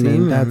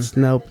theming. That's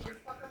nope.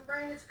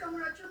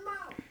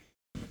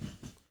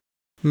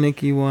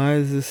 Nikki, why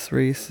is this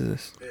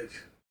racist?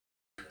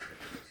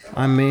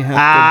 I may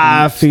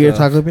have to figure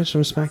taco bitch,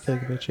 some smack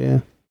taco bitch,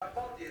 yeah.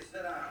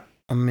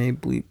 I may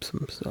bleep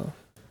some stuff.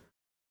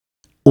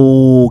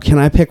 Oh, can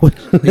I pick one?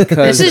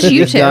 Because this is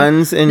you two.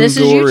 Guns and this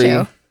Gory is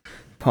you two.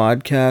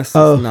 Podcast.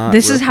 Oh, does not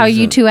this is how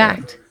you two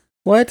act.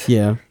 What?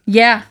 Yeah.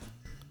 Yeah.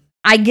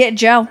 I get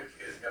Joe.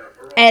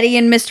 Eddie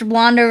and Mr.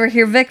 Blonde over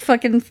here, Vic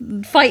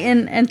fucking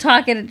fighting and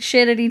talking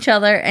shit at each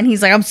other, and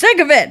he's like, "I'm sick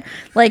of it."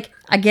 Like,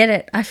 I get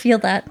it. I feel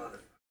that.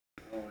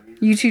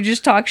 You two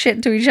just talk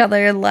shit to each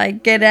other and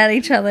like get at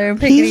each other and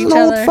pick at each other. He's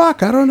an old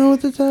fuck. I don't know what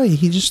to tell you.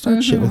 He just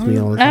starts shit with me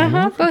all the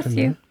time. Both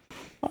you.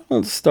 I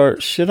don't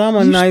start shit. I'm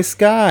a nice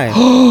guy.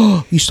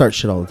 You start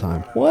shit all the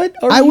time. What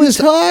are you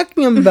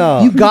talking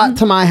about? You got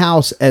to my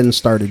house and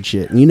started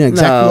shit. And you know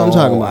exactly what I'm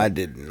talking about. I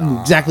did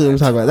not. Exactly what I'm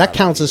talking about. That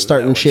counts as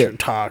starting shit. You're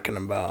talking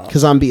about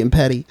because I'm being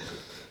petty.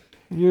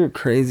 You're a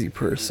crazy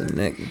person,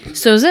 Nick.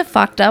 So is it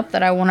fucked up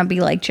that I want to be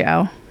like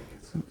Joe?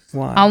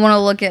 Why? I want to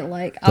look at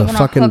like I want to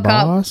fucking hook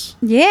boss. up.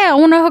 Yeah, I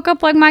want to hook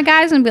up like my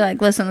guys and be like,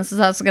 "Listen, this is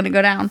how it's gonna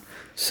go down."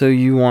 So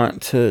you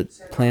want to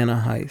plan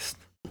a heist?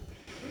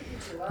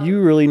 You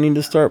really need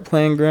to start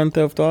playing Grand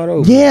Theft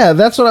Auto. Yeah,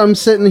 that's what I'm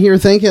sitting here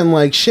thinking.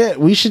 Like, shit,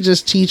 we should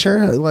just teach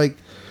her. Like,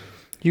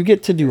 you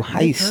get to do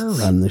heists.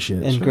 Run the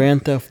shit. And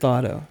Grand Theft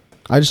Auto.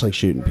 I just like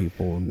shooting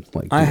people and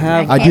like.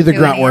 I do the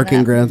grunt work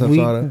in Grand Theft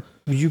Auto.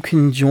 You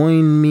can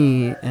join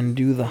me and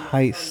do the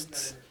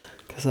heists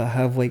because I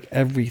have like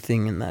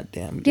everything in that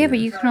damn game. Yeah, but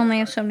you can only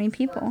have so many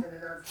people.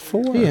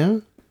 4. Yeah.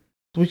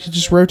 We could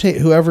just rotate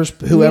whoever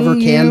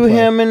can play.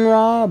 Him, and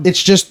Rob.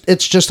 It's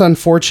just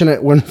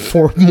unfortunate when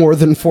more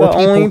than 4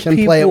 people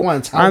can play at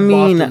once. How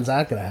often is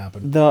that gonna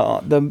happen?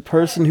 The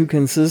person who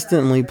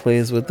consistently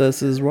plays with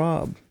us is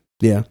Rob.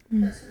 Yeah.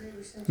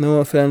 No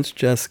offense,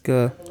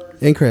 Jessica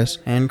And Chris.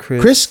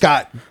 Chris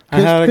Scott. I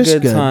had Chris a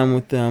good time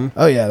with them.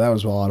 Oh, yeah, that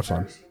was a lot of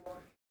fun.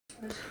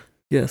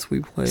 Yes, we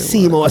play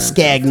Seymour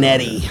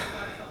Scagnetti.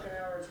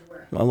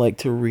 I like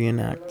to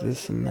reenact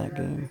this in that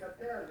game.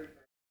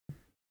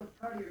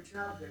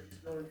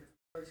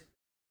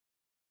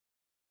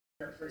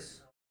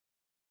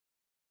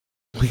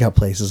 We got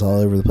places all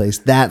over the place.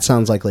 That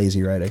sounds like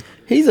lazy writing.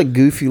 He's a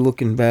goofy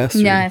looking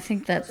bastard. Yeah, I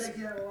think that's...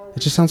 It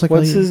just sounds like...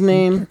 What's his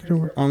name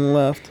on the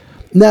left?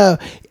 No,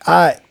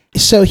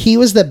 so he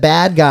was the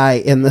bad guy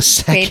in the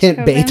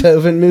second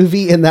Beethoven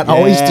movie, and that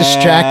always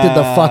distracted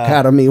the fuck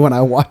out of me when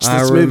I watched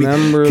this movie.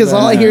 Because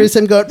all I hear is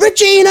him going,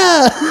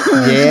 Regina!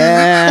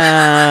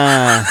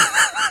 Yeah!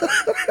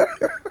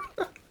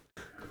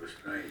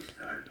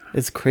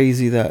 It's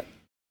crazy that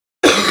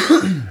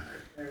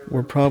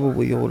we're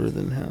probably older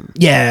than him.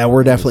 Yeah,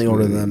 we're definitely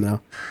older than them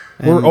now.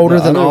 We're older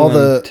than all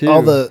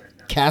the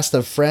cast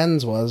of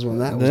Friends was when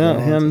that was going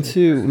on. Him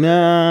too.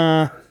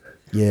 Nah.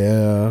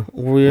 Yeah.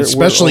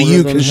 Especially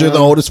you, because you're the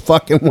oldest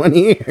fucking one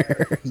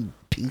here. You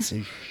piece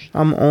of shit.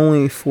 I'm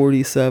only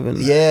 47.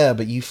 Yeah,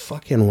 but you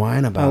fucking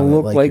whine about it. I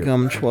look like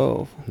I'm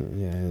 12.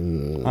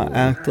 Yeah. I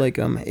act like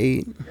I'm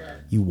 8.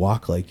 You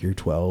walk like you're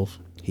 12.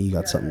 You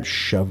got something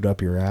shoved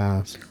up your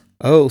ass.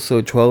 Oh,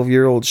 so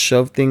 12-year-olds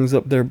shove things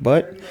up their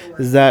butt?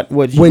 Is that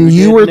what you When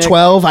you did, were Nick?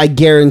 12, I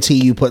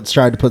guarantee you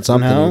tried to put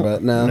something in your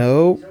butt. No.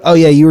 No. Oh,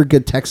 yeah, you were a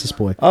good Texas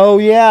boy. Oh,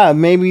 yeah,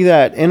 maybe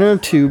that inner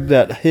tube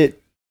that hit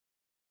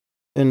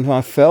and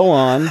I fell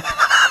on.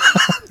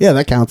 Yeah,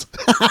 that counts.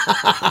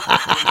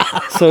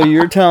 So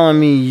you're telling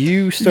me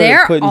you started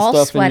putting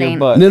stuff sweating. in your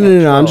butt?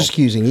 No. I'm just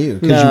accusing you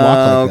because you walk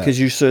like that. because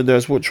you said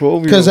that's what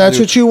 12-year-olds do. Because that's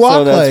what you walk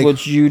so that's like.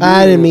 what you do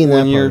I didn't mean that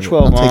when you're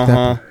part. 12. I'll take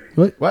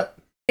that. What?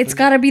 It's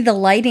got to be the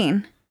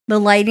lighting. The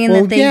lighting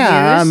that they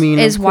use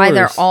is why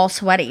they're all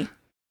sweaty.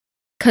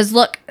 Because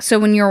look, so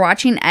when you're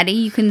watching Eddie,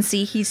 you can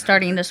see he's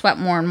starting to sweat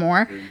more and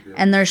more,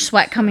 and there's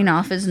sweat coming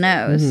off his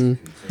nose.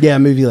 Mm-hmm. Yeah,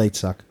 movie lights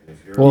suck.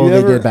 Well,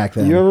 they did back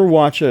then. You ever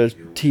watch a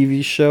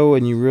TV show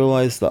and you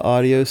realize the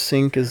audio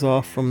sync is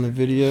off from the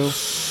video?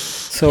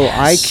 So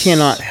I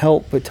cannot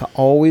help but to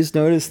always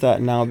notice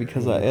that now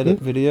because I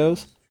edit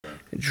videos.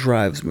 It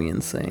drives me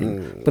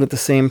insane. But at the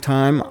same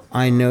time,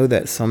 I know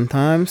that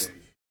sometimes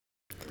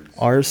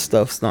our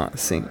stuff's not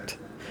synced.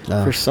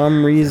 For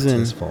some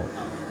reason,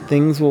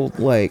 things will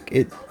I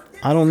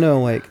don't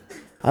know, I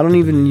don't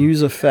even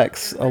use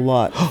effects a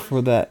lot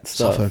for that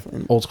stuff.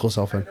 Old school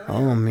cell phone.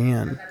 Oh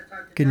man.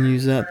 Can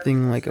use that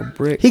thing like a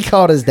brick. He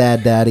called his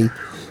dad daddy.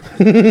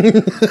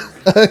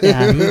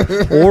 Daddy?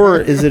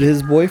 Or is it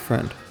his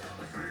boyfriend?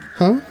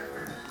 Huh?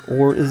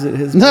 Or is it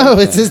his No,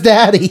 boyfriend? it's his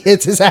daddy.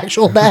 It's his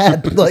actual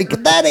dad.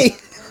 Like, daddy.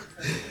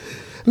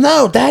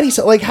 No, daddy's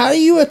like, how are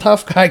you a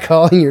tough guy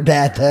calling your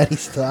dad daddy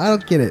still? I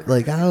don't get it.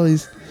 Like, it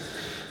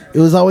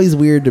was always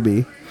weird to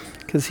me.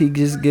 Because he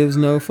just gives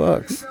no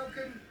fucks.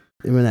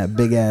 Even that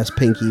big ass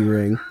pinky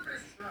ring.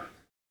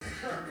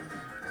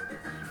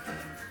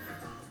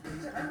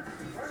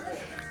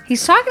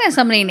 He's talking to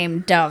somebody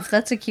named Dove.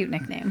 That's a cute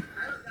nickname.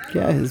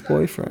 Yeah, his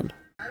boyfriend.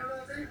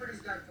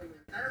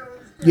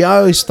 Yeah, I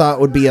always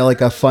thought would be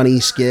like a funny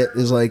skit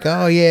is like,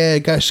 oh yeah,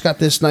 gosh, got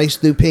this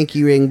nice new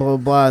pinky ring, blah blah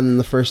blah, and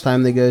the first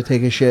time they go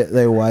take a shit,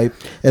 they wipe,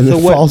 and so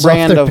then what falls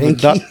brand off their of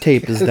pinky. duct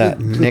tape is that,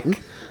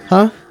 Nick?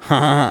 Huh?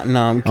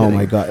 No, I'm kidding. Oh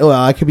my god! Well,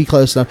 I could be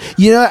close enough.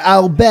 You know,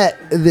 I'll bet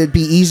it'd be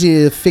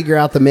easy to figure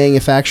out the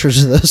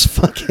manufacturers of those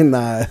fucking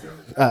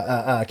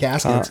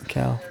caskets.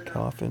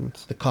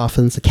 Coffins. The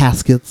coffins, the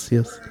caskets.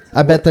 Yes,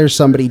 I bet there's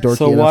somebody dorky.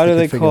 So why do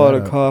they could call figure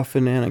it a that out.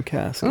 coffin and a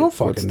casket? I don't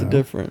fucking What's the know.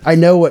 difference? I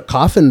know what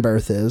coffin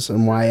birth is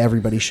and why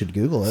everybody should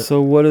Google it.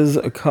 So what is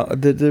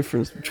the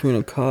difference between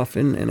a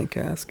coffin and a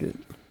casket?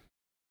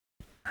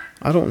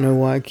 I don't know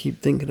why I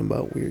keep thinking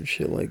about weird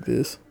shit like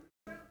this.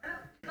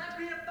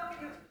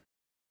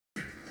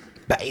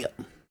 Bam.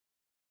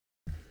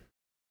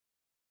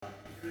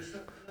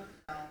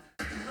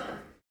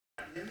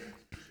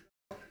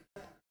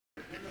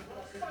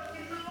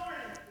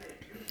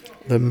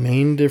 The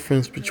main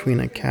difference between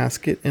a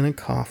casket and a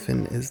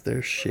coffin is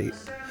their shape.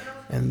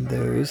 And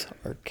those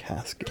are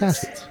caskets.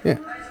 Caskets, yeah.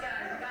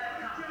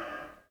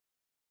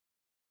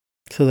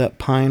 So that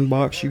pine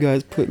box you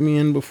guys put me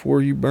in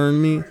before you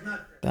burn me,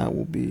 that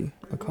will be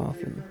a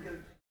coffin.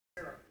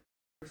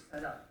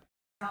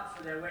 Cops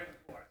were there waiting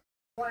for us.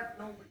 What?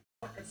 Nobody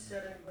fucking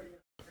said anybody.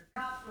 The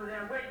cops were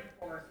there waiting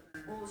for us.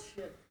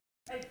 Bullshit.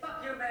 Hey,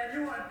 fuck you, man.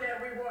 You weren't there.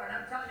 We weren't.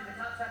 I'm telling you,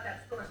 the cops had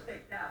that store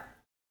staked out.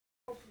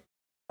 Okay.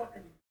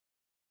 Fucking.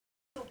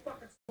 So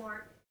fucking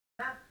smart.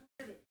 Not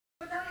pretty.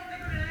 What the hell do you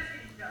think we're gonna ask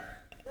each other?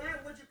 Yeah,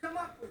 what'd you come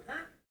up with,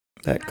 huh?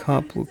 That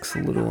cop looks a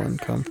little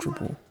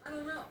uncomfortable. I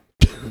don't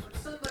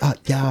know.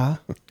 Yeah.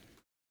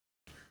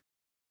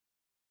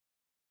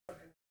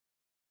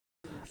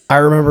 I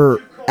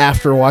remember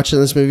after watching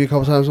this movie a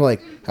couple times, I'm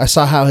like, I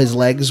saw how his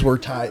legs were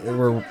tied,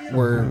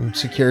 were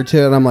secured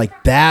to it, and I'm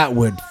like, that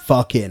would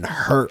fucking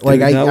hurt.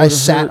 Like, Dude, I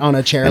sat on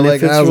a chair and like,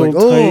 if and I was it's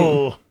like, real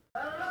oh.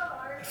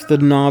 If the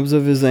knobs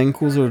of his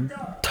ankles are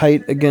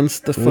tight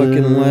against the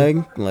fucking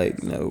leg,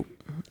 like, nope.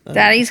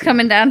 Daddy's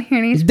coming down here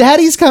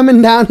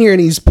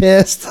and he's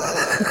pissed.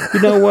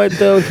 You know what,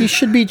 though? He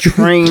should be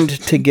trained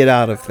to get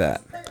out of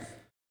that.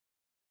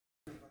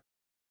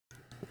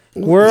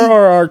 Where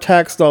are our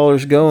tax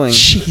dollars going?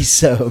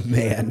 Jeez, oh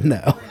man,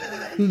 no.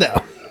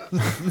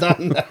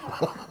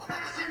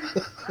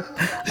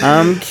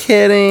 I'm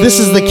kidding. This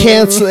is the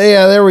cancel.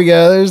 Yeah, there we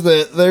go. There's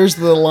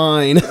the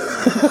line.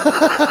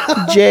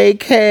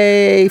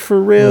 JK for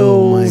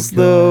reals,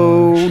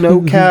 though.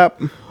 No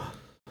cap.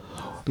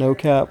 No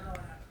cap.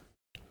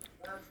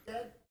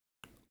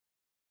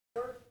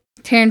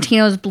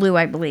 Tarantino's blue,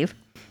 I believe.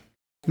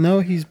 No,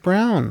 he's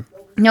brown.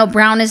 No,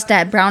 Brown is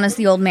dead. Brown is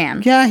the old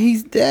man. Yeah,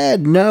 he's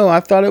dead. No, I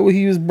thought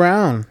he was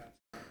brown.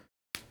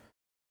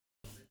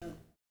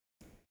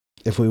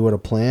 If we would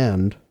have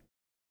planned,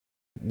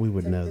 we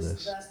would know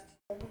this.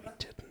 But we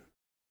didn't.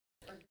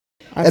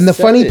 And the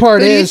funny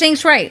part Who is, do you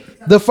think's right?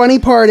 The funny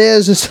part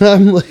is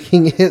I'm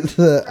looking at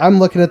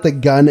the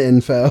gun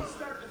info.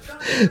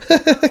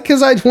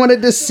 Because I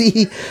wanted to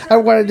see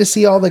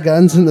all the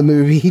guns in the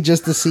movie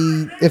just to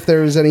see if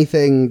there was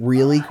anything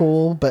really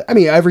cool. But I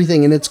mean,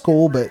 everything in it's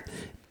cool, but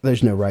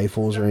there's no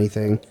rifles or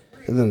anything.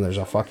 And then there's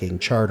a fucking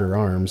Charter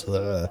Arms.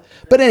 But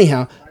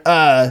anyhow,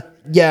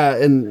 yeah.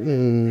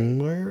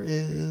 And where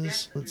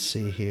is? Let's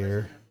see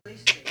here.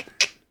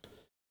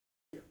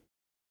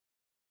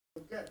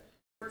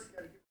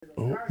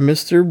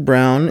 Mr.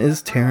 Brown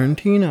is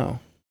Tarantino.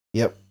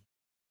 Yep.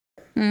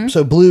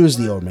 So Blue is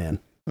the old man.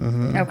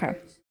 Mm-hmm. Okay.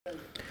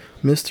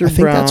 Mr.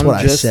 Brown,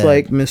 just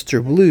like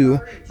Mr. Blue,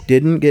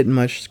 didn't get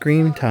much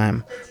screen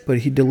time, but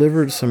he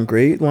delivered some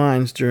great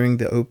lines during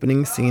the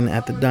opening scene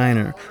at the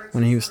diner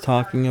when he was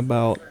talking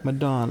about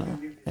Madonna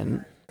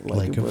and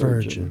like a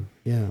virgin.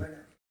 Yeah.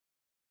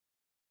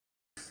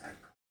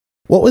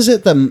 What was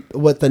it?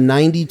 The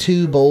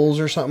 92 Bulls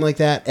or something like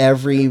that?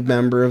 Every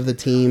member of the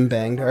team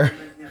banged her.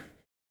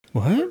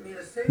 What?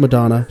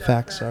 Madonna.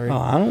 Facts, sorry. Oh,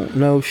 I don't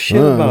know shit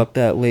about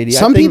that lady.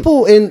 Some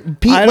people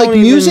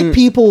music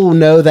people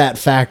know that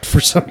fact for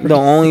some reason. The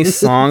only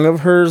song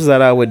of hers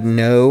that I would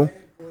know,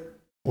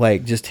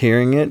 like just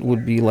hearing it,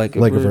 would be like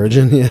a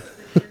virgin, yeah.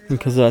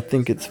 Because I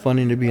think it's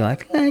funny to be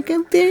like a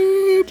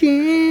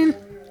virgin.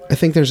 I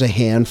think there's a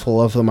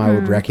handful of them I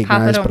would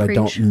recognize, but I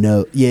don't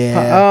know.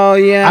 Yeah. Oh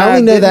yeah.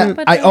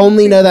 I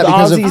only know that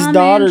because Ozzy's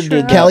daughter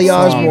did Kelly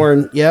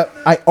Osbourne. Yep.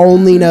 I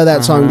only know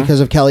that song because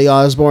of Kelly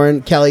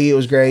Osbourne. Kelly, it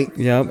was great.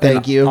 Yep.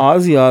 Thank you.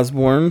 Ozzy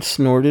Osbourne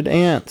snorted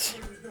ants.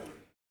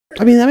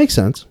 I mean, that makes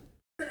sense.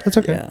 That's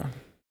okay. Yeah.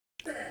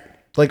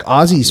 Like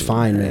Ozzy's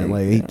fine, man.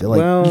 You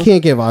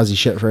can't give Ozzy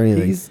shit for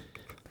anything.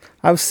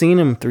 I've seen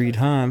him 3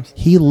 times.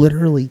 He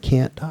literally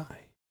can't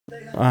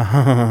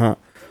die.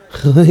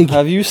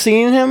 Have you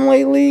seen him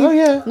lately? Oh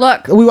yeah.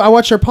 Look. I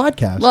watched their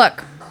podcast.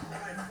 Look.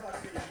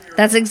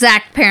 That's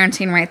exact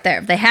parenting right there.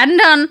 If they hadn't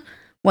done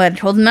what I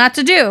told them not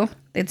to do,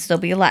 they'd still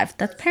be alive.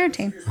 That's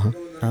parenting. Uh-huh.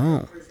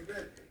 Oh.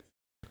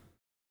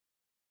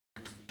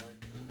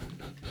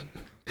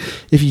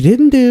 If you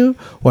didn't do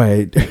what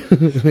I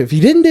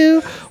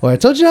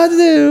told you not to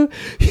do,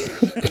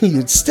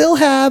 you'd still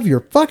have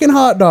your fucking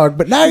hot dog,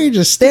 but now you're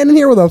just standing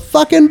here with a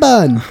fucking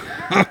bun.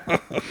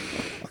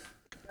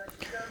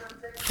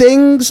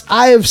 Things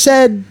I have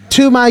said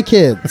to my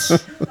kids.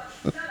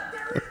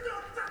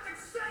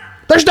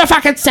 There's no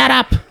fucking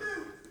setup.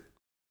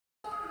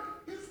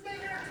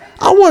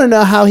 I want to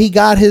know how he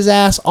got his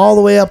ass all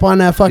the way up on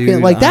that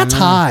fucking that's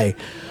high.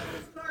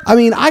 I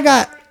mean, I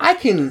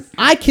can.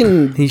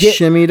 He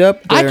shimmied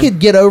up there. I could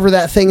get over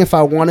that thing if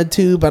I wanted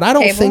to, but I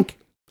don't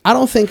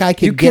think I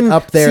could get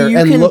up there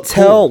and look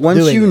tell cool once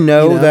doing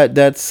it, that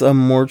that's a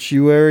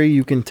mortuary.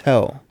 You can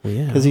tell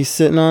because he's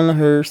sitting on the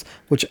hearse.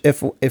 Which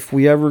if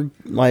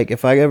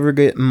I ever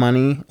get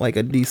money, like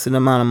a decent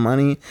amount of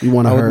money, you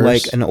want a hearse?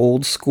 Like an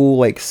old school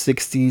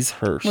 60s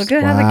hearse. Look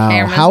at how the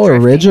camera's how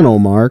drifting. Original,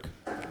 Mark.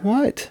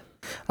 What?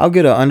 I'll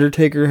get an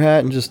Undertaker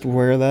hat and just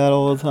wear that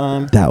all the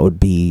time. That would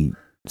be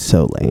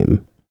so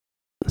lame.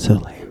 So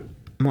lame.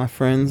 My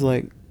friends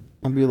I'll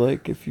be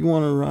like, if you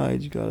want to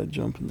ride, you gotta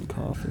jump in the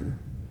coffin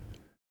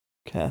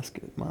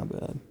casket. My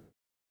bad.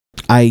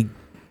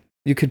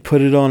 You could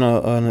put it on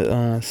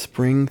a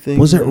spring thing.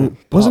 Wasn't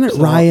it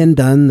Ryan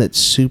Dunn that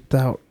souped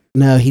out?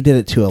 No, he did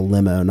it to a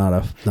limo, not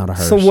a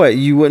hearse. So what?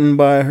 You wouldn't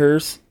buy a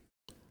hearse?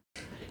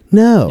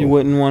 No. You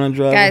wouldn't want to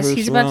drive. Guys, a hearse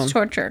he's around? about to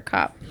torture a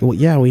cop. Well,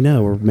 yeah, we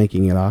know. We're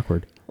making it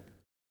awkward.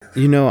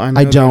 I know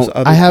I don't.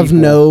 I have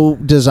no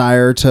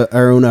desire to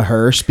own a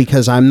hearse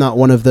because I'm not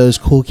one of those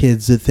cool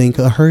kids that think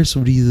a hearse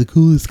would be the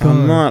coolest car.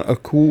 I'm not a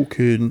cool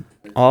kid,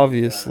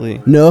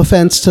 obviously. No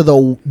offense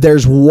to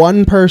there's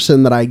one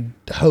person that I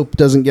hope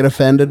doesn't get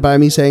offended by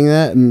me saying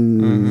that,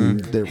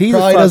 and He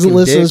probably doesn't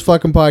listen to this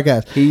fucking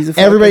podcast. He's a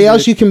Everybody fucking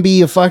else, dick. you can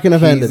be a fucking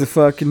offended. He's a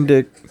fucking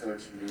dick.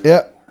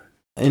 Yep.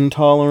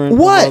 intolerant.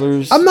 What? Of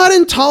others. I'm not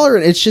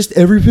intolerant. It's just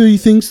everybody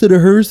thinks that a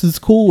hearse is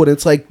cool, and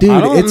it's like, dude,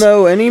 I don't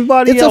know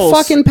anybody it's else a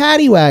fucking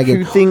paddy wagon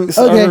who thinks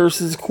a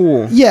hearse is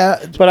cool.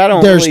 Yeah, but I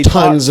don't. There's really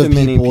tons talk of to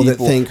many people that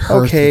think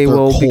hearses okay, are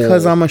well, cool.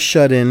 because I'm a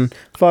shut-in.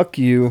 Fuck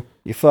you.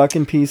 You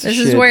fucking piece of shit.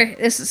 This is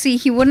where see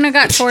he wouldn't have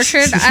got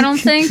tortured. I don't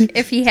think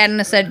if he hadn't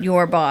have said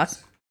your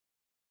boss.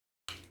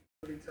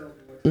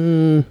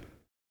 No,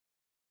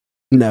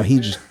 he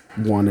just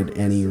wanted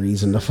any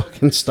reason to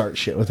fucking start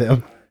shit with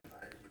him.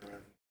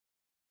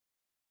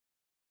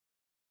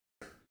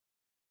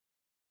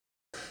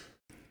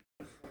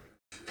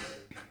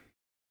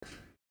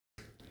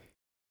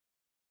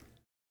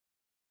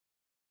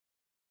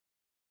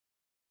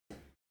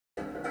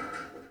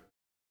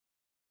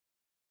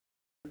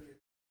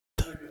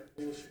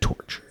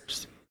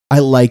 Tortures. I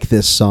like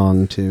this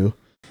song too.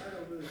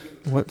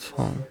 What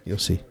song? You'll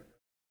see.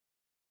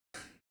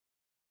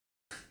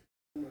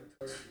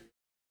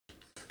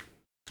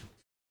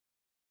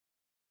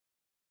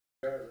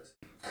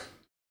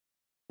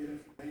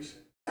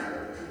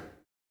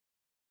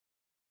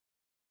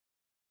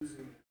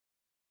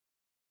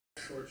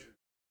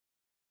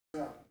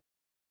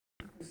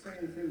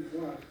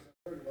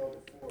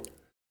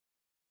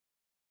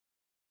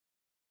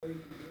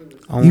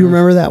 You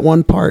remember that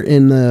one part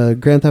in the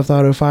Grand Theft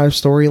Auto 5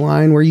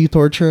 storyline where you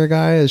torture a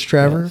guy as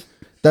Trevor? Yes.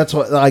 That's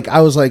what, like,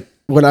 I was like,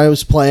 when I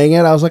was playing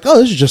it, I was like, oh,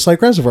 this is just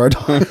like Reservoir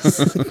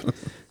Dogs.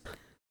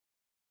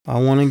 I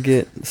want to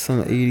get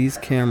some 80s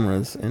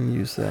cameras and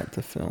use that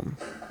to film.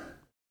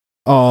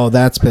 Oh,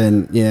 that's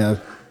been, yeah.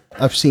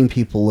 I've seen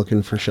people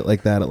looking for shit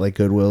like that at like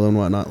Goodwill and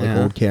whatnot, like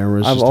old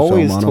cameras. I've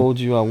always told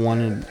you I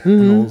wanted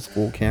an old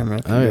school camera.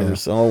 If you ever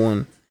saw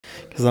one.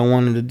 Because I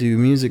wanted to do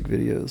music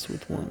videos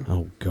with one.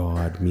 Oh,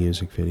 God,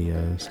 music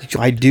videos.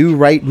 I do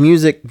write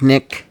music,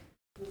 Nick.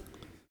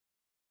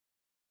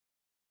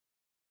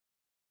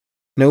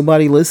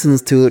 Nobody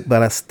listens to it,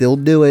 but I still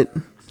do it.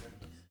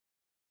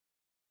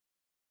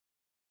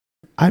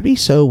 I'd be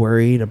so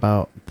worried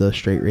about the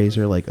straight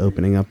razor, like,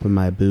 opening up in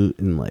my boot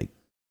and, like,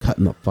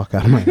 cutting the fuck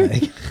out of my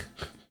leg.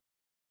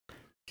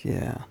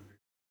 Yeah.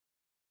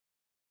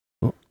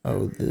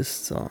 Oh, this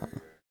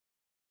song.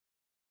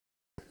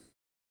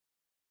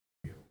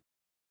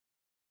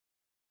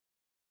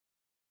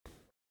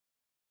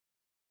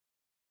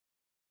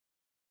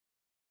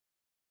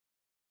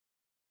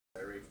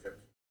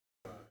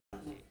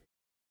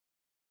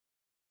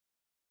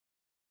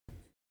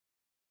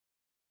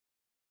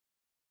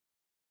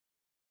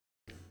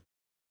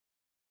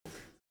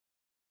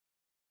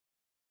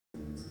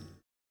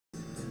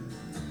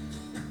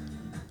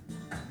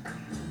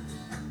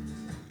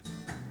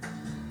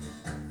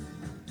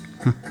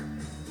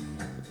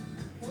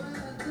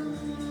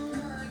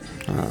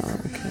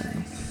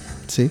 Okay.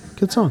 See?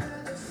 Good song.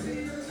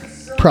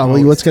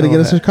 Probably what's going to get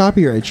us a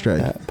copyright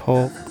strike. That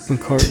Paul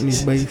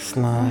McCartney bass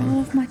line.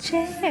 All of my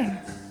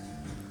chair.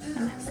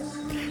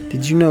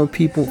 Did you know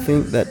people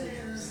think that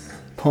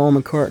Paul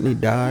McCartney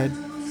died?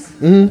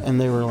 Mm-hmm. And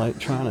they were like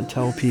trying to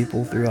tell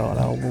people throughout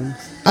albums.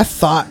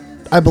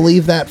 I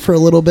believe that for a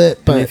little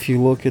bit, but and if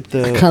you look at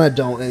I kind of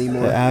don't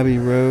anymore. The Abbey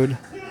Road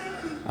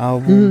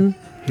album.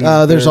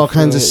 There's all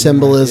kinds of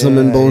symbolism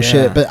and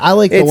bullshit, but I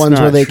like the ones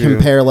where they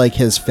compare like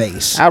his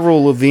face.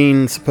 Avril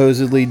Lavigne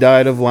supposedly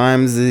died of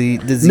Lyme's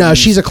disease. No,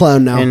 she's a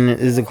clone now. And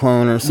is a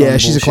clone or something. Yeah,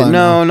 she's a clone.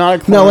 No, not a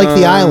clone. No, like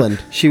The Island.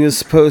 She was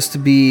supposed to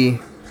be.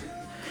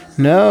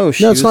 No,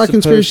 it's not a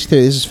conspiracy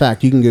theory. This is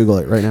fact. You can Google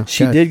it right now.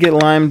 She did get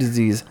Lyme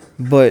disease,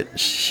 but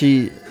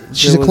she's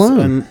a clone.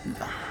 I'm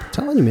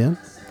telling you, man.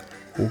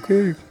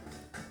 Okay.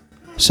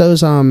 So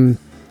is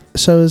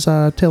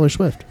Taylor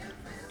Swift.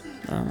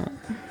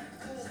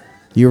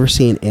 You ever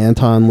seen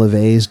Anton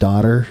LaVey's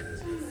daughter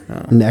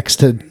next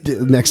to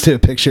a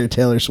picture of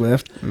Taylor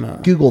Swift?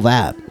 No. Google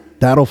that.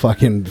 That'll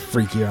fucking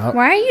freak you out.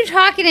 Why are you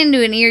talking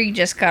into an ear you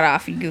just cut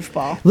off, you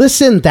goofball?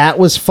 Listen, that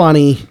was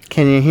funny.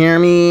 Can you hear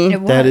me?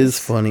 That is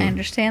funny. I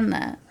understand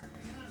that.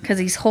 Because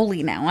he's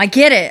holy now. I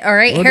get it, all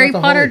right? What Harry about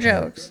the Potter holy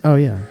jokes. Oh,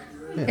 yeah.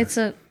 It's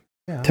a...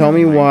 Tell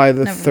me why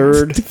the Never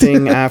third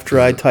thing after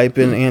I type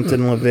in Anton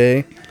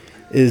LaVey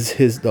is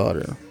his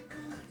daughter.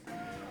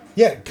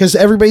 Yeah, because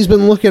everybody's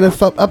been looking up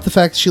the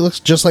fact that she looks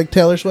just like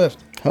Taylor Swift.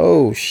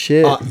 Oh,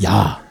 shit.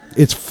 Yeah.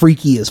 It's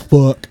freaky as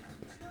fuck.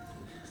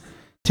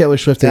 Taylor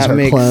Swift is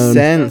her clone.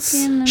 That makes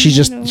sense. She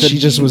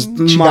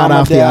got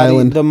off the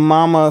island. The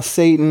mama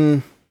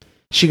Satan.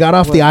 She got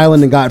off the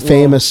island and got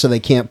famous, so they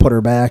can't put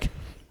her back.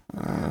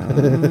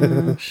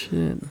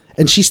 Shit.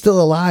 And she's still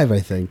alive,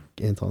 I think.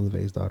 Anton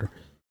LaVey's daughter.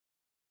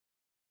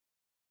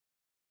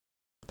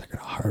 They're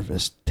gonna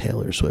harvest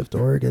Taylor Swift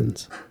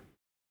organs.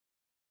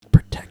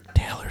 Protect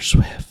Taylor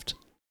Swift.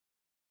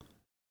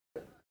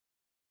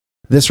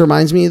 This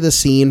reminds me of the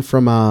scene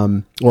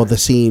from the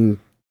scene,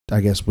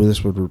 I guess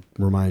this would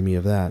remind me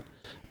of that.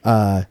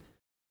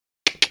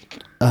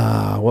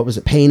 What was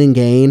it? Pain and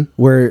Gain,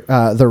 where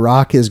The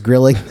Rock is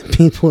grilling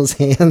people's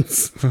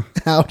hands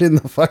out in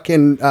the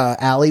fucking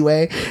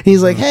alleyway.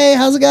 He's like, "Hey,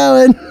 how's it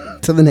going?"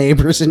 to the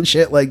neighbors and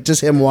shit, like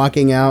just him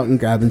walking out and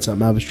grabbing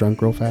something out of his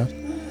trunk real fast.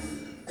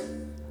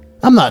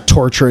 I'm not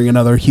torturing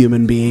another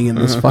human being in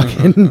this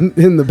fucking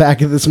in the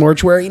back of this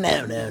mortuary.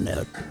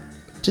 No.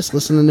 Just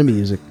listening to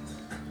music.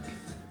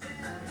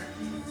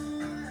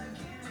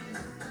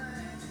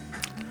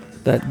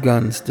 That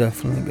gun's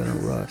definitely gonna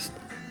rust.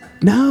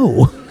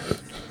 No.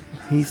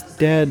 He's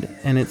dead,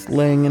 and it's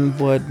laying in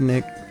blood,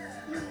 Nick.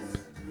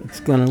 It's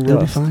gonna rust. It'll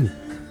be fine.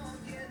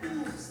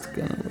 It's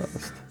gonna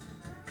rust.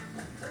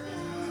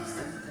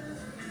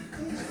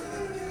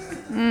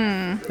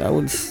 That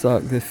would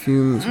suck. The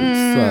fumes would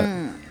suck.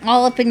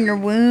 All up in your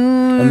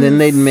wounds. And then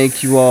they'd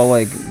make you all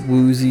like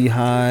woozy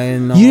high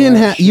and all You didn't that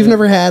have. shit. You've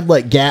never had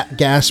like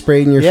gas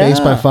sprayed in your face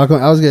by fucking.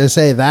 I was gonna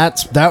say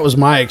that was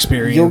my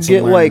experience.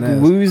 You'll get like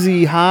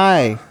woozy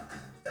high.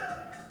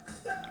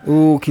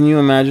 Ooh, can you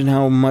imagine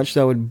how much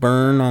that would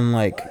burn on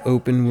like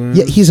open wounds?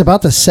 Yeah, he's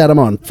about to set him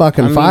on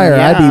fucking fire.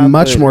 yeah, I'd be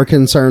much more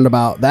concerned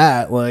about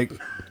that. Like.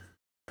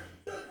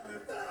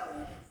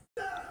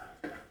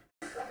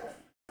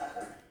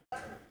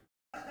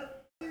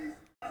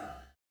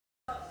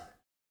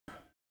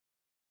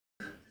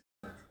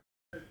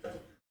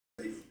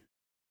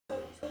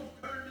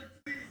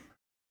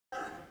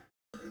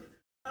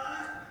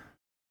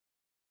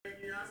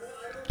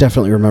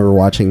 Definitely remember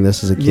watching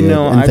this as a kid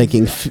and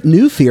thinking,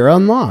 new fear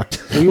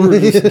unlocked. We were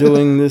just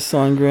doing this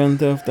on Grand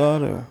Theft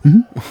Auto.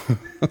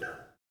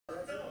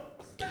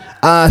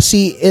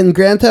 See, in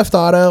Grand Theft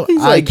Auto,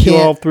 I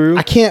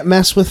can't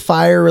mess with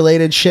fire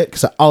related shit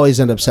because I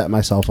always end up setting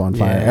myself on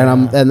fire,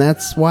 and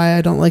that's why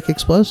I don't like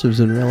explosives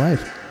in real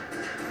life.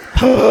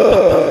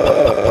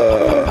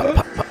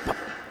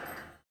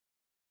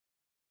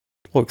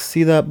 Look,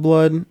 see that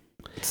blood?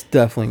 It's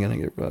definitely gonna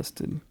get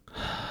rusted.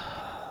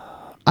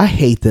 I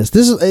hate this.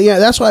 This is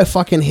that's what I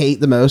fucking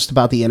hate the most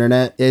about the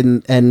internet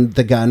and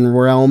the gun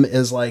realm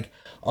is like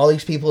all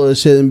these people who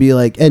sit and be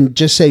like and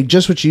just say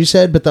just what you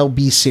said, but they'll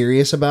be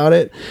serious about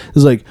it.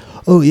 It's like,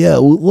 oh yeah,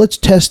 well, let's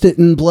test it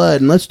in blood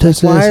and let's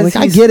test this. Like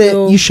I get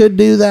it, you should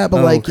do that,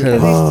 but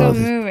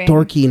the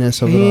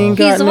dorkiness of it all.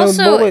 He's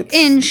also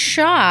in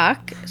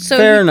shock. So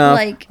fair enough.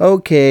 Like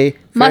okay.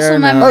 Muscle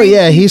memory. Oh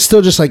yeah, he's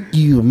still just like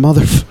you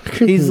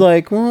motherfucker. He's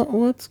like,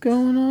 what's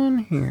going on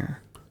here?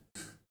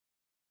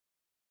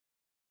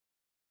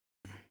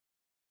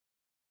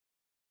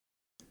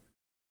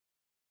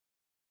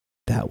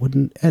 That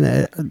wouldn't, and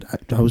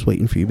I was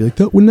waiting for you to be like,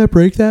 wouldn't that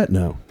break that?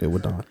 No, it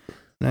would not.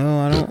 No,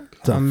 I don't.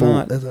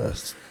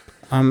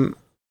 I'm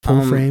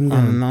full frame gun.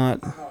 I'm not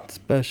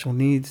special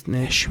needs,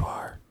 Nick. Yes, you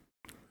are.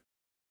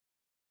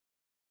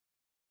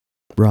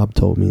 Rob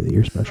told me that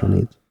you're special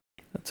needs.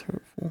 That's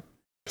hurtful.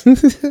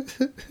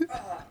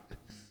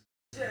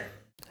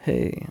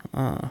 Hey,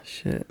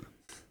 shit.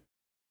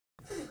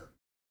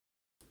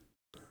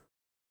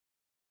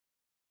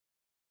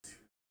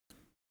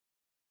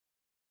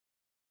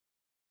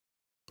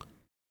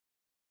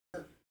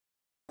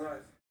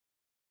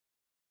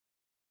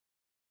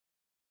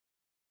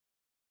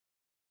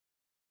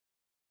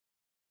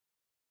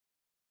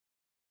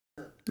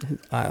 His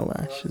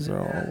eyelashes are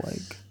all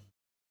like...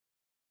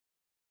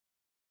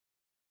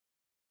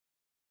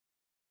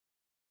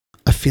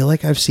 I feel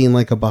like I've seen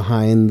like a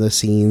behind the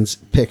scenes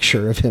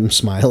picture of him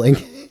smiling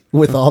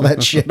with all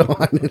that shit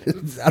on.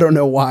 I don't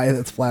know why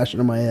that's flashing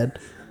in my head.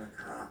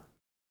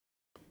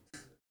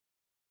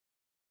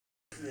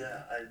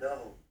 Yeah, I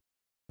know.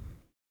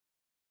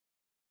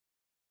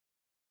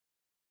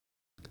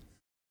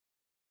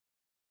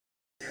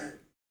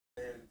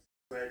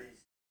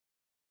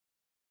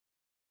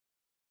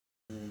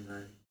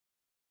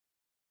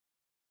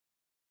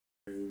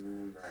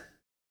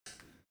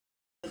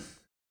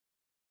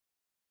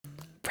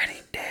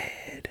 Freddy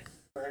dead.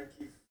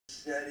 Frankie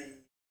Shetty.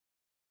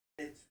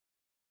 It's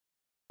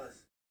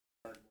us.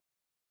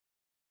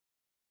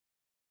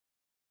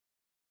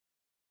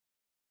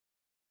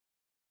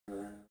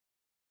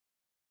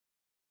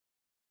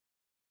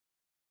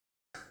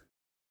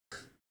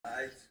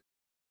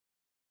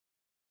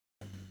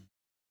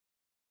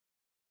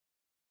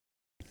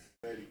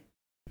 Ready.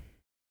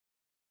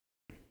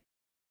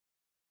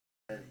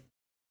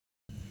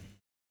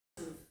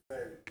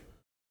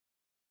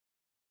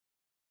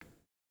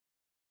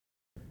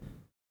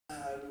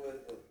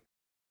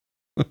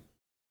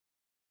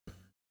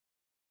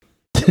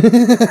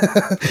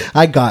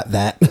 I got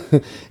that.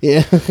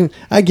 Yeah,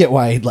 I get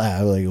why he'd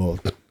laugh. Like, well,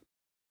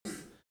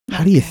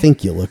 how do you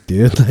think you look,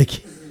 dude?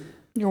 Like,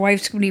 your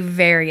wife's gonna be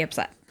very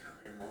upset.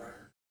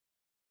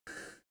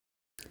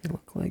 You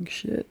look like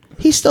shit.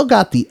 He's still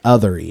got the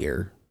other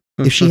ear.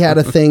 If she had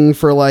a thing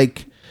for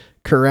like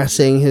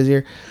caressing his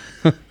ear,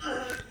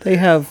 they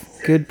have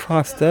good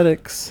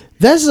prosthetics.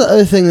 That's the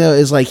other thing though,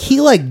 is like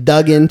he like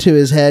dug into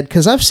his head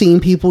because I've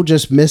seen people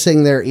just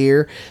missing their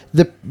ear.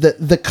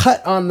 The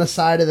cut on the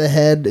side of the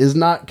head is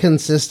not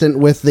consistent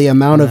with the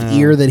amount of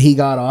ear that he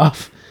got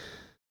off.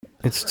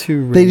 It's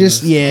too. They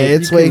just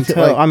it's way too.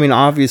 Like, I mean,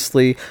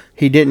 obviously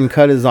he didn't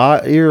cut his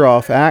ear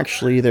off.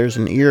 Actually, there's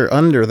an ear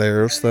under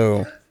there,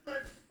 so.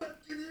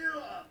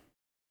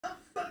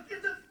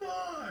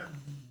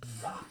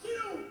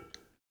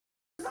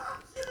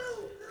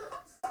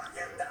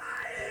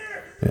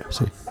 Yeah,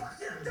 see.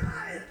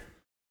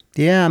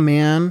 Yeah,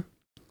 man.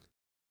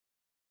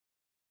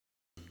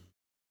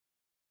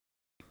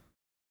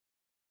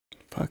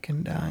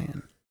 Fucking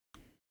dying.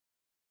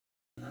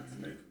 Not to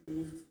make a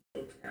move,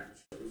 no cat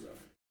shows up.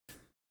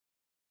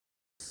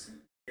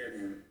 Get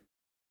him.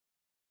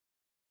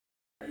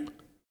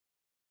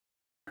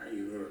 Now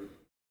you heard.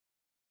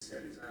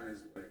 Said he's on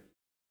his way.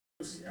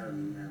 We'll see how the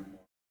man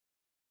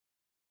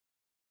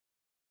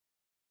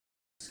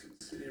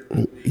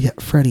Yeah,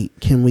 Freddy,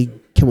 can we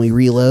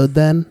reload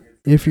then?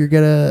 If you're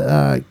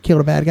gonna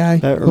kill a bad guy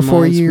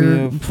before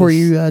you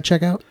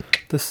check out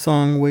the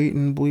song "Wait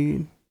and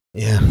Bleed."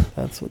 Yeah,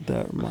 that's what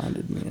that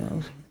reminded me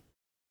of.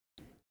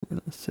 We're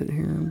gonna sit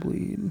here and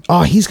bleed.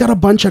 Oh, he's got a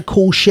bunch of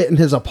cool shit in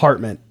his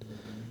apartment.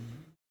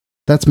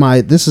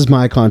 This is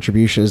my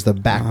contribution, is the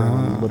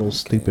background little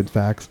stupid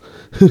facts.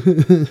 I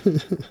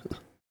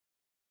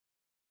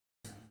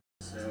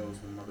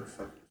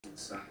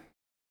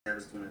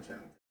was doing a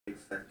job. Big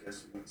fat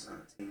guess who wants on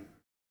a team.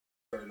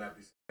 Better not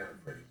be some kind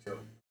of pretty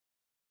joke.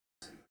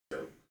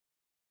 Joke.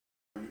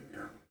 You know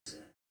what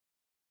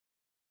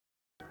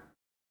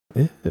I'm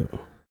saying? Ew.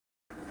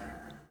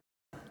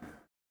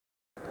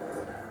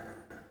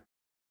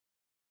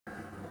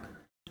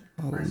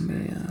 Oh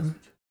man.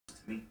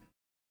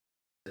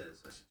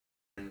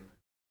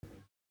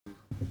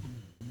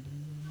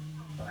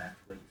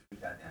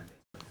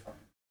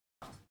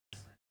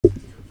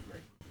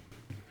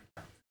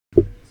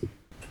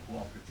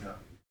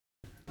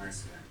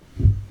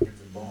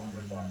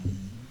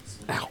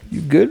 Ow.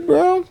 You good,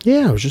 bro?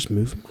 Yeah, I was just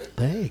moving my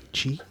leg.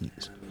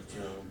 Jeez.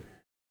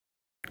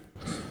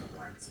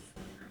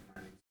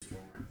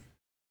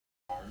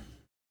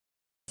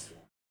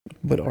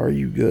 But are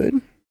you good?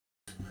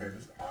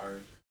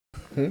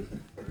 Hmm?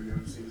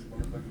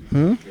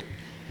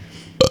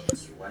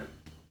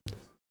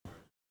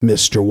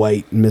 Mr.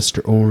 White,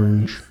 Mr.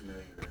 Orange.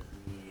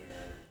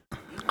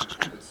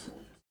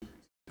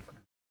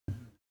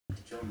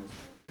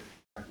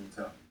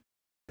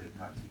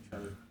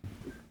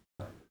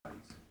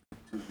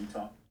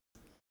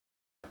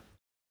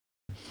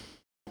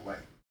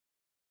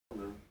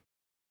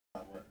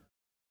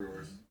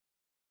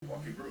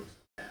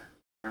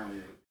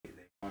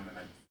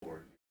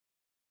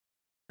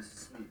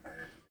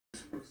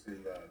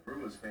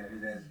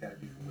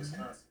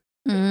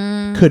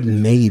 Could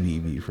maybe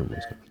be from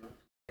Wisconsin.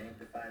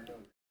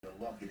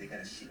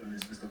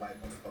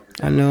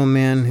 I know a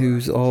man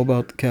who's all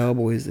about the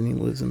Cowboys and he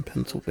lives in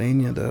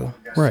Pennsylvania, though.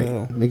 Right,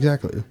 So.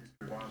 exactly.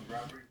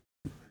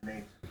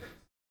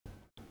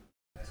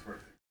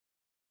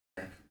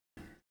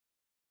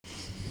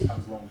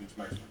 Long Beach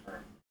Mike's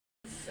firm.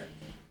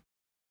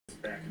 It's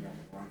backing on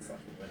the wrong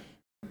fucking way.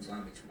 It was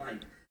Long Beach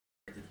Mike.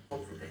 I did the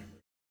poker game.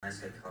 I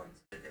said, "Come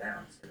check it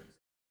out." Said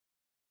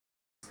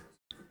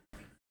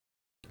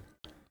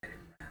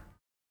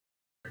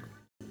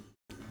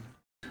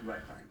two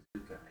right behind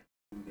two guy.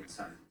 Who gets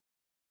signed?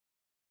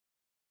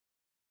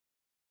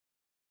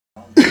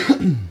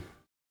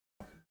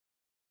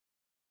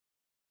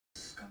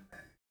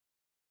 Scumbag.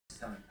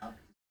 Selling out.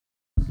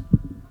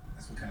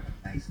 That's what kind of a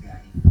nice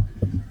guy he fucking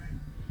is, right?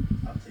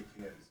 I'll take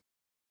care of this.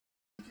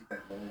 You get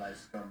that low life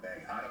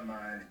scumbag out of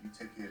mine, and you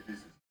take care of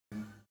business.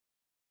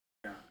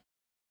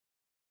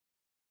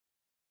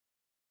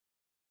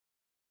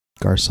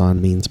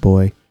 Garcon means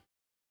boy.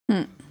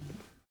 Hmm.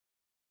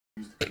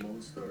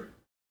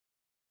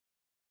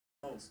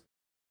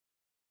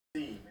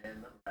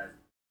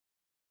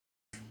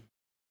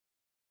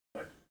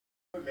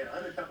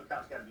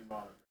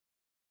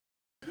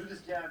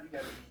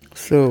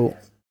 So,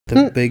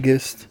 the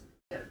biggest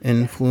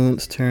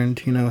influence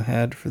Tarantino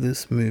had for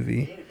this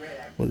movie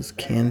was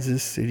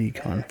Kansas City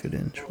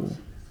Confidential.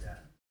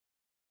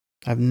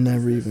 I've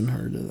never even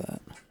heard of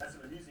that. That's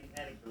an amusing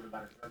anecdote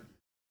about a drug dealer.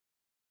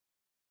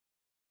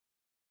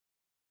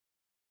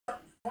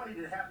 Something funny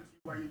that happened to you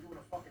while you're doing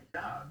a fucking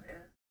job, man.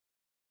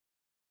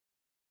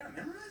 Yeah,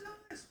 memorize all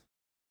this.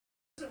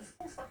 It's a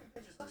full fucking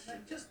pictures of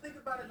shit. Just think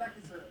about it like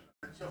it's a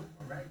joke,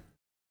 all right?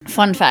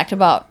 Fun fact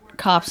about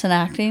cops and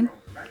acting.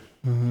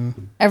 Mm-hmm.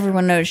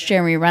 Everyone knows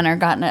Jeremy Renner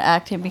got into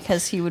acting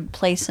because he would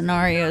play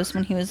scenarios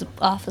when he was an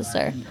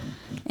officer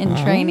in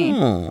training.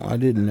 Oh, I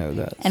didn't know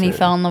that. And he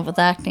fell in love with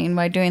acting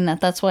by doing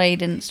that. That's why he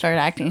didn't start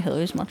acting until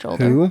he was much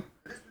older. Who?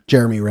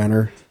 Jeremy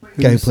Renner.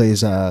 Guy who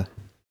plays Hawkeye.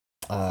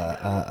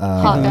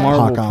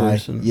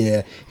 Person.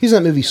 Yeah. He's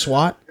in that movie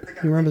SWAT.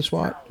 You remember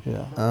SWAT?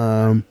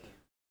 Yeah.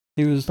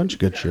 He was a bunch of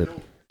good shit.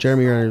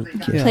 Jeremy Renner.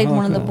 He played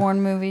one of the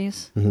Bourne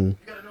movies. Mm-hmm.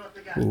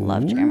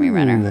 Love Jeremy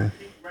Renner.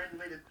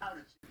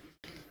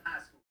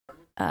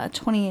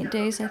 28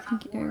 Days, I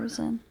think he was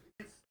in.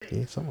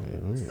 Yeah,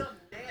 something.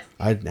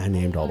 I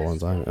named all the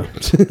ones I know.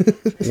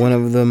 One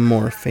of the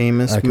more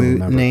famous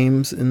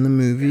names in the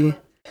movie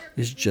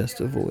is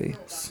Just a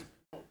Voice.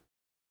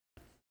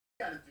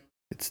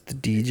 It's the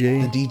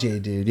DJ. The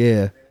DJ dude,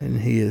 yeah.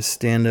 And he is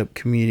stand-up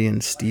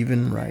comedian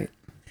Stephen Wright.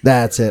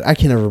 That's it. I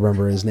can never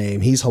remember his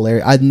name. He's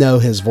hilarious. I know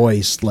his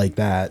voice like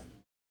that.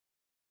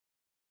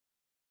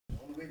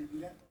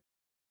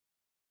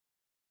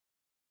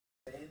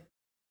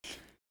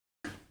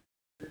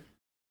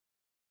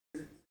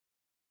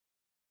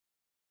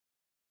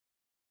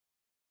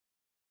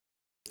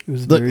 He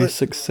was very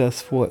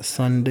successful at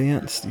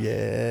Sundance.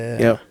 Yeah.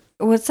 Yep.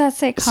 What's that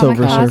say?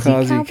 Silver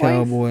Kamikaze Kamikaze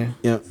Cowboy?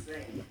 Yep.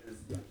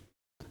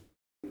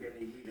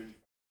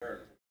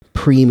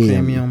 Premium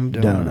Premium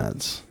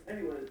donuts.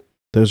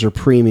 Those are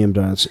premium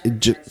donuts.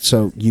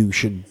 So you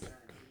should,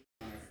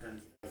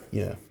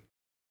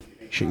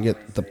 shouldn't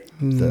get the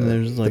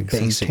there's like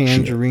the some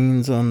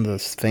tangerines on the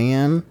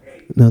fan.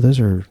 No, those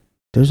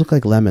look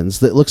like lemons.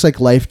 That looks like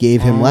life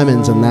gave him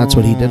lemons, and that's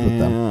what he did with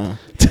them.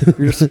 Yeah.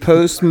 You're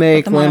supposed to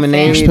make them on a fan.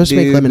 lemonade. You're supposed to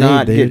make dude, lemonade,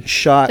 not dude. get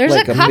shot. There's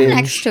like a cup bitch.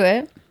 next to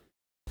it.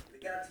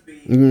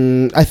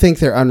 I think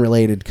they're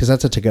unrelated because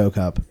that's a to-go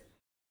cup.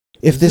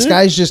 If this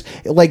guy's just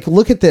like,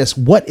 look at this.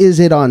 What is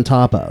it on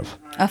top of?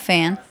 A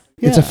fan.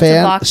 It's a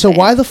fan. box So fan.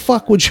 why the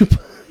fuck would you?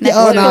 Next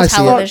Oh, to no, the I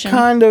see it. television. What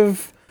kind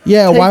of?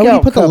 Yeah, why would you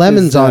takeout put the cup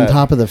lemons is on that?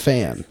 top of the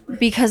fan?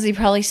 Because he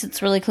probably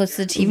sits really close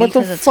to the TV What the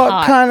because it's fuck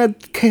hot. kind of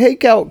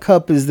takeout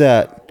cup is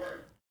that?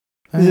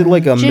 Is it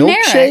like a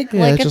Generic. milkshake? Yeah,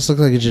 Like it a- just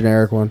looks like a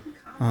generic one.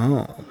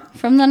 Oh,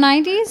 From the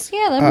 90s?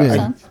 Yeah, that makes I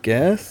sense.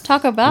 guess.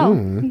 Taco Bell.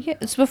 Yeah,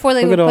 it's before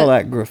they Look would at all put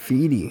that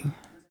graffiti.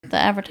 the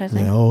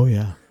advertising. Yeah, oh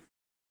yeah,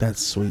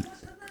 that's sweet.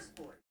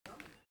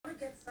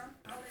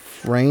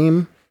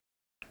 Frame.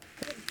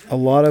 A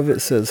lot of it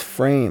says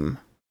frame.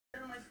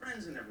 They're my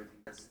friends and everything,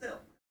 but still.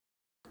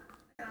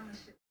 I got my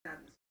shit got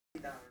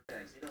in $60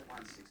 bags. They don't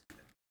want 60.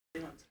 They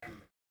want 10.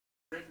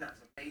 Break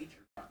that's a major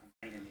fucking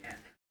pain in the ass.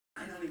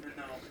 I don't even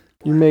know.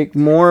 You make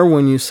more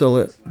when you sell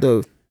it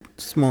the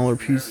smaller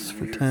pieces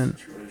for 10.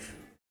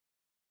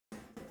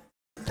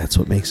 That's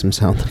what makes him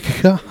sound like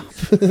a cop.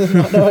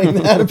 Not knowing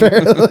that,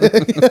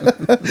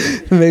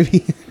 apparently.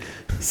 Maybe.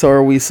 So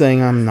are we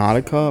saying I'm not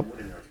a cop?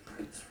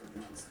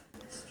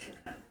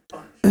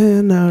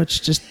 No, it's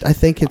just, I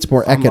think it's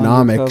more I'm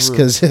economics undercover.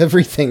 because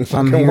everything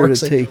fucking I'm here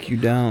works. to take you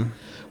down.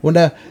 Well,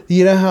 now,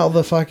 you know how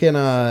the fucking,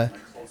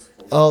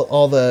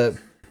 all the,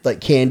 like,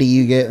 candy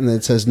you get and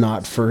it says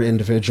not for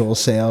individual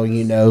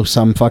sale,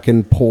 some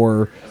fucking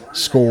poor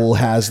school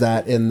has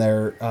that in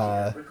their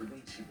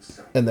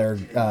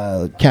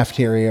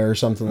cafeteria or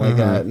something like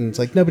that. And it's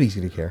like, nobody's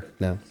going to care.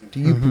 No.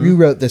 You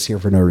wrote this here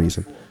for no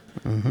reason.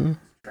 Mm-hmm.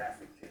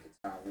 Traffic tickets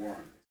not warm.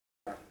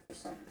 For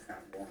something that's not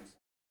warm.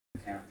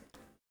 County.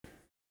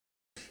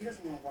 She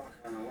doesn't want to walk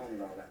around alone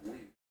with all that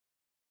weed.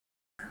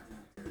 I don't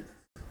want to do this.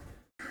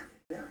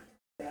 Very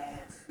bad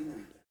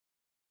feeling.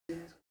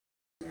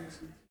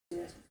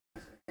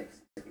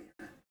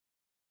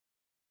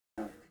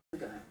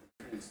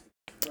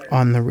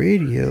 On the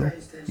radio,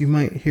 you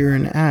might hear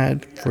an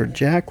ad for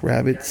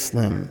Jackrabbit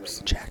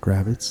Slims.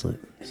 Jackrabbit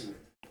Slims.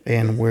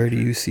 And where do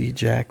you see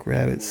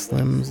Jackrabbit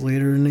Slims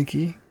later,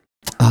 Nikki?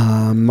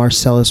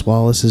 Marcellus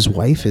Wallace's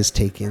wife is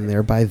taken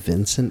there by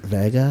Vincent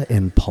Vega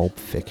in Pulp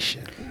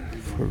Fiction.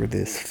 For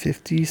this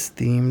 50s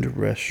themed Put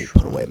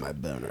restaurant. away my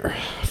boner.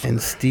 And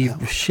Steve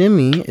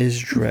Buscemi is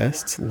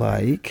dressed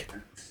like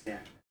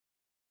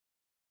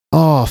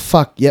Oh,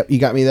 fuck. Yep, you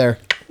got me there.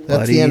 That's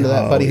Buddy the end of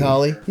that, Buddy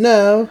Holly. Holly.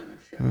 No.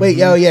 Wait,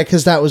 oh, yeah,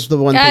 because that was the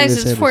one Guys, thing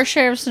it's they said. four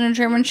sheriffs and a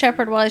German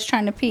Shepherd while he's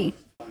trying to pee.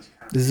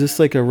 Is this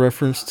like a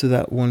reference to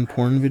that one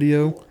porn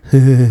video?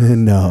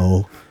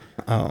 No.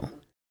 Oh.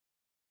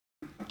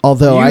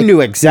 Although You I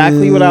knew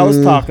exactly what I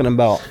was talking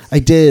about. I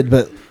did,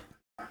 but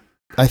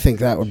I think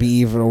that would be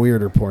even a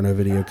weirder porno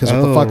video because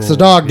what the fuck's the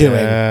dog doing?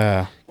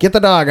 Yeah. Get the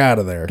dog out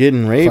of there.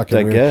 Getting raped, Fucking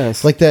I weird.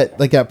 guess. Like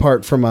that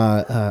part from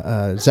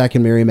Zach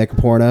and Miri Make a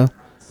Porno.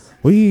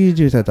 What do you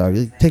do with that dog?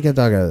 Take that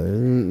dog out of there.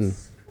 Mm-mm.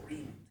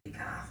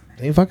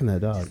 They ain't fucking that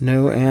dog.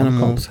 No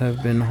animals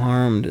have been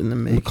harmed in the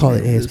making call it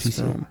of this ASPC.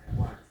 film.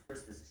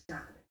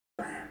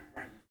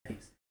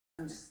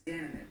 I'm just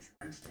standing there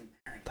drenched in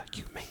panic. Like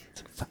you made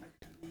some fucking.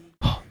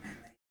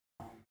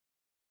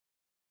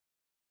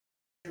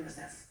 Here was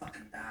that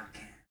fucking dog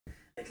can.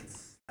 They can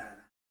smell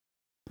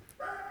it.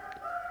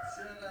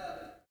 Shut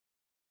up.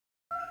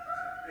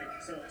 Hey,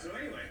 so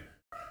anyway,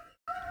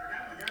 I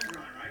got my gun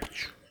drawn, right?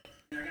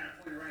 And I got to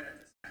point it right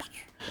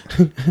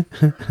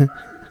at this guy.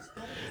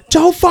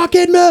 Don't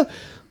fucking move.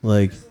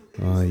 Like,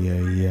 oh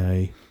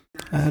yeah.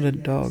 I had a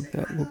dog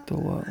that looked a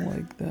lot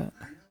like that.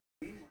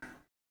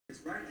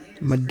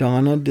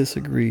 Madonna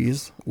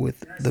disagrees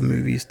with the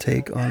movie's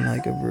take on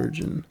Like a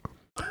Virgin.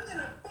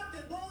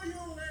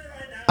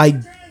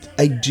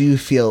 I do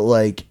feel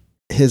like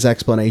his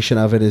explanation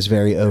of it is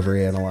very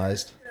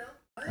overanalyzed.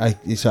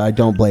 So I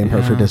don't blame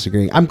her for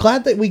disagreeing. I'm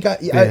glad that we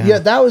got yeah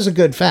that was a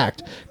good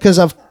fact because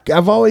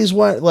I've always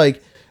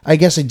like I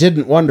guess I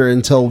didn't wonder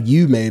until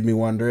you made me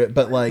wonder it,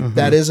 but like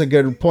that is a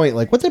good point.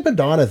 Like what did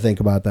Madonna think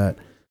about that?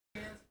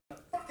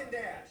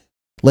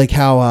 Like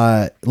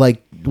how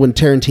like when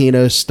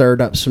Tarantino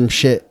stirred up some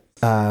shit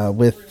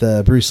with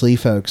the Bruce Lee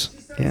folks.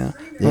 Yeah.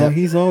 Well,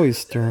 he's always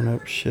stirring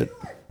up shit.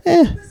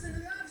 I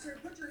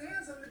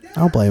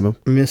don't blame him.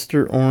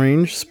 Mr.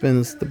 Orange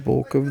spends the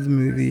bulk of the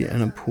movie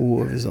in a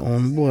pool of his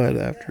own blood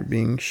after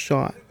being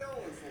shot.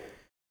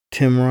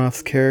 Tim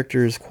Roth's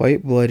character is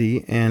quite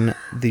bloody, and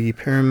the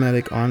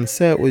paramedic on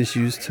set was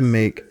used to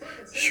make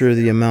sure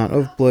the amount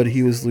of blood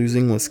he was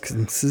losing was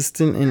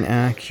consistent and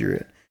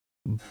accurate.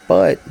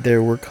 But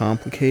there were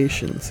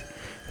complications.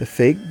 The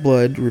fake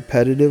blood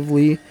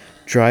repetitively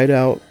dried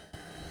out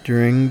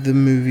during the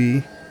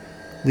movie,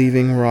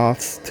 leaving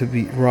Roth to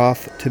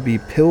be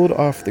peeled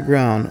off the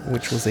ground,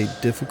 which was a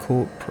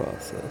difficult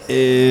process.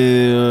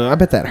 Ew, I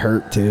bet that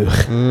hurt too.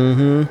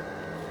 Mm-hmm.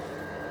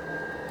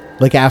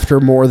 Like after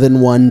more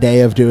than one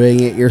day of doing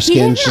it, your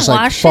skin's just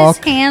like, fuck wash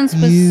his hands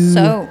with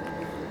soap.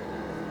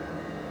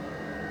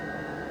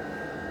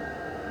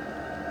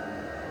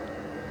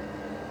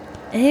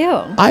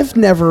 Ew. I've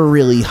never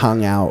really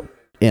hung out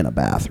in a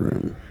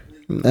bathroom.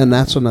 And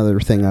that's another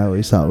thing I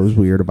always thought was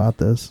weird about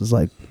this. Is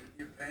like,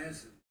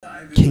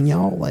 can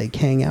y'all like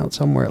hang out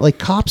somewhere? Like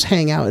cops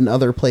hang out in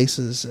other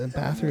places in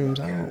bathrooms.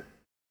 I don't.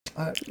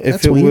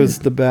 If it was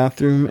the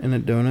bathroom in a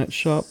donut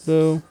shop,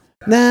 though.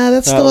 Nah,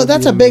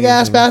 that's a big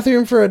ass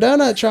bathroom for a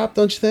donut shop,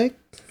 don't you think?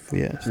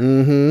 Yes.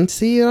 Mm-hmm.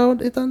 See,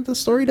 the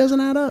story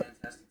doesn't add up.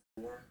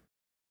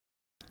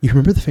 You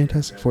remember the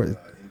Fantastic Four?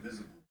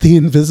 The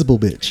invisible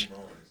bitch.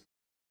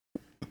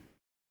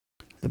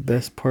 The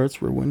best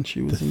parts were when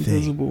she was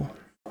invisible.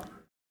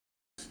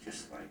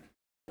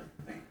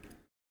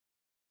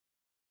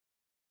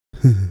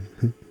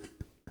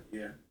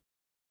 Yeah.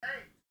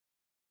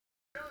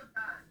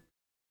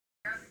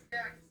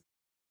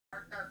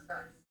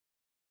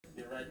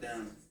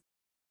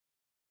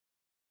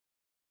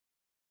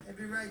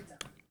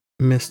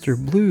 Mr.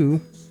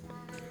 Blue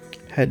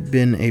had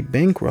been a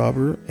bank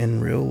robber in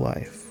real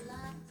life.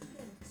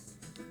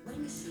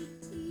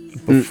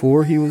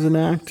 Before he was an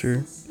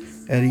actor,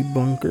 Eddie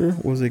Bunker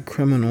was a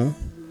criminal,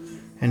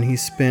 and he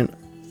spent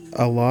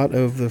a lot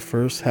of the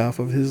first half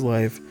of his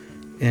life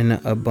in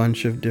a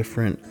bunch of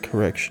different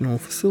correctional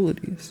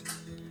facilities.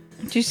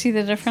 Do you see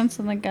the difference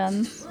in the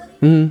guns?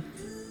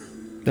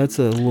 Mm-hmm. That's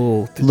a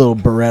little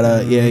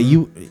Beretta.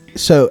 Yeah,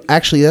 so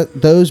actually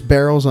those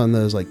barrels on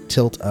those like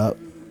tilt up.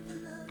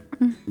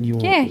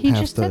 Yeah, he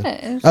just did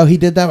it. Oh, he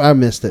did that? I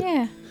missed it.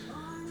 Yeah.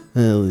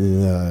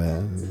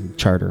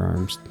 Charter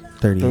Arms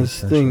 30. Those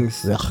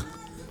things. Ugh.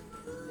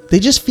 They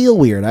just feel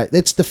weird.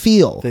 It's the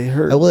feel. They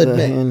hurt I will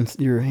admit.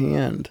 your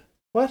hand.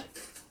 What?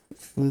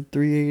 The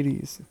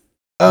 380s.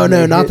 Oh,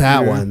 no, not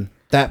that one.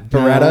 That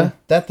Beretta?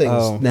 That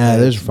thing's... No,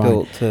 those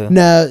are fine.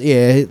 No,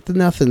 yeah,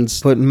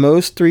 nothing's... But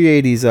most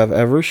 380s I've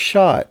ever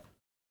shot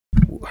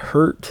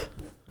hurt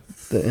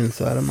the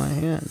inside of my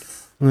hand.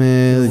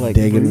 Well, like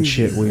digging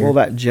shit weird. Well,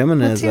 that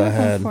Jimenez I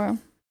had.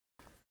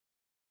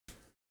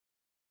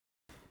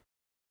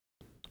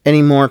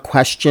 Any more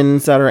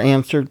questions that are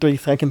answered 3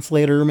 seconds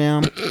later,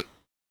 ma'am?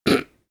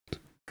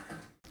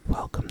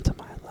 Welcome to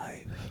my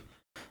life.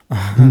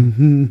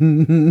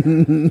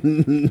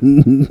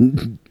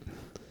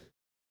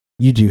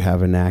 You do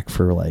have a knack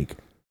for like,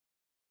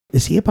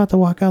 is he about to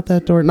walk out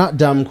that door? Not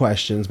dumb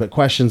questions, but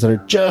questions that are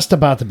just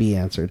about to be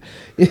answered.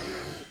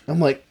 I'm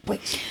like,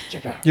 wait.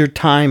 Your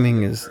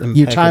timing is impeccable.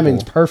 Your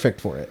timing's perfect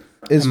for it.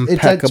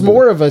 It's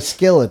more of a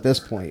skill at this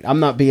point.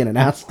 I'm not being an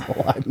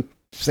asshole. I'm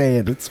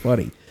saying it's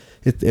funny.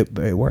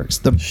 It works.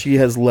 She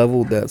has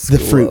leveled that skill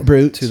the fruit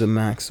brute to the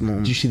maximum.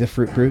 Did you see the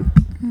fruit brute?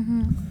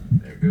 Mm-hmm.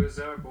 There goes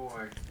our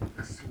boy.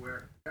 I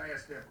swear, guy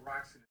has to have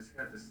rocks in his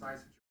head the size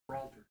of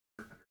Gibraltar.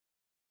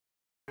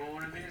 You want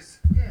one of these?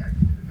 Yeah,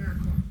 give me the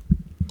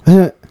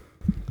bear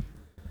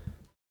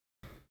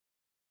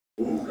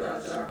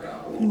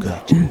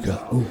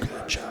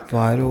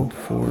Vital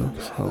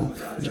Force Health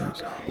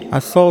Foods. I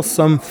saw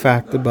some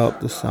fact about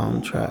the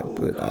soundtrack,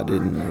 but I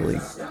didn't really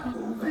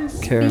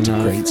care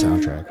enough. Great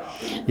soundtrack.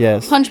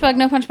 Yes. Punchback,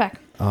 no punchback.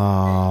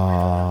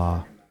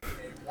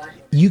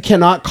 You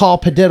cannot call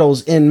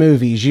padiddles in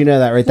movies. You know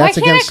that, right? That's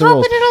against the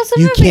rules.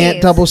 You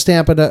can't double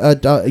stamp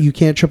you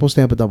can't triple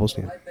stamp a double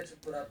stamp.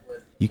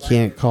 You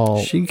can't call.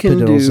 She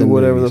can do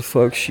whatever the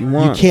fuck she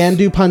wants. You can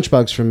do punch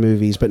bugs from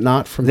movies, but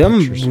not from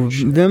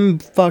pictures. Them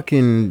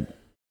fucking.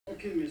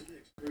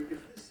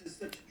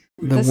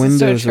 The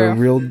windows are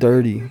real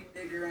dirty.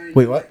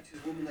 Wait, what?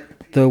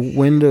 The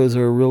windows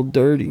are real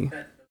dirty.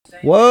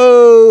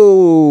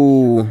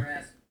 Whoa!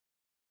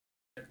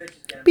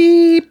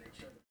 Beep.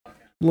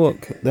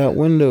 Look, that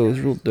window is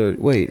real dirty.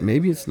 Wait,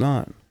 maybe it's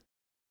not.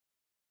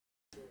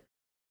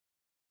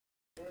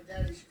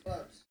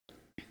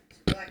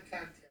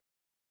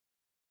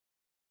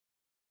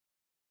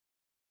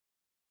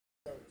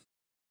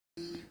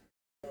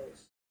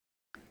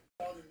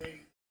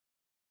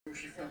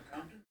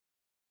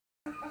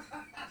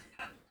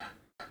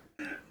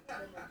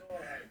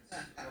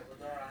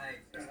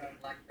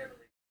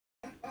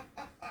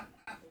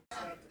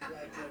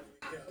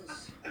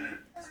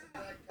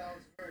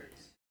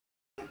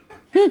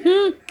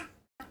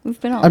 We've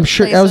been all I'm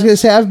sure. I was gonna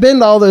say I've been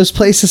to all those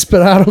places,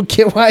 but I don't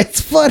get why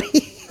it's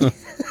funny.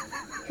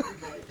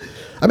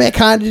 I mean, I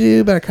kind of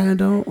do, but I kind of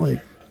don't. Like,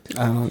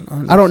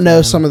 I don't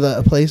know some of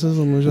the places.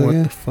 I'm just what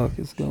like, the fuck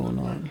is going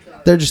on?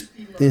 They're just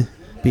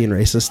being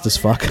racist as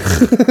fuck.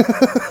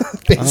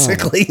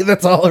 Basically,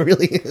 that's all it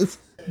really is.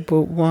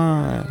 But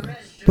why?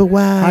 But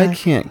why? I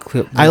can't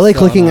clip. I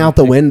like looking out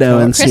the window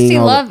and seeing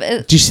all.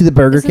 Do you see the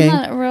Burger King?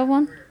 Isn't that a real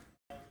one?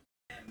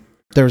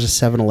 There was a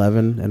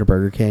 7-Eleven and a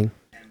Burger King.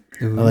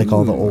 Ooh. I like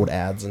all the old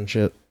ads and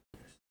shit.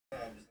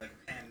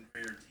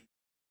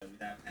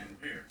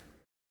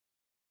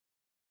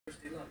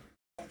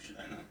 should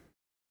I know?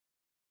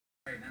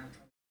 Right now,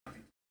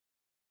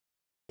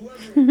 whoever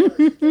it was,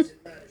 it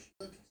doesn't matter. She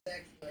looked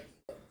exactly like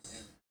he was.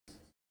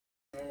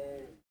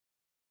 Oh,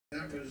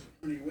 that was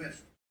Honey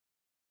West.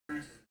 All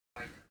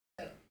right,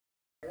 I'm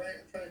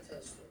trying to tell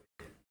a story.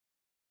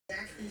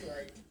 Exactly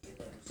like he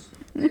was.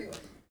 Anyway,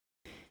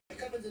 I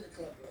come into the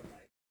club one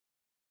night,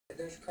 and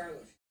there's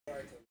Carlos.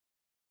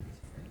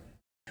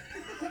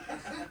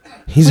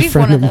 He's a We've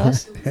friend of one mine. of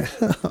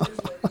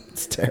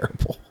It's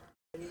terrible.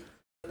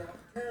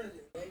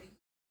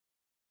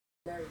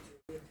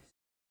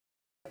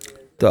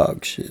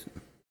 Dog shit.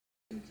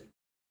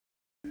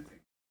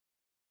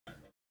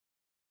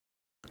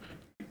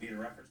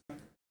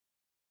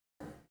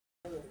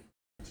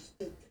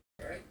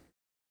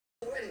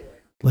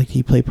 Like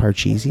he play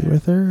Parcheesi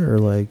with her, or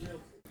like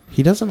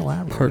he doesn't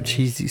elaborate.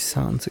 Parcheesi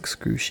sounds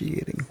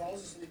excruciating.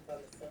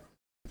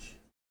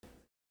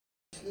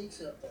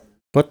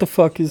 What the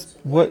fuck is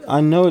what?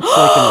 I know it's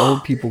like an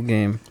old people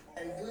game.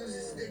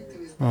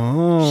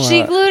 Oh,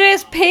 She glued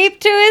his pape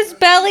to his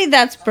belly.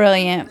 That's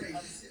brilliant.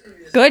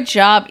 Good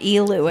job, E.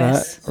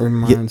 Lewis. that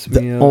reminds me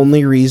The of.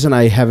 only reason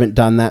I haven't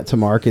done that to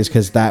Mark is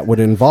because that would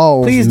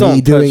involve Please me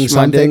don't doing touch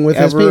my something dick with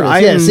his ever. penis. I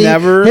Yeah, am see,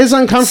 never his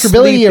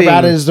uncomfortability sleeping.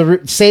 about it is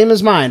the same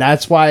as mine.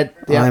 That's why.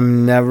 Yeah.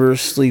 I'm never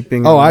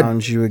sleeping Oh,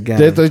 around you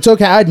again. It's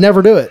okay. I'd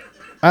never do it.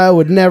 I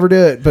would never do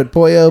it. But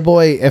boy, oh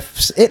boy,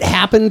 if it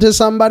happened to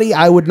somebody,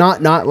 I would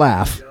not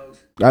laugh.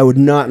 I would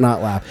not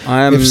laugh.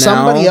 If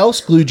somebody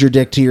else glued your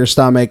dick to your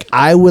stomach,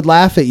 I would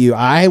laugh at you.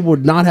 I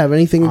would not have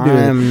anything to do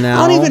with it.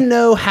 I don't even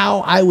know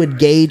how I would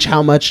gauge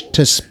how much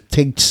to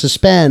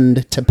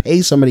suspend to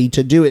pay somebody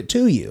to do it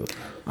to you.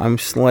 I'm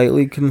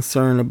slightly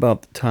concerned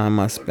about the time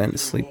I spent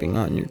sleeping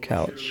on your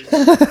couch.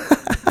 I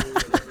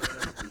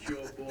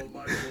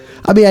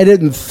mean, I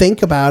didn't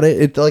think about it.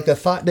 It like the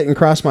thought didn't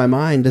cross my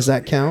mind. Does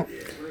that count?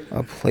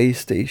 A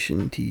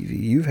PlayStation TV.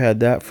 You've had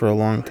that for a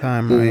long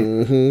time, right?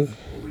 Mm-hmm.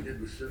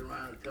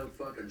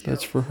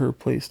 That's for her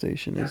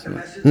PlayStation, isn't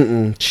it?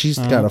 Mm-mm. She's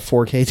got a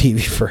 4K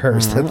TV for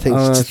hers. That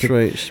thing's that's just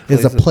right.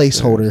 It's a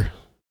placeholder.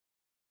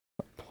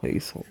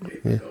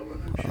 Placeholder. Yeah.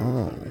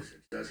 Oh.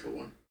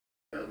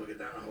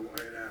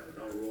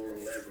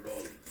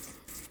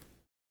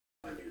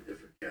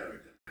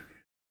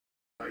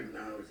 Right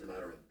now, it's a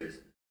matter of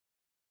business.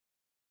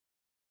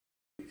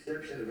 The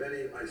exception of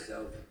Eddie and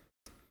myself.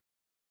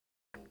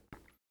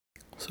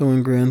 So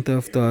in Grand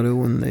Theft Auto,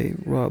 when they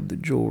rob the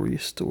jewelry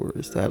store,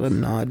 is that a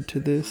nod to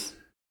this?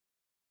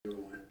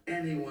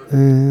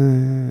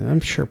 I'm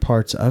sure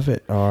parts of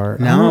it are.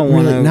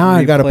 Now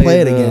I gotta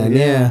play it again.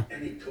 Yeah.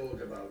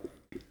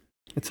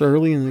 It's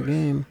early in the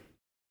game.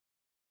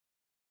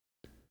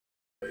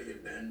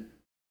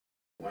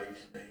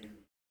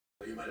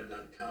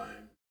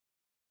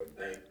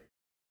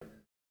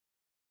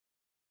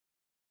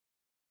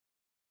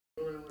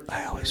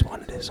 I always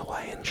wanted his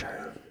Hawaiian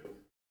shirt.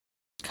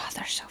 God,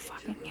 they're so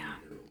fucking young.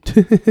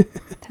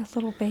 They're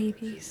little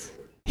babies.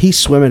 He's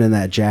swimming in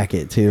that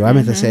jacket too. I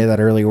meant to say that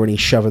earlier when he's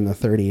shoving the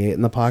 38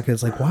 in the pocket.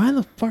 It's like, why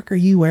the fuck are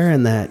you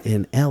wearing that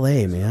in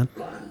LA, man?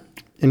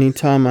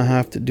 Anytime I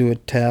have to do a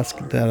task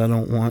that I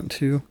don't want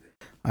to,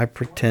 I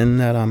pretend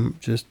that I'm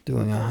just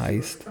doing a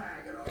heist.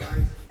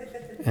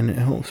 And it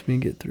helps me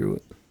get through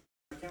it.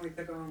 Can't we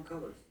pick our own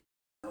colors?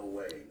 No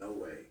way, no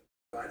way.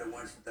 Fighter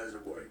once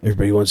doesn't work.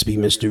 Everybody wants to be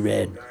Mr.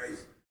 Red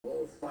Guys,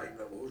 all fighting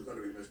over who's going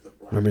to be Mr.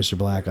 Black. or Mr.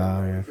 Black.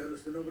 Oh, yeah.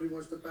 Nobody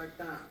wants to back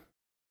down.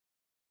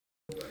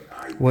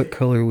 What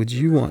color would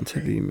you want to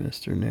be,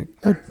 Mr. Nick?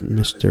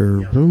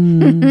 Mr.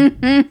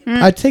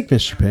 I'd take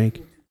Mr.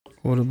 Pink.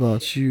 What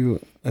about you,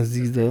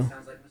 Aziza?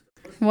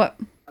 What?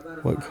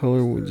 What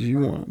color would you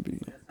want to be?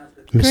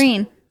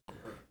 Green.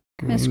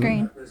 Miss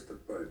Green.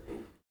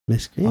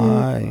 Miss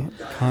Green.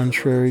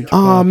 Contrary to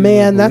Oh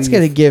man, that's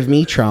belief. gonna give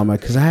me trauma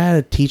because I had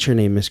a teacher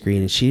named Miss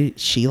Green, and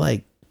she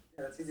like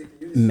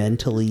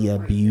mentally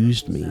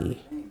abused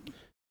me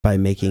by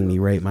making me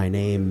write my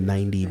name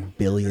 90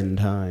 billion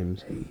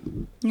times.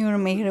 You want to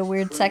make it a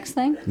weird sex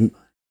thing?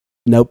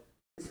 Nope.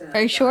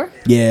 Are you sure?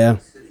 Yeah.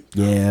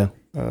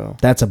 Oh.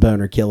 That's a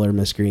boner killer,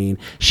 Miss Green.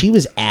 She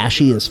was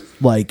ashy as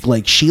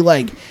she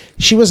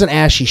wasn't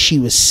ashy, she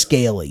was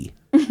scaly.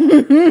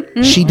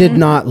 She did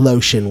not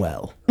lotion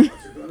well.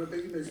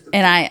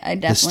 And I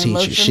definitely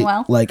lotion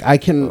well. Like I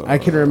can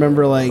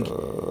remember like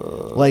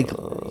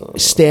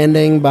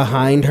standing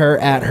behind her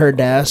at her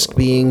desk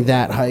being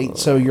that height,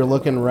 so you're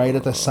looking right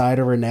at the side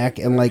of her neck,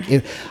 and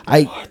the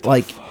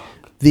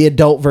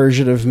adult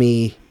version of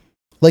me,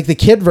 like the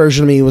kid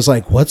version of me was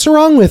like, what's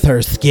wrong with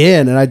her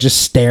skin? And I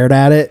just stared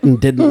at it and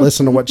didn't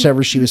listen to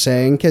whatever she was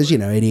saying because, you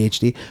know,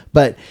 ADHD.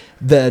 But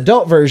the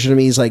adult version of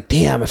me is like,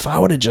 damn, if I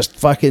would have just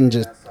fucking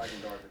just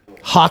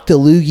hawked a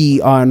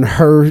loogie on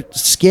her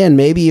skin,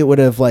 maybe it would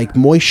have like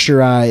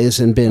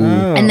moisturized and been...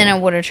 And then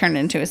it would have turned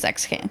into a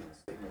sex king.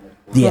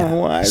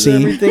 Yeah.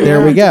 See,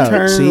 there we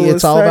go. See,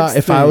 it's all about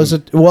if I was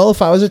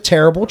a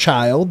terrible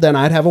child, then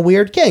I'd have a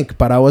weird kink.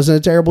 But I wasn't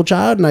a terrible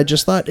child, and I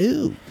just thought,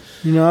 ooh,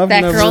 you know,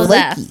 that girl's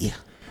ass.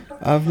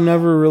 I've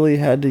never really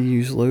had to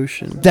use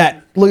lotion. Look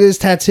at his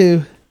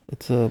tattoo.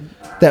 It's a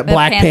that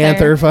Black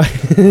Panther.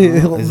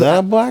 Is that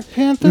a Black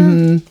Panther?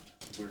 Mm-hmm.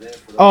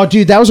 Oh,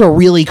 dude, that was a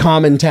really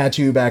common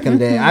tattoo back in the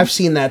day. I've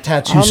seen that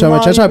tattoo so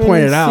much. That's why I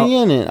pointed out.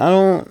 Seeing it, I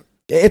don't.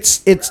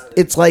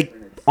 It's like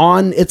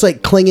on. It's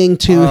like clinging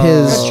to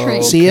his.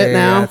 See it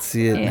now? I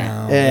see it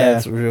now. Yeah,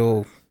 that's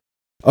real.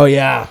 Oh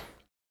yeah,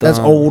 that's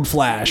old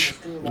Flash.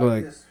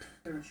 Like,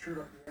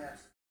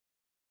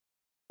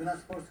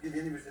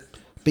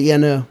 but yeah,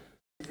 no.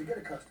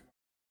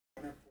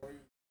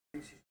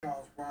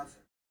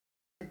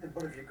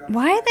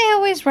 Why are they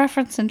always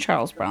referencing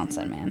Charles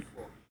Bronson, man?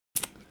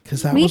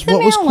 Because that was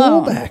what was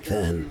cool back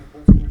then.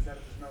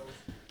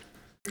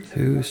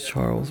 Who's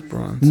Charles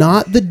Bronson?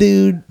 Not the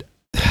dude.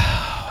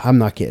 I'm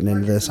not getting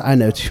into this. I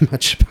know too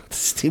much about the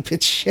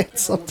stupid shit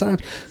sometimes.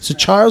 So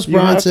Charles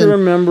Bronson. You have to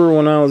remember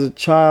when I was a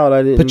child,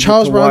 I didn't. But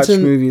Charles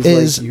Bronson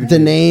is like the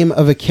name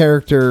of a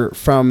character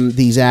from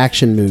these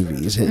action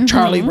movies. And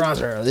Charlie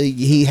Bronson,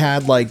 he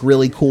had like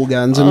really cool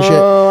guns and shit.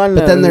 I know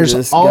but then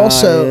there's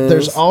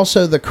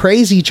also the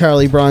crazy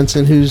Charlie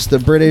Bronson, who's the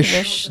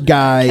British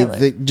guy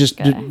that just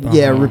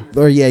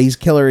he's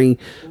killer.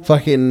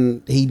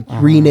 He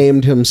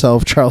renamed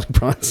himself Charlie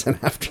Bronson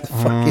after the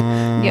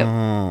fucking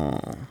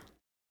Yep.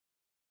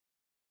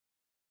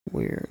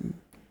 Weird.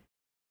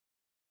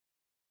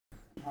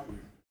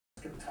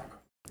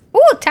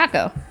 Ooh,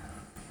 taco.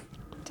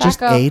 Just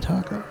a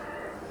taco.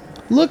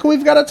 Look,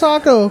 we've got a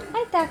taco.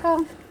 Hi,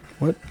 taco.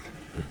 What?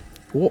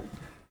 Whoa.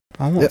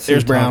 I want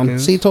there's Brown. Tacos.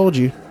 See, told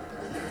you.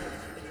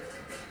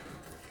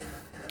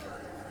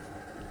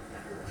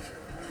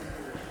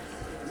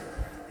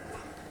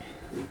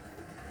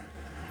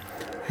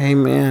 Hey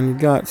man, you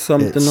got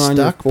something It's on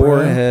stuck, your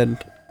forehead.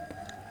 Bro.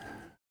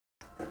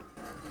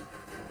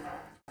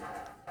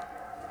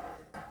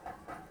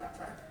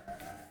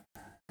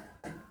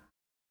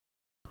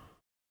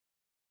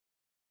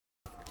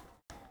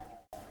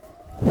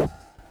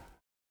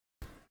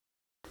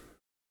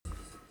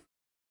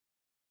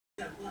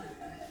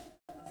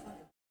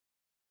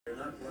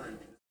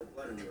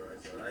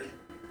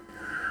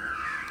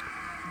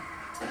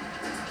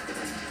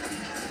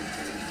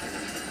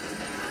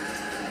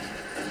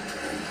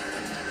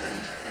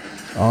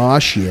 Aw,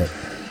 shit.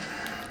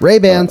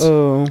 Ray-Bans.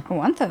 I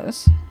want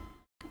those.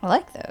 I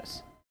like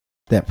those.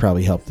 That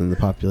probably helped in the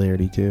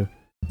popularity, too.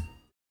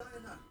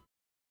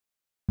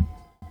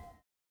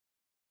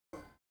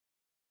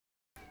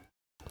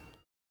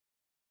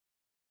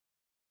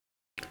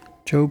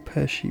 Joe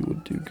Pesci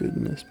would do good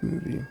in this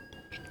movie.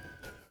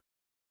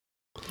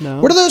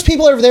 No. What are those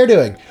people over there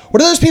doing?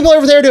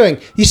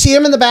 You see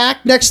them in the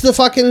back next to the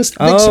fucking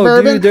big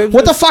Suburban? Dude,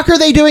 what the fuck are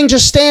they doing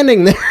just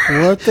standing there?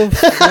 What the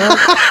fuck?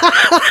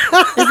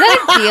 Is that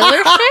a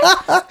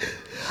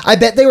dealership? I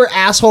bet they were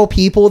asshole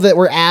people that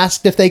were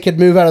asked if they could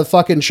move out of the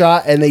fucking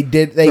shot, and they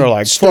did. They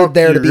like, stood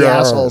there to be yours.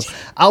 Assholes.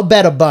 I'll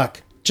bet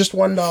 $1. Just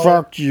 $1.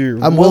 Fuck you.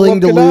 I'm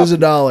willing to lose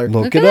 $1.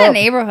 Look at that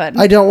neighborhood.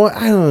 I don't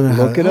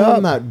know. Look it up.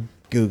 I'm not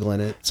Googling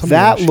it.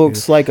 That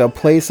looks like a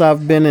place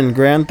I've been in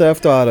Grand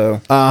Theft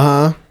Auto.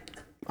 Uh-huh.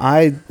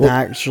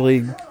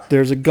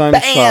 There's a gun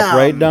shop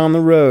right down the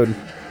road.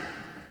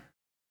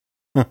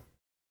 Huh.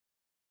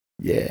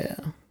 Yeah.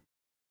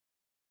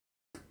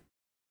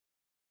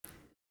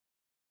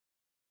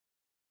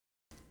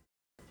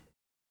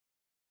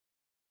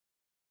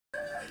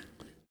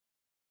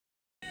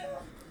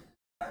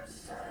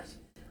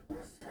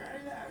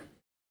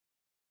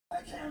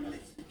 I can't believe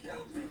you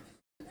killed me.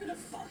 You're the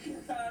fucking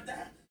thought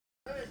that.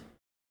 Hey,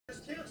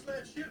 just cancel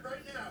that shit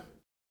right now.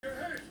 You're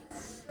hurt.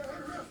 You're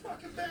hurt real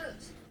fucking bad.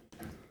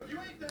 You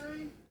ain't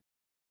dying.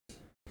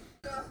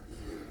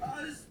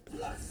 Oh, this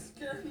blood's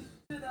scaring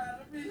the shit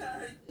out of me,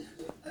 Larry.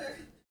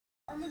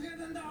 I'm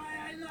gonna die,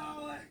 I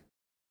know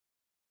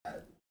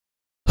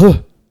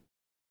it.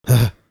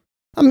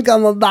 I'm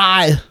gonna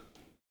die.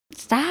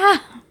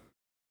 Stop.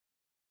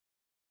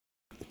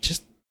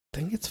 Just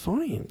think it's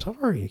funny. I'm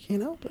sorry. I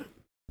can't help it.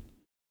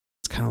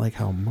 It's kind of like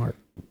how Mark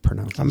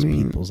pronounces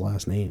people's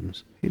last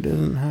names. He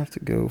doesn't have to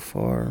go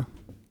far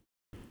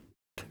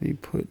to be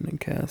put in a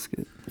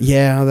casket.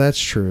 Yeah, that's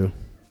true.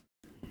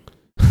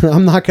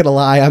 I'm not gonna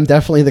lie. I'm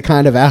definitely the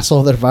kind of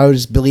asshole that if I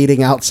was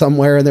bleeding out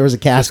somewhere and there was a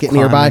casket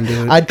nearby,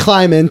 I'd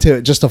climb into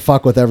it just to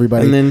fuck with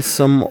everybody. And then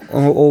some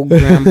old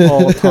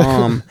grandpa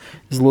Tom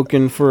is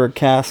looking for a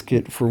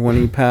casket for when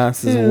he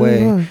passes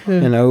away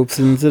and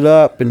opens it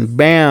up and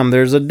bam,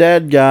 there's a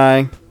dead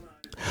guy.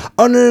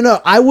 Oh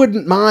no. I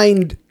wouldn't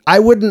mind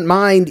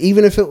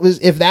even if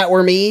that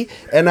were me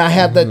and I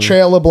had the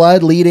trail of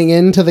blood leading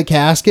into the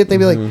casket. They'd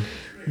be like,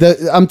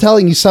 I'm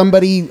telling you,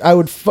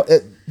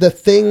 the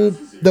thing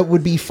that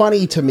would be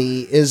funny to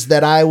me is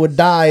that I would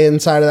die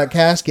inside of that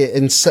casket,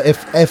 and so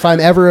if I'm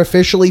ever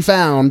officially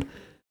found,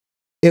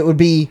 it would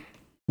be,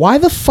 why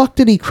the fuck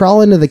did he crawl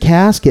into the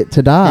casket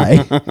to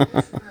die?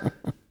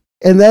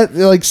 And that,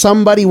 like,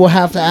 somebody will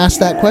have to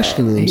ask that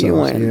question to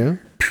themselves. You know?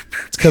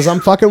 It's because I'm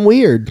fucking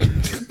weird.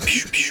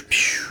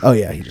 Oh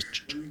yeah, he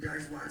just. You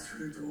guys watch for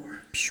the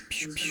door.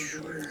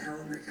 Who's gonna go to hell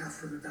and make out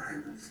for the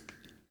diamonds?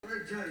 What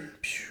I tell you,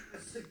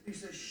 that sick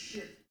piece of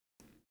shit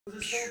was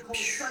a so-called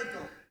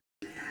psycho.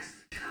 They asked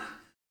the cops.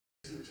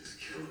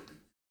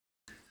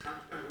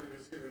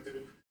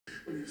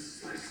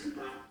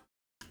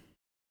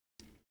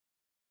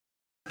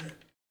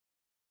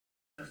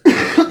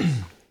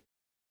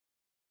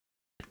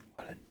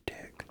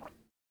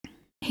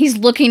 He's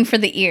looking for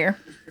the ear.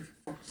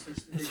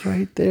 It's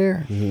right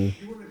there.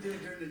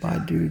 By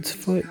dude's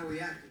foot.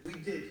 We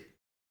did.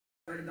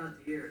 Right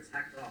about the ear, it's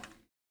hacked off.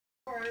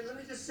 All right, let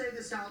me just say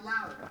this out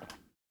loud.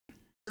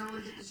 I want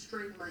to get this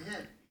straight in my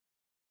head.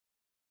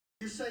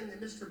 You're saying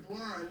that Mr.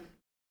 Blonde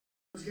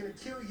was going to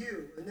kill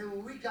you, and then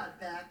when we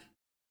got back,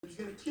 he was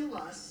going to kill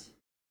us,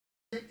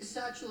 take the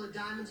satchel of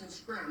diamonds and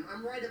scram.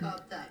 I'm right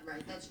about that,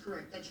 right? That's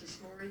correct. That's your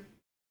story?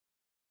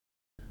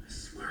 I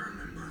swear on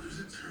my mother's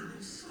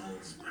eternal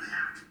souls, what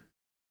happened?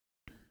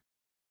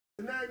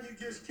 The man you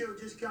just killed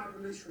just got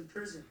released from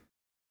prison.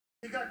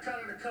 He got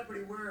caught in a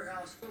company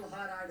warehouse full of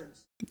hot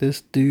items.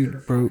 This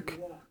dude broke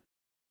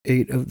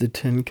 8 of the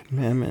 10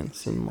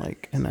 commandments in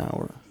like an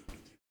hour.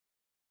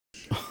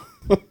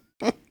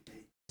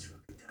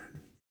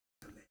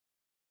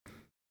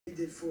 He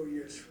did 4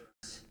 years for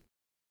us.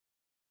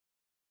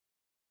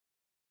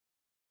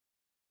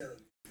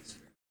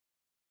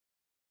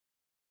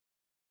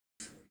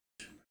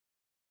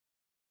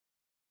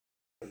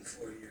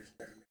 4 years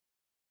never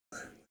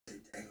made they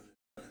tangled in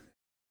front of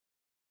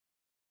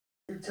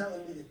it. You're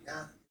telling me that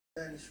now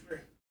the man is free.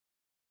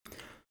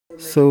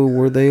 So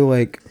were they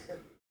like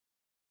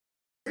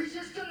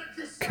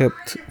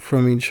kept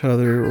from each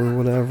other or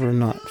whatever,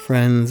 not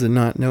friends and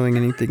not knowing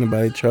anything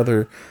about each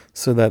other,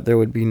 so that there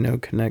would be no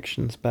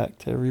connections back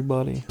to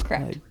everybody?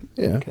 Correct. Like,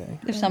 Yeah. Okay.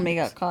 If somebody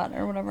got caught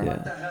or whatever. Yeah.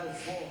 What the hell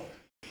for?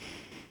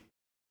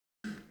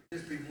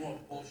 Just be more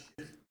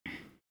bullshit.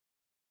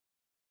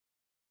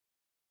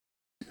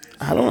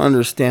 I don't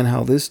understand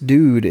how this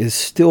dude is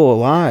still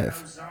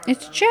alive.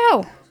 It's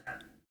Joe.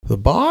 The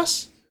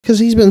boss? Because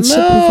he's been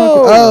sipping No.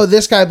 fucking... Oh,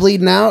 this guy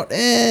bleeding out?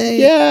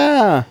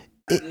 Yeah.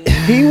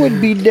 He would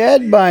be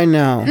dead by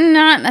now.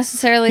 Not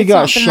necessarily. He It's got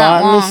not been shot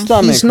that in the long.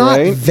 stomach, He's not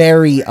right?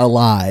 very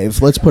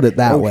alive. Let's put it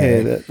that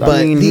way.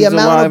 I mean, the he's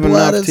amount alive of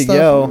blood enough and to stuff...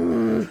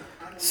 yell.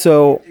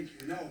 So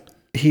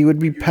he would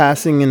be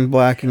passing and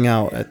blacking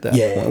out at that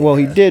Yeah. point. Well,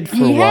 he did for a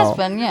He while. has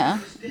been, yeah.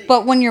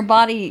 But when your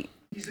body,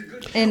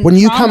 When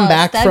you come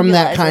back from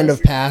that kind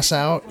of pass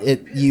out,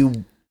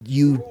 you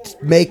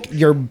make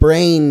your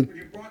brain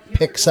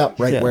picks up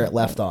right Yeah. where it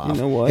left off.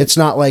 You know what? It's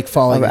not like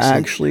falling I've asleep.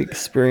 actually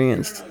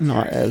experienced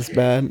not as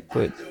bad,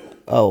 but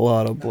a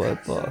lot of blood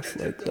loss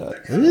like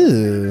that.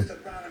 Ooh.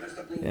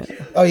 Yeah.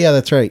 Oh yeah,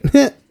 that's right.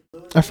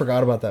 I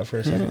forgot about that for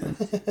a second.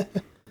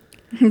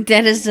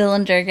 Dead as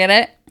Dillinger, get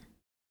it?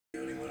 The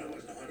only one I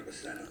wasn't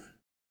 100% on.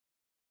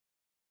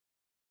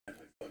 My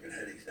fucking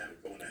headaches that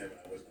were going to heaven,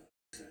 I wasn't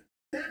 100%.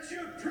 That's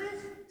your proof?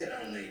 You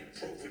don't need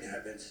proof when you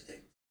have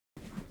instinct.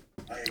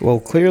 Well,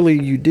 clearly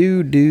you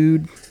do,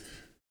 dude.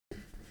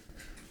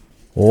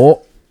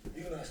 Oh.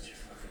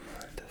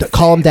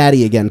 Call him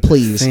daddy again,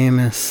 please.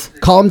 Famous.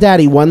 Call him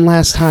daddy one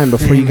last time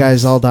before you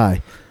guys all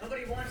die.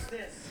 Nobody wants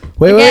this.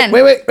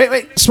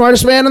 Wait.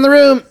 Smartest man in the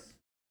room.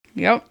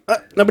 Yep.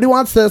 Nobody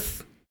wants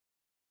this.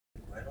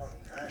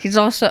 He's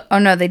also. Oh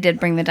no, they did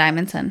bring the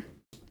diamonds in.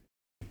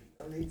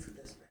 No need for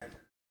this, man.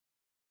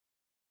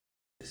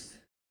 Just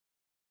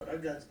put our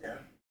guns down.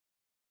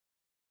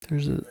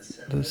 There's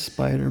the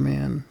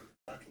Spider-Man.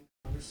 Fucking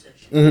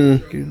conversation.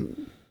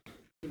 Mm-hmm.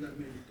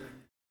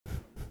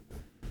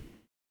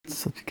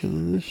 It's because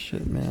of this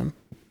shit, man.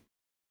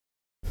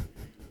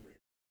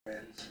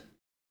 Friends.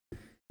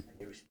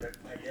 You respect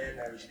my dad,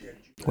 and I respect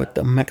you. What,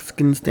 the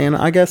Mexican stand?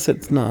 I guess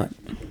it's not.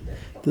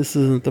 This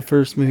isn't the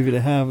first movie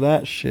to have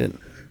that shit.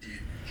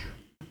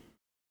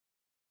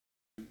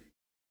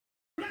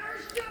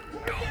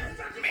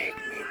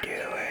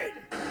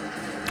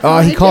 Oh,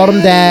 he called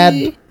him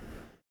dad.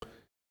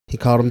 He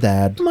called him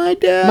dad. My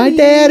daddy. My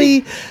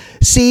daddy.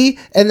 See,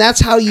 and that's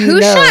how you Who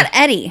know. shot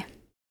Eddie?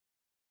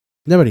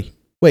 Nobody.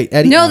 Wait,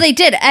 Eddie. No, they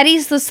did.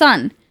 Eddie's the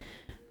son.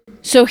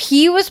 So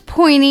he was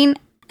pointing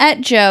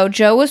at Joe.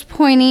 Joe was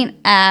pointing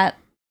at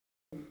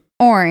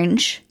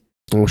Orange.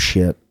 Oh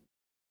shit.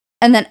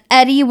 And then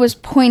Eddie was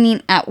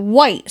pointing at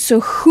White. So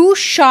who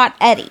shot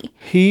Eddie?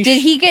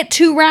 Did he get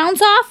 2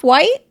 rounds off,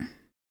 White?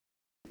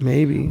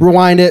 Maybe.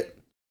 Rewind it.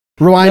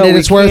 Rewind it. we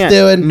It's worth can't.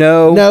 doing.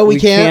 No, we we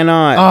can't.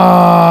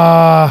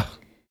 cannot.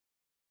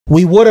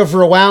 We would have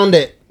rewound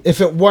it if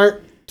it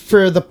weren't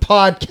for the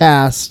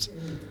podcast.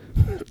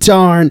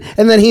 Darn.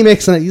 And then he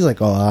makes it. He's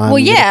like, oh, Well,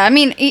 yeah. I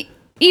mean,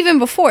 even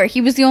before, he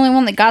was the only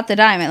one that got the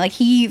diamond. Like,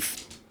 he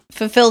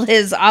fulfilled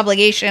his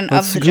obligation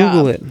Let's of the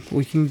Google job. it.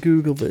 We can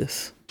Google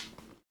this.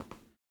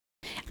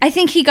 I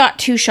think he got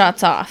 2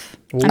 shots off.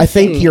 I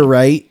think you're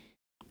right.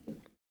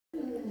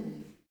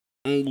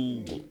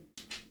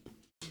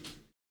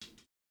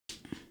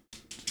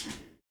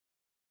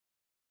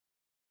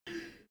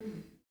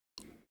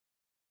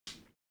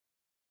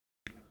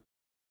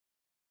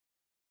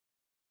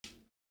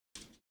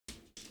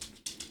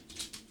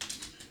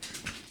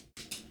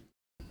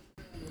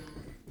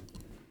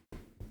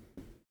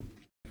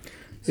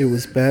 It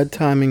was bad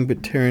timing,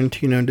 but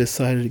Tarantino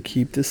decided to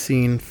keep the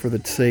scene for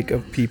the sake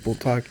of people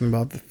talking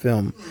about the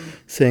film,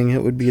 saying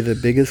it would be the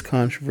biggest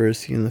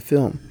controversy in the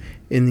film.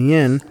 In the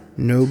end,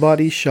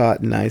 nobody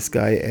shot Nice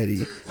Guy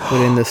Eddie,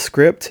 but in the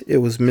script, it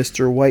was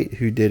Mr. White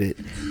who did it,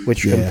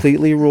 which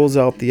completely rules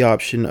out the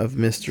option of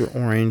Mr.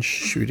 Orange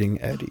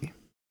shooting Eddie.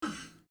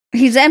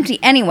 He's empty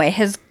anyway.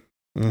 His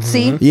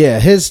see,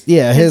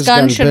 his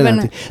gun should have been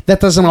empty. That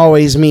doesn't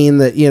always mean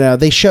that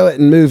they show it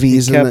in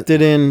movies. He kept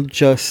it in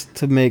just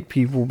to make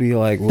people be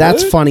like, what?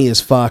 That's funny as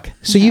fuck.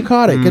 So you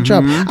caught it. Good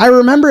job. I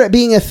remember it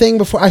being a thing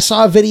before. I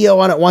saw a video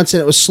on it once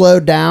and it was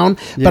slowed down,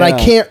 but I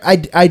can't.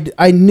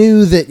 I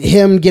knew that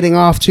him getting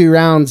off 2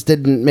 rounds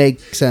didn't make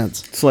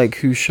sense. It's like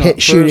who shot first,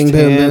 shooting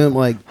boom,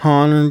 like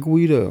Han or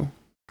Guido.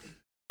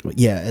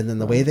 Yeah, and then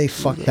the way they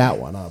fucked that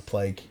one up,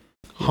 like.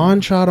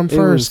 Han shot him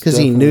first because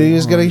he knew he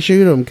was going to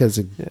shoot him because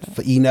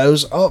he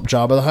knows,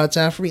 Jabba the Hutt's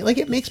after me. Like,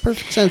 it makes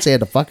perfect sense. They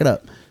had to fuck it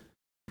up.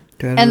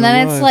 And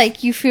then it's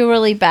like, you feel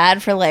really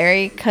bad for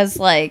Larry because,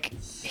 like,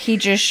 he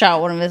just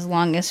shot one of his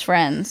longest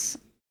friends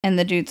and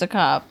the dude's a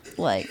cop.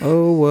 Like,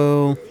 oh,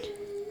 well.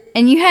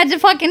 And you had to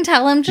fucking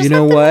tell him, just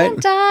let the man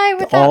die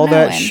without all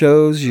knowing. That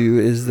shows you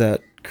is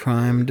that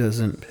crime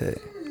doesn't pay.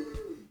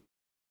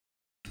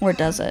 Or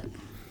does it?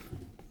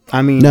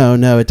 I mean,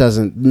 no, it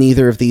doesn't.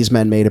 Neither of these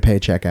men made a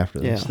paycheck after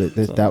this.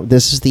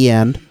 This is the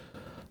end.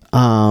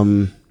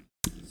 It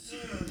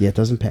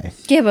doesn't pay.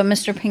 Yeah, but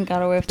Mr. Pink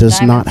got away with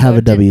does not have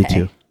a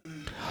W-2.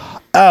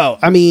 Oh,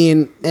 I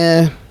mean,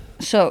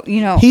 So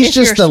he's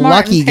just a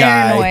lucky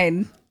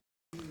guy.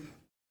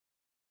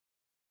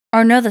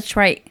 Oh no, that's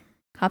right.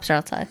 Cops are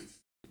outside.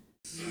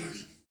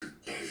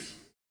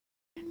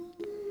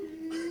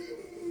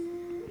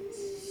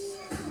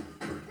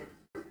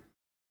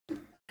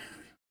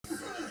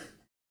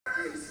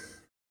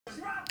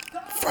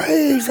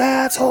 Freeze,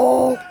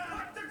 asshole!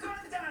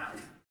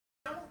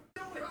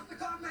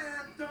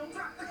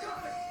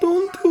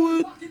 Don't do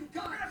it.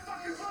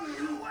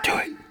 Do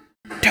it.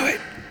 Do it.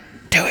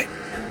 Do it.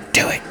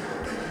 Do it.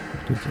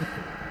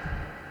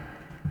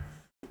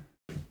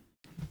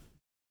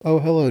 Oh,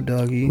 hello,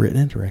 doggy. Written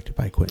and directed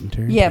by Quentin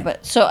Tarantino. Yeah,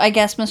 but so I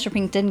guess Mr.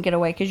 Pink didn't get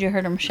away because you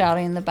heard him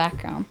shouting in the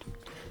background.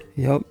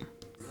 Yep.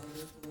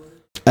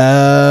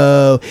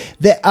 Oh,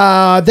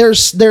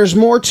 there's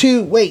more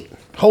to. Wait,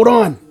 hold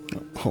on.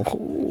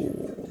 Oh,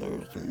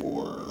 there's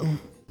more.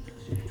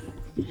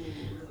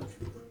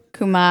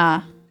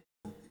 Kuma.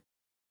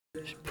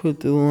 She put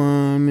the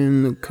lime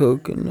in the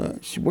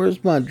coconut.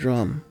 Where's my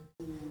drum?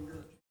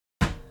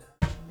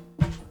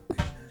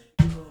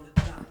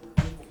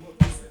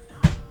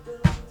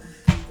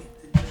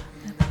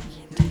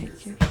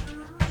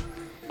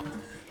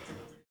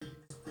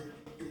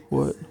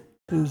 What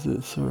is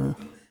it, sir?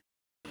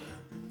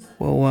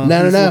 Well, while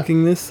he's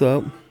looking this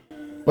up.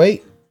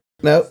 Wait.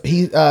 No,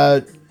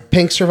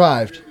 Pink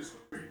survived.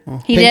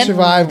 Pink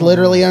survived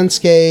literally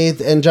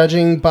unscathed, and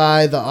judging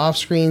by the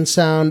off-screen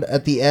sound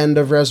at the end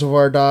of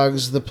Reservoir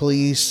Dogs, the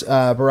police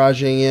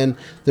barraging in,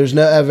 there's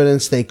no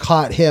evidence they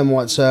caught him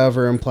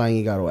whatsoever, implying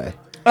he got away.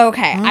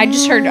 Okay, I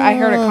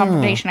heard a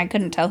confrontation. I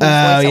couldn't tell whose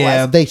voice it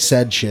was. They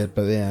said shit,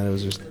 but it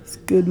was just... It's a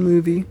good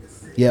movie.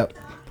 Yep.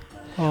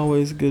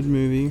 Always a good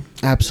movie.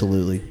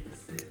 Absolutely.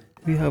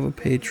 We have a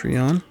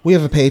Patreon. We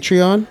have a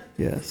Patreon?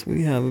 Yes,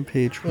 we have a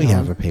Patreon. We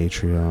have a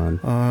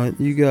Patreon.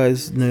 You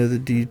guys know the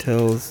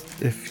details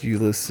if you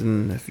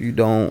listen. If you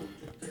don't,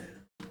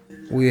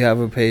 we have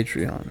a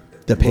Patreon.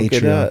 The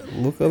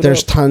Patreon. Look it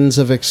There's up. Tons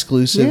of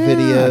exclusive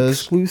videos.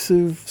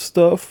 Exclusive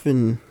stuff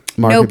and...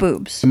 No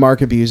boobs.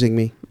 Mark abusing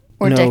me.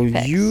 Or dick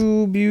pics.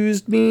 You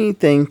abused me.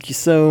 Thank you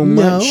so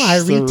much. No,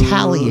 I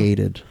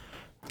retaliated.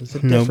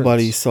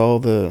 Nobody saw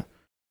the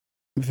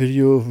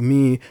video of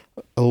me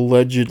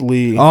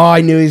allegedly. Oh, I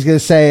knew he was going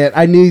to say it.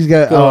 I knew he's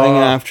going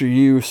after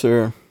you,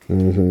 sir.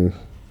 Mm-hmm.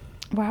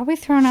 Why are we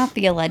throwing out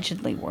the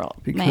allegedly world?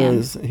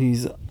 Because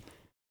he's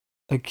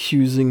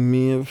accusing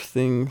me of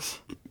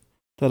things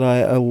that I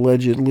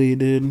allegedly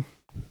did.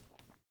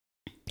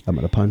 I'm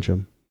going to punch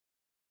him.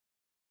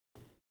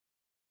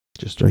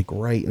 Just like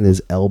right in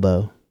his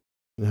elbow.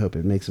 I hope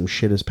it makes him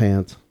shit his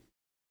pants.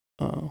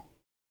 Oh.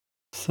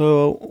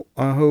 So,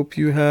 I hope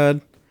you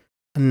had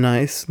a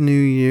nice New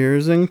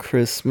Year's and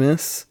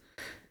Christmas.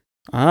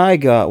 I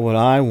got what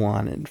I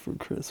wanted for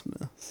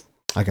Christmas.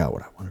 I got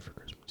what I wanted for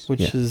Christmas.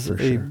 Which is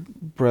a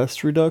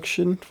breast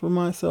reduction for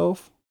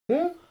myself.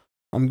 Yeah.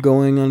 I'm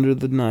going under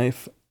the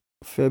knife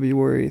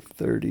February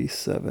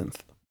 37th.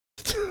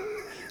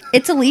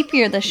 It's a leap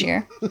year this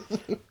year.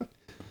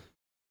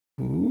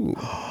 Ooh.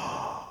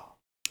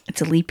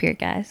 It's a leap year,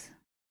 guys.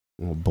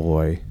 Oh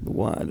boy.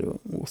 Why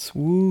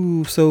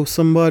so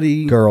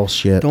somebody girl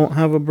shit don't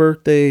have a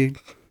birthday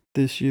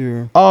this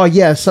year. Oh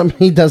yeah,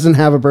 somebody doesn't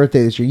have a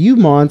birthday this year. You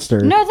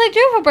monster. No, they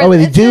do have a birthday. Oh,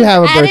 they do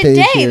have a birthday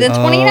this year. The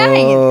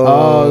 29th.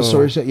 Oh,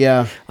 sorry.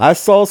 Yeah. I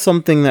saw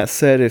something that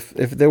said if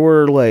there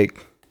were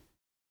like,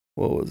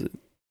 what was it,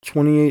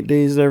 28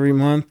 days every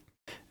month,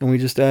 and we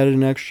just added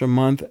an extra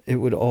month, it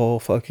would all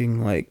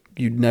fucking like,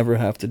 you'd never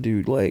have to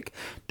do like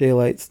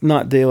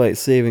not daylight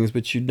savings,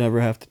 but you'd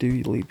never have to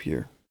do leap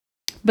year.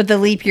 But the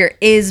leap year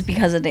is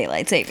because of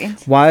daylight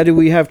savings. Why do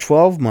we have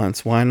 12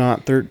 months? Why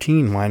not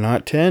 13? Why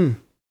not 10?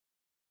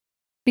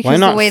 Because Why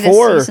not the way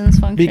 4? the seasons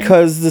function.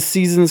 Because the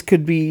seasons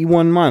could be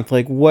 1 month.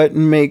 Like,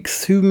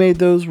 who made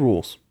those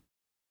rules?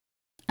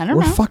 I don't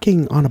We're know.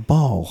 fucking on a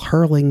ball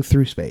hurling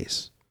through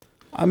space.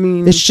 I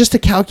mean, it's just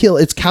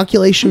it's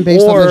calculation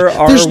based on Or this.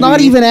 There's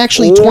not even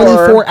actually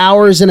 24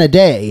 hours in a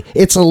day.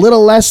 It's a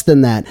little less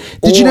than that.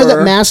 Did you know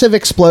that massive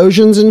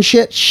explosions and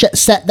shit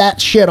set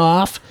that shit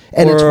off?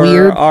 And it's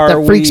weird.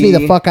 That freaks me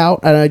the fuck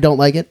out, and I don't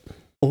like it.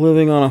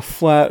 Living on a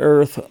flat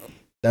Earth,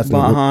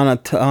 on a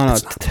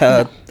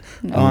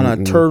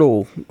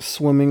turtle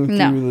swimming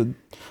through the.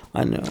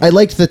 I know. I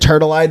liked the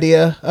turtle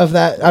idea of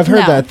that. I've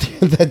heard that's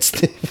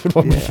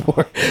one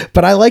before,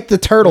 but I like the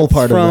turtle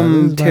part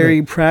from of it.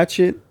 Terry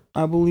Pratchett,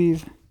 I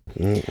believe.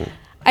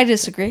 I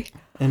disagree.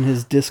 In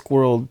his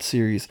Discworld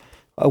series,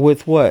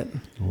 with what?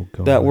 Oh,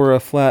 God. That we're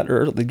a flat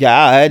Earth.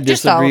 Yeah, I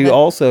disagree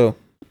also.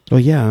 Oh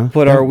yeah,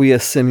 but are we a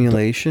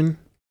simulation?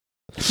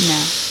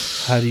 No.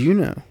 How do you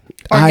know?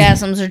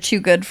 Orgasms are too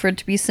good for it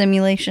to be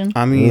simulation.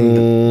 I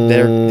mean,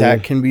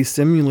 that can be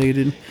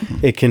simulated.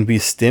 It can be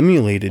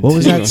stimulated. What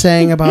was that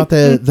saying about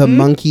the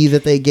monkey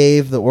that they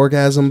gave the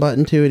orgasm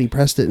button to, and he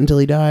pressed it until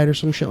he died or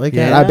some shit like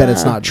that? I bet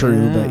it's not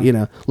true, but you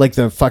know, like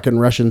the fucking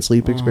Russian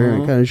sleep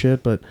experiment kind of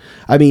shit. But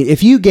I mean,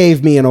 if you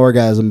gave me an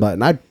orgasm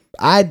button,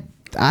 I'd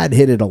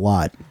hit it a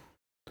lot.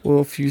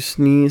 Well, if you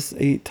sneeze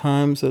 8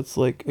 times, that's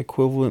like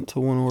equivalent to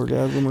 1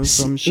 orgasm or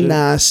some shit.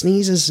 Nah,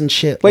 sneezes and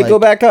shit. Wait, go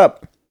back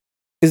up.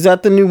 Is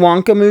that the new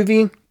Wonka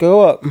movie?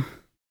 Go up.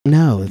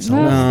 No, it's the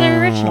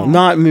original.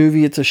 Not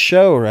movie. It's a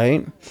show,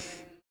 right?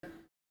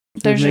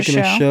 There's making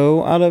a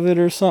show out of it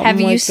or something.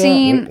 Have you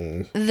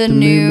seen the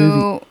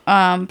new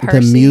Percy?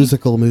 The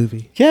musical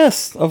movie?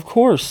 Yes, of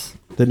course.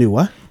 The new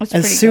what?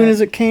 As soon as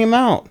it came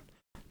out.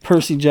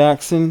 Percy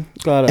Jackson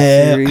got a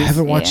series. I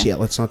haven't watched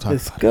yet. Let's not talk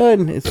about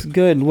it. It's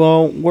good.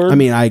 Well,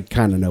 I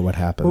kind of know what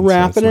happened. We're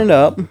wrapping it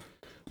up.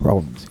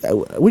 Bro,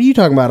 what are you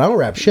talking about? I don't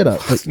wrap shit up.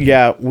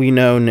 Yeah, we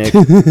know, Nick.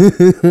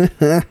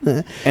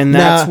 And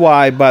that's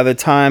why by the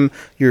time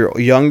your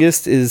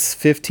youngest is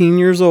 15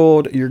 years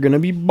old, you're going to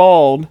be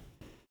bald.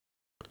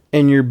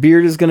 And your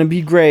beard is going to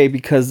be gray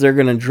because they're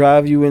going to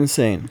drive you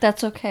insane.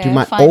 That's okay. Dude,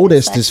 my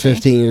oldest is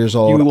 15 years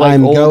old. Like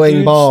I'm old going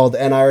dudes? bald,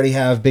 and I already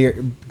have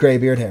gray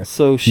beard hair.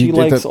 So she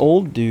likes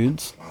old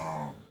dudes.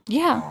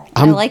 Yeah,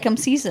 I like them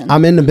seasoned.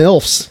 I'm into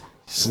MILFs.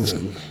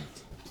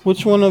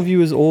 Which one of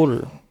you is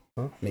older?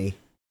 Me.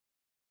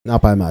 Not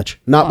by much.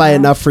 Not by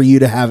enough for you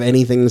to have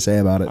anything to say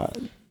about it.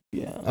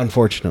 Yeah.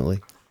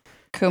 Unfortunately.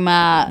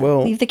 Kuma,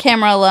 leave the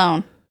camera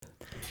alone.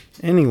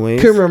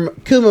 Anyways,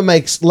 Kuma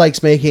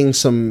likes making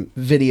some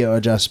video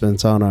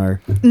adjustments on our.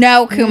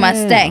 No, Kuma,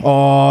 stay.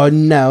 Oh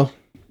no!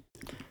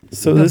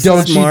 So this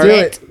don't is you Mark. do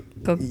it?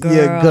 Good girl.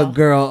 Yeah, good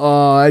girl.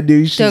 Oh, I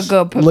knew she.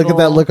 Look at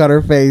that look on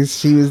her face.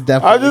 She was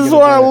definitely. I just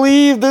want to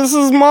leave. This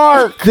is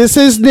Mark. This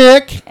is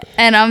Nick.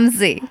 And I'm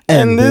Z.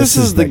 And this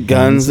is the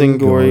Guns and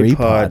Gory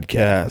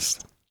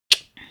podcast.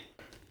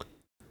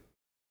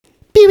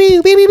 Beep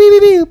beep beep beep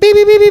beep beep beep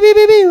beep beep beep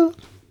beep beep.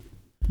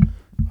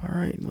 All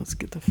right, let's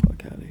get the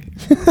fuck out of here.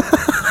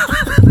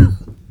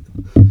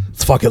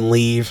 Let's fucking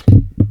leave.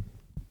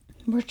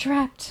 We're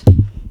trapped.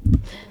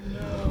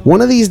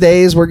 One of these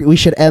days, we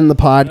should end the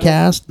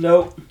podcast.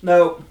 No.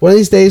 One of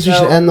these days, we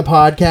should end the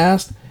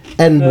podcast,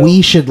 and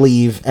we should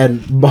leave,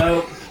 and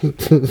we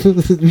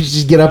should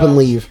just get up and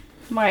leave.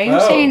 Why are you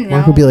saying no?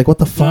 Mark would be like, "What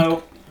the fuck?"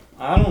 No,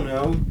 I don't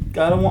know.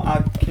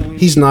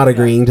 He's not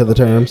agreeing to the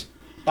terms.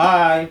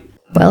 Bye.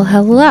 Well,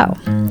 hello.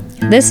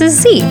 This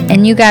is Z,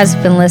 and you guys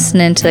have been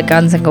listening to the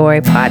Guns and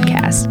Gory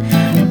podcast.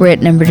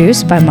 Written and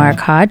produced by Mark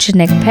Hodge and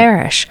Nick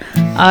Parrish.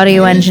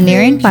 Audio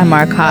engineering by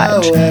Mark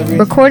Hodge.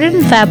 Recorded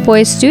in Fat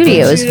Boy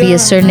Studios via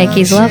Sir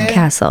Nicky's Love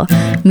Castle.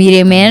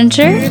 Media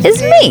manager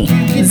is me,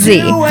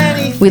 Z.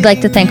 We'd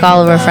like to thank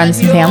all of our friends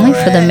and family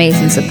for the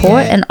amazing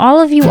support and all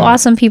of you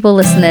awesome people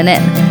listening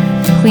in.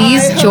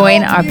 Please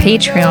join our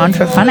Patreon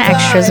for fun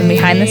extras and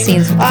behind the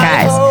scenes with the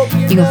guys.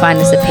 You can find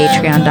us at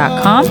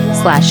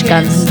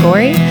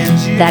patreon.com/gunsandgory.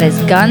 That is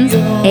guns,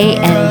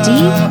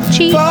 ANDGORY.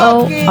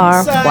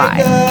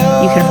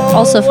 You can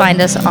also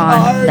find us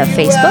on the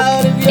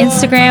Facebook,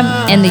 Instagram,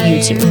 and the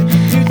YouTube.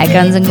 At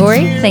Guns and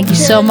Gory, thank you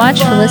so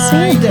much for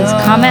listening. Please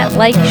comment,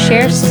 like,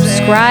 share,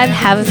 subscribe,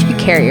 have a few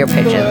carrier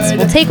pigeons.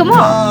 We'll take them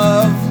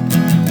all.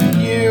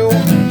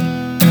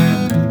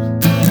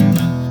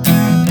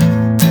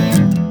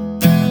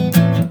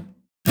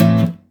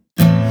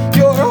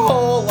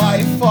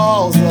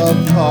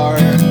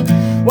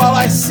 While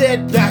I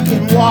sit back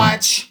and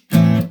watch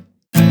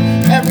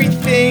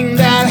everything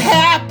that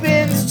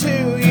happens to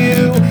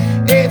you,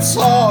 it's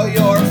all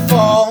your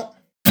fault.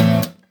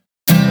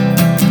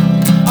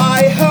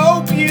 I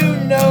hope you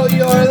know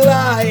you're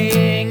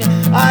lying.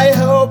 I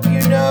hope you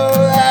know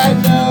that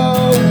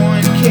no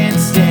one can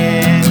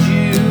stand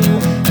you.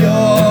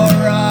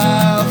 You're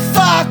a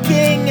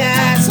fucking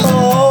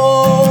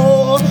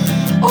asshole.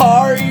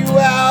 Are you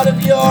out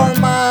of your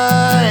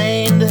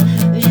mind?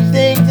 You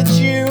think that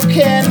you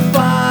can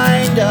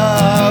find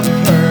a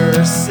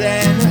person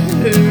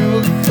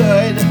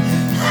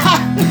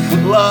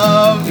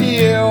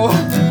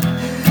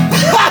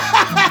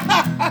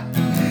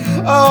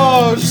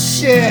Oh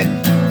shit.